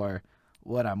ask for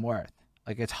what I'm worth.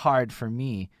 Like it's hard for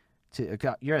me to.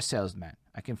 You're a salesman.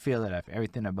 I can feel it.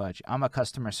 Everything about you. I'm a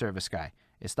customer service guy.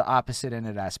 It's the opposite end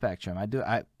of that spectrum.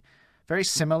 I very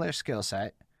similar skill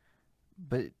set,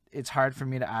 but it's hard for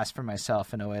me to ask for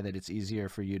myself in a way that it's easier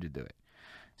for you to do it.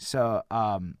 So,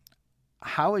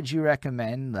 how would you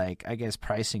recommend, like, I guess,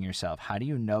 pricing yourself? How do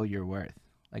you know your worth?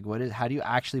 Like, how do you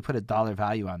actually put a dollar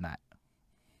value on that?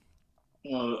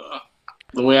 Well,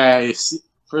 the way I see,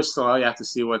 first of all, you have to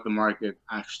see what the market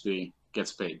actually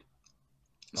gets paid.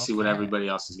 See what Okay. everybody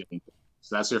else is getting paid.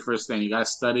 So that's your first thing. You got to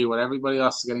study what everybody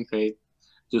else is getting paid.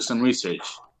 Do some research.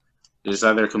 There's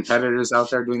other competitors out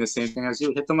there doing the same thing as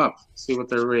you. Hit them up. See what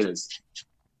their rate is.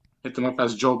 Hit them up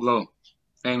as Joe Blow.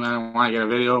 Hey, man, I want to get a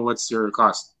video. What's your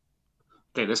cost?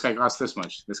 Okay, this guy costs this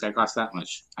much. This guy costs that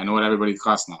much. I know what everybody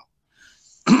costs now.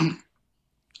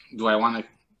 Do I want to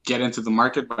get into the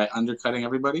market by undercutting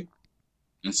everybody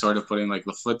and sort of putting like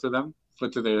the foot to them,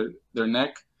 foot to their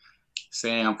neck,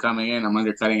 saying I'm coming in, I'm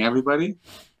undercutting everybody?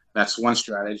 That's one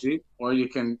strategy. Or you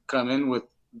can come in with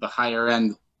the higher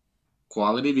end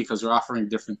quality because you're offering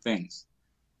different things.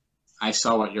 I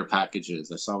saw what your package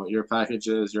is. I saw what your package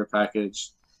is, your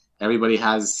package. Everybody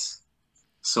has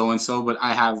so and so, but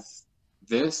I have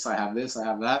this, I have this, I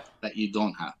have that you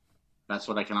don't have. That's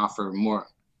what I can offer more.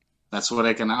 That's what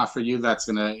I can offer you. That's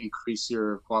going to increase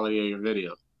your quality of your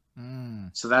video.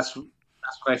 So that's what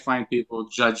I find people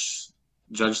judge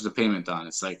the payment on.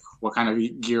 It's like, what kind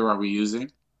of gear are we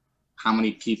using? How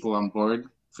many people on board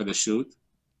for the shoot?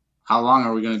 How long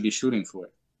are we going to be shooting for?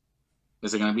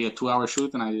 Is it going to be a 2-hour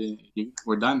shoot and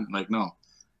we're done? Like, no.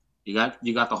 You got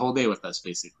the whole day with us,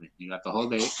 basically. You got the whole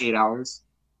day, 8 hours.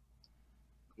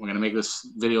 We're going to make this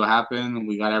video happen.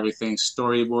 We got everything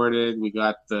storyboarded. We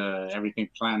got everything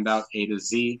planned out A to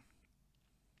Z.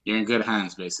 You're in good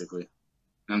hands, basically.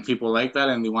 And people like that,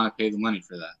 and they want to pay the money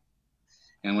for that.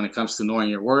 And when it comes to knowing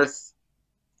your worth,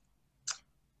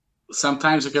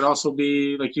 sometimes it could also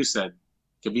be, like you said,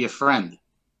 it could be a friend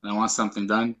that wants something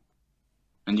done,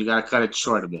 and you got to cut it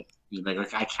short a bit. You're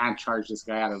like, I can't charge this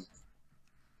guy out of,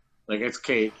 like, it's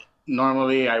okay.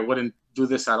 Normally, I wouldn't do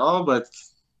this at all, but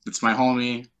it's my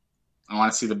homie. I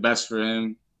want to see the best for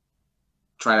him.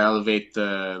 Try to elevate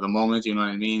the moment, you know what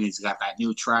I mean? He's got that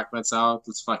new track that's out.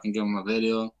 Let's fucking give him a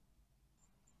video.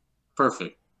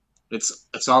 Perfect.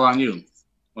 It's all on you.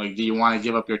 Like, do you want to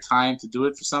give up your time to do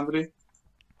it for somebody?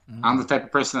 I'm the type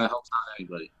of person that helps out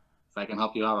anybody. If I can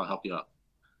help you out, I'll help you out.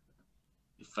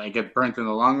 If I get burnt in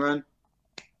the long run,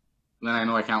 then I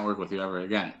know I can't work with you ever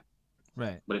again.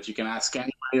 Right. But if you can ask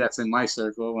anybody that's in my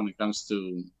circle when it comes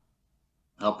to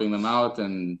helping them out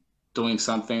and doing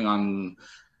something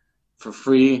for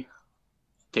free,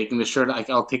 taking the shirt,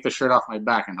 I'll take the shirt off my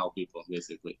back and help people,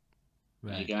 basically.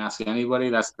 Right. You can ask anybody,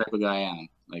 that's the type of guy I am.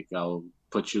 Like, I'll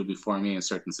put you before me in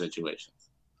certain situations.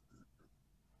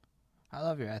 I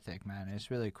love your ethic, man.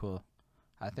 It's really cool.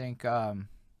 I think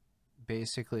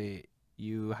basically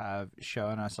you have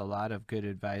shown us a lot of good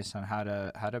advice on how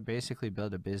to basically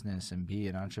build a business and be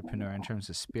an entrepreneur in terms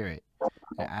of spirit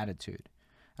and attitude.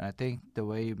 And I think the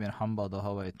way you've been humble the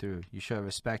whole way through, you show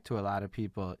respect to a lot of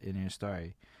people in your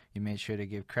story. You made sure to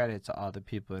give credit to all the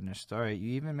people in your story.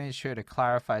 You even made sure to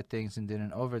clarify things and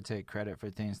didn't overtake credit for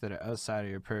things that are outside of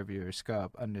your purview or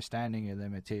scope, understanding your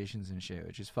limitations and shit,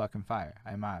 which is fucking fire,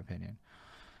 in my opinion.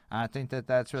 And I think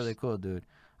that's really cool, dude.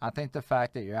 I think the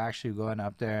fact that you're actually going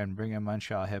up there and bringing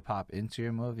Montreal hip-hop into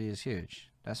your movie is huge.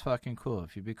 That's fucking cool.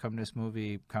 If you become this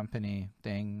movie company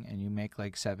thing and you make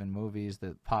like 7 movies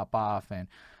that pop off and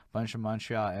a bunch of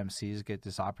Montreal MCs get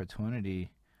this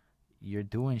opportunity, you're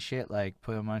doing shit like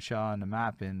putting Montreal on the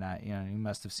map. And that, you know, you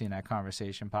must have seen that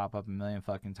conversation pop up a million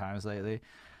fucking times lately.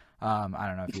 I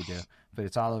don't know if you do, but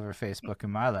it's all over Facebook in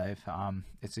my life.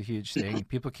 It's a huge thing.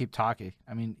 People keep talking.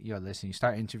 I mean, listen, you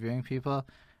start interviewing people,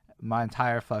 my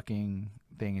entire fucking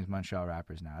thing is Montreal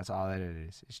rappers now. That's all that it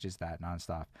is. It's just that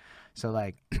nonstop. So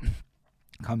like,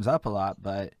 comes up a lot,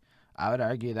 but I would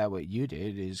argue that what you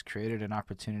did is created an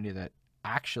opportunity that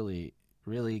actually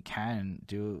really can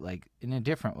do like in a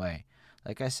different way.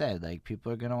 Like I said, like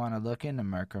people are going to want to look into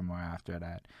Merkur more after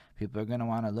that. People are going to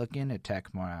want to look into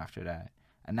tech more after that.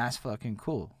 And that's fucking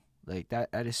cool. Like that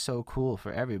is so cool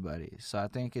for everybody. So I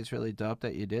think it's really dope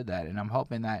that you did that. And I'm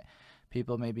hoping that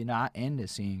people maybe not in the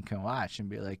scene can watch and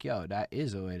be like, yo, that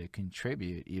is a way to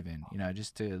contribute even,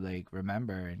 just to like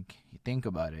remember and think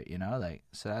about it, like,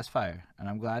 so that's fire. And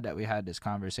I'm glad that we had this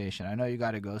conversation. I know you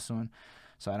got to go soon,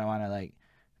 so I don't want to like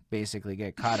basically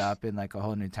get caught up in like a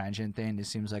whole new tangent thing. This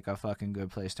seems like a fucking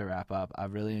good place to wrap up.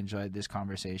 I've really enjoyed this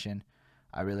conversation.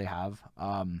 I really have.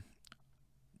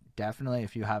 Definitely,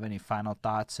 if you have any final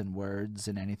thoughts and words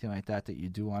and anything like that you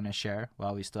do want to share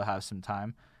while we still have some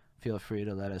time, feel free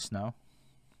to let us know.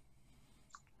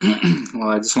 Well,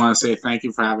 I just want to say thank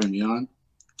you for having me on.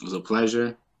 It was a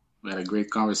pleasure. We had a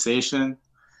great conversation.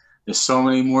 There's so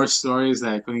many more stories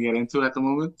that I couldn't get into at the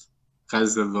moment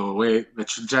because of the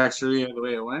trajectory of the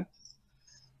way it went.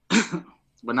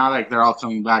 But now, like, they're all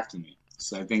coming back to me.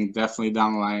 So I think definitely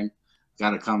down the line,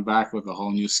 got to come back with a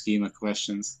whole new scheme of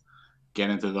questions. Get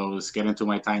into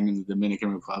my time in the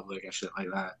Dominican Republic and shit like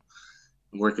that.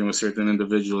 Working with certain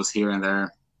individuals here and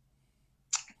there.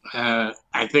 I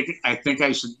think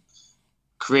I should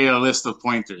create a list of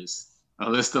pointers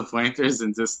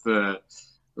and just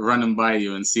run them by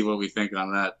you and see what we think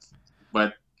on that.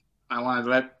 But I want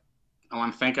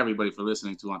to thank everybody for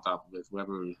listening to On Top of It,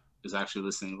 whoever is actually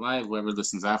listening live, whoever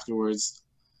listens afterwards.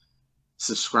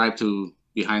 Subscribe to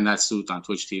Behind That Suit on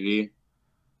Twitch TV.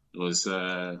 It was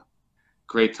a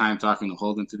great time talking to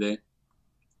Holden today.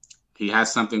 He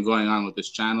has something going on with this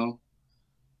channel.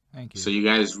 Thank you. So you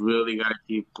guys really got to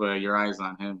keep your eyes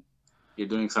on him. You're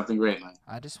doing something great, man.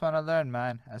 I just want to learn,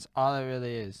 man. That's all it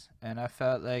really is. And I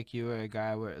felt like you were a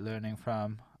guy we're learning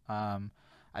from.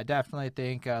 I definitely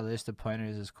think List of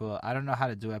Pointers is cool. I don't know how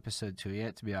to do episode 2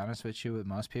 yet, to be honest with you. With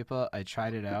most people, I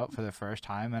tried it out for the first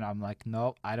time, and I'm like,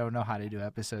 nope, I don't know how to do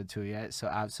episode 2 yet. So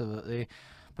absolutely.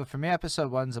 But for me,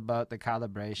 episode 1's about the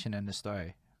calibration and the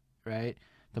story, right?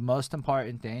 The most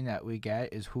important thing that we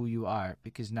get is who you are,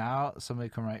 because now somebody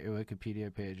can write your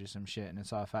Wikipedia page or some shit, and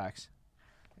it's all facts.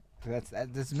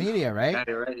 That's media, right?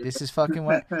 This is fucking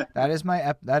what that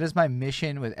is my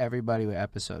mission with everybody with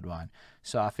episode 1.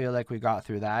 So I feel like we got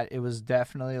through that. It was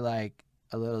definitely like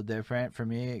a little different for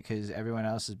me because everyone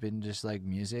else has been just like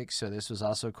music. So this was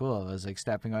also cool. It was like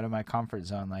stepping out of my comfort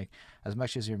zone. Like as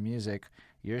much as your music,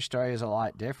 your story is a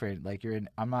lot different. Like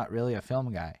I'm not really a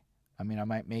film guy. I mean, I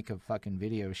might make a fucking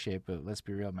video shit, but let's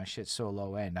be real, my shit's so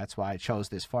low end. That's why I chose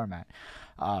this format.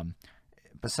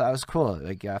 But so that was cool.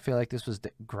 Like I feel like this was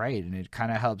great, and it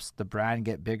kind of helps the brand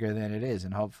get bigger than it is.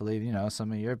 And hopefully, you know,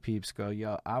 some of your peeps go,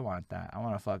 "Yo, I want that. I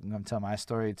want to fucking come tell my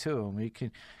story too." And we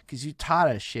can, cause you taught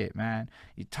us shit, man.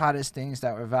 You taught us things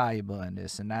that were valuable in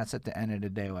this, and that's at the end of the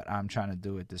day what I'm trying to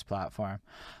do with this platform.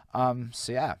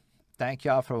 So yeah. Thank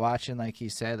y'all for watching. Like he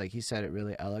said it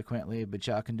really eloquently, but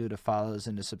y'all can do the follows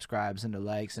and the subscribes and the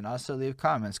likes, and also leave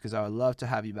comments, because I would love to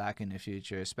have you back in the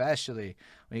future, especially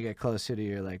when you get closer to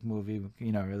your like movie,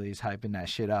 you know, release, hyping that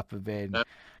shit up a bit.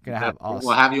 Gonna have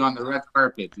We'll have you on the red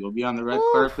carpet. You'll be on the red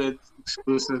carpet,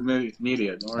 exclusive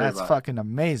media. Don't worry that's about fucking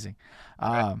amazing.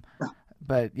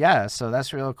 But yeah, so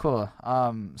that's real cool.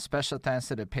 Special thanks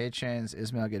to the patrons: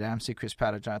 Ismail Gadamsi, Chris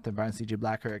Pratt, Jonathan Barnes, CJ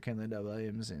Black, Hurricane, Linda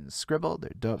Williams, and Scribble. They're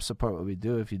dope. Support what we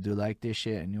do. If you do like this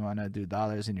shit and you want to do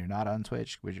dollars and you're not on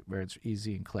Twitch, where it's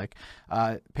easy and click,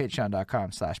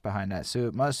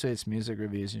 patreon.com/BehindThatSuit. Mostly it's music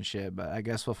reviews and shit, but I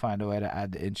guess we'll find a way to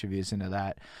add the interviews into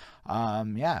that.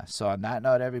 Yeah, so on that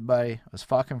note, everybody, it was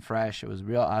fucking fresh. It was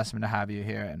real awesome to have you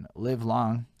here, and live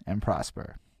long and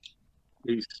prosper.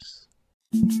 Peace.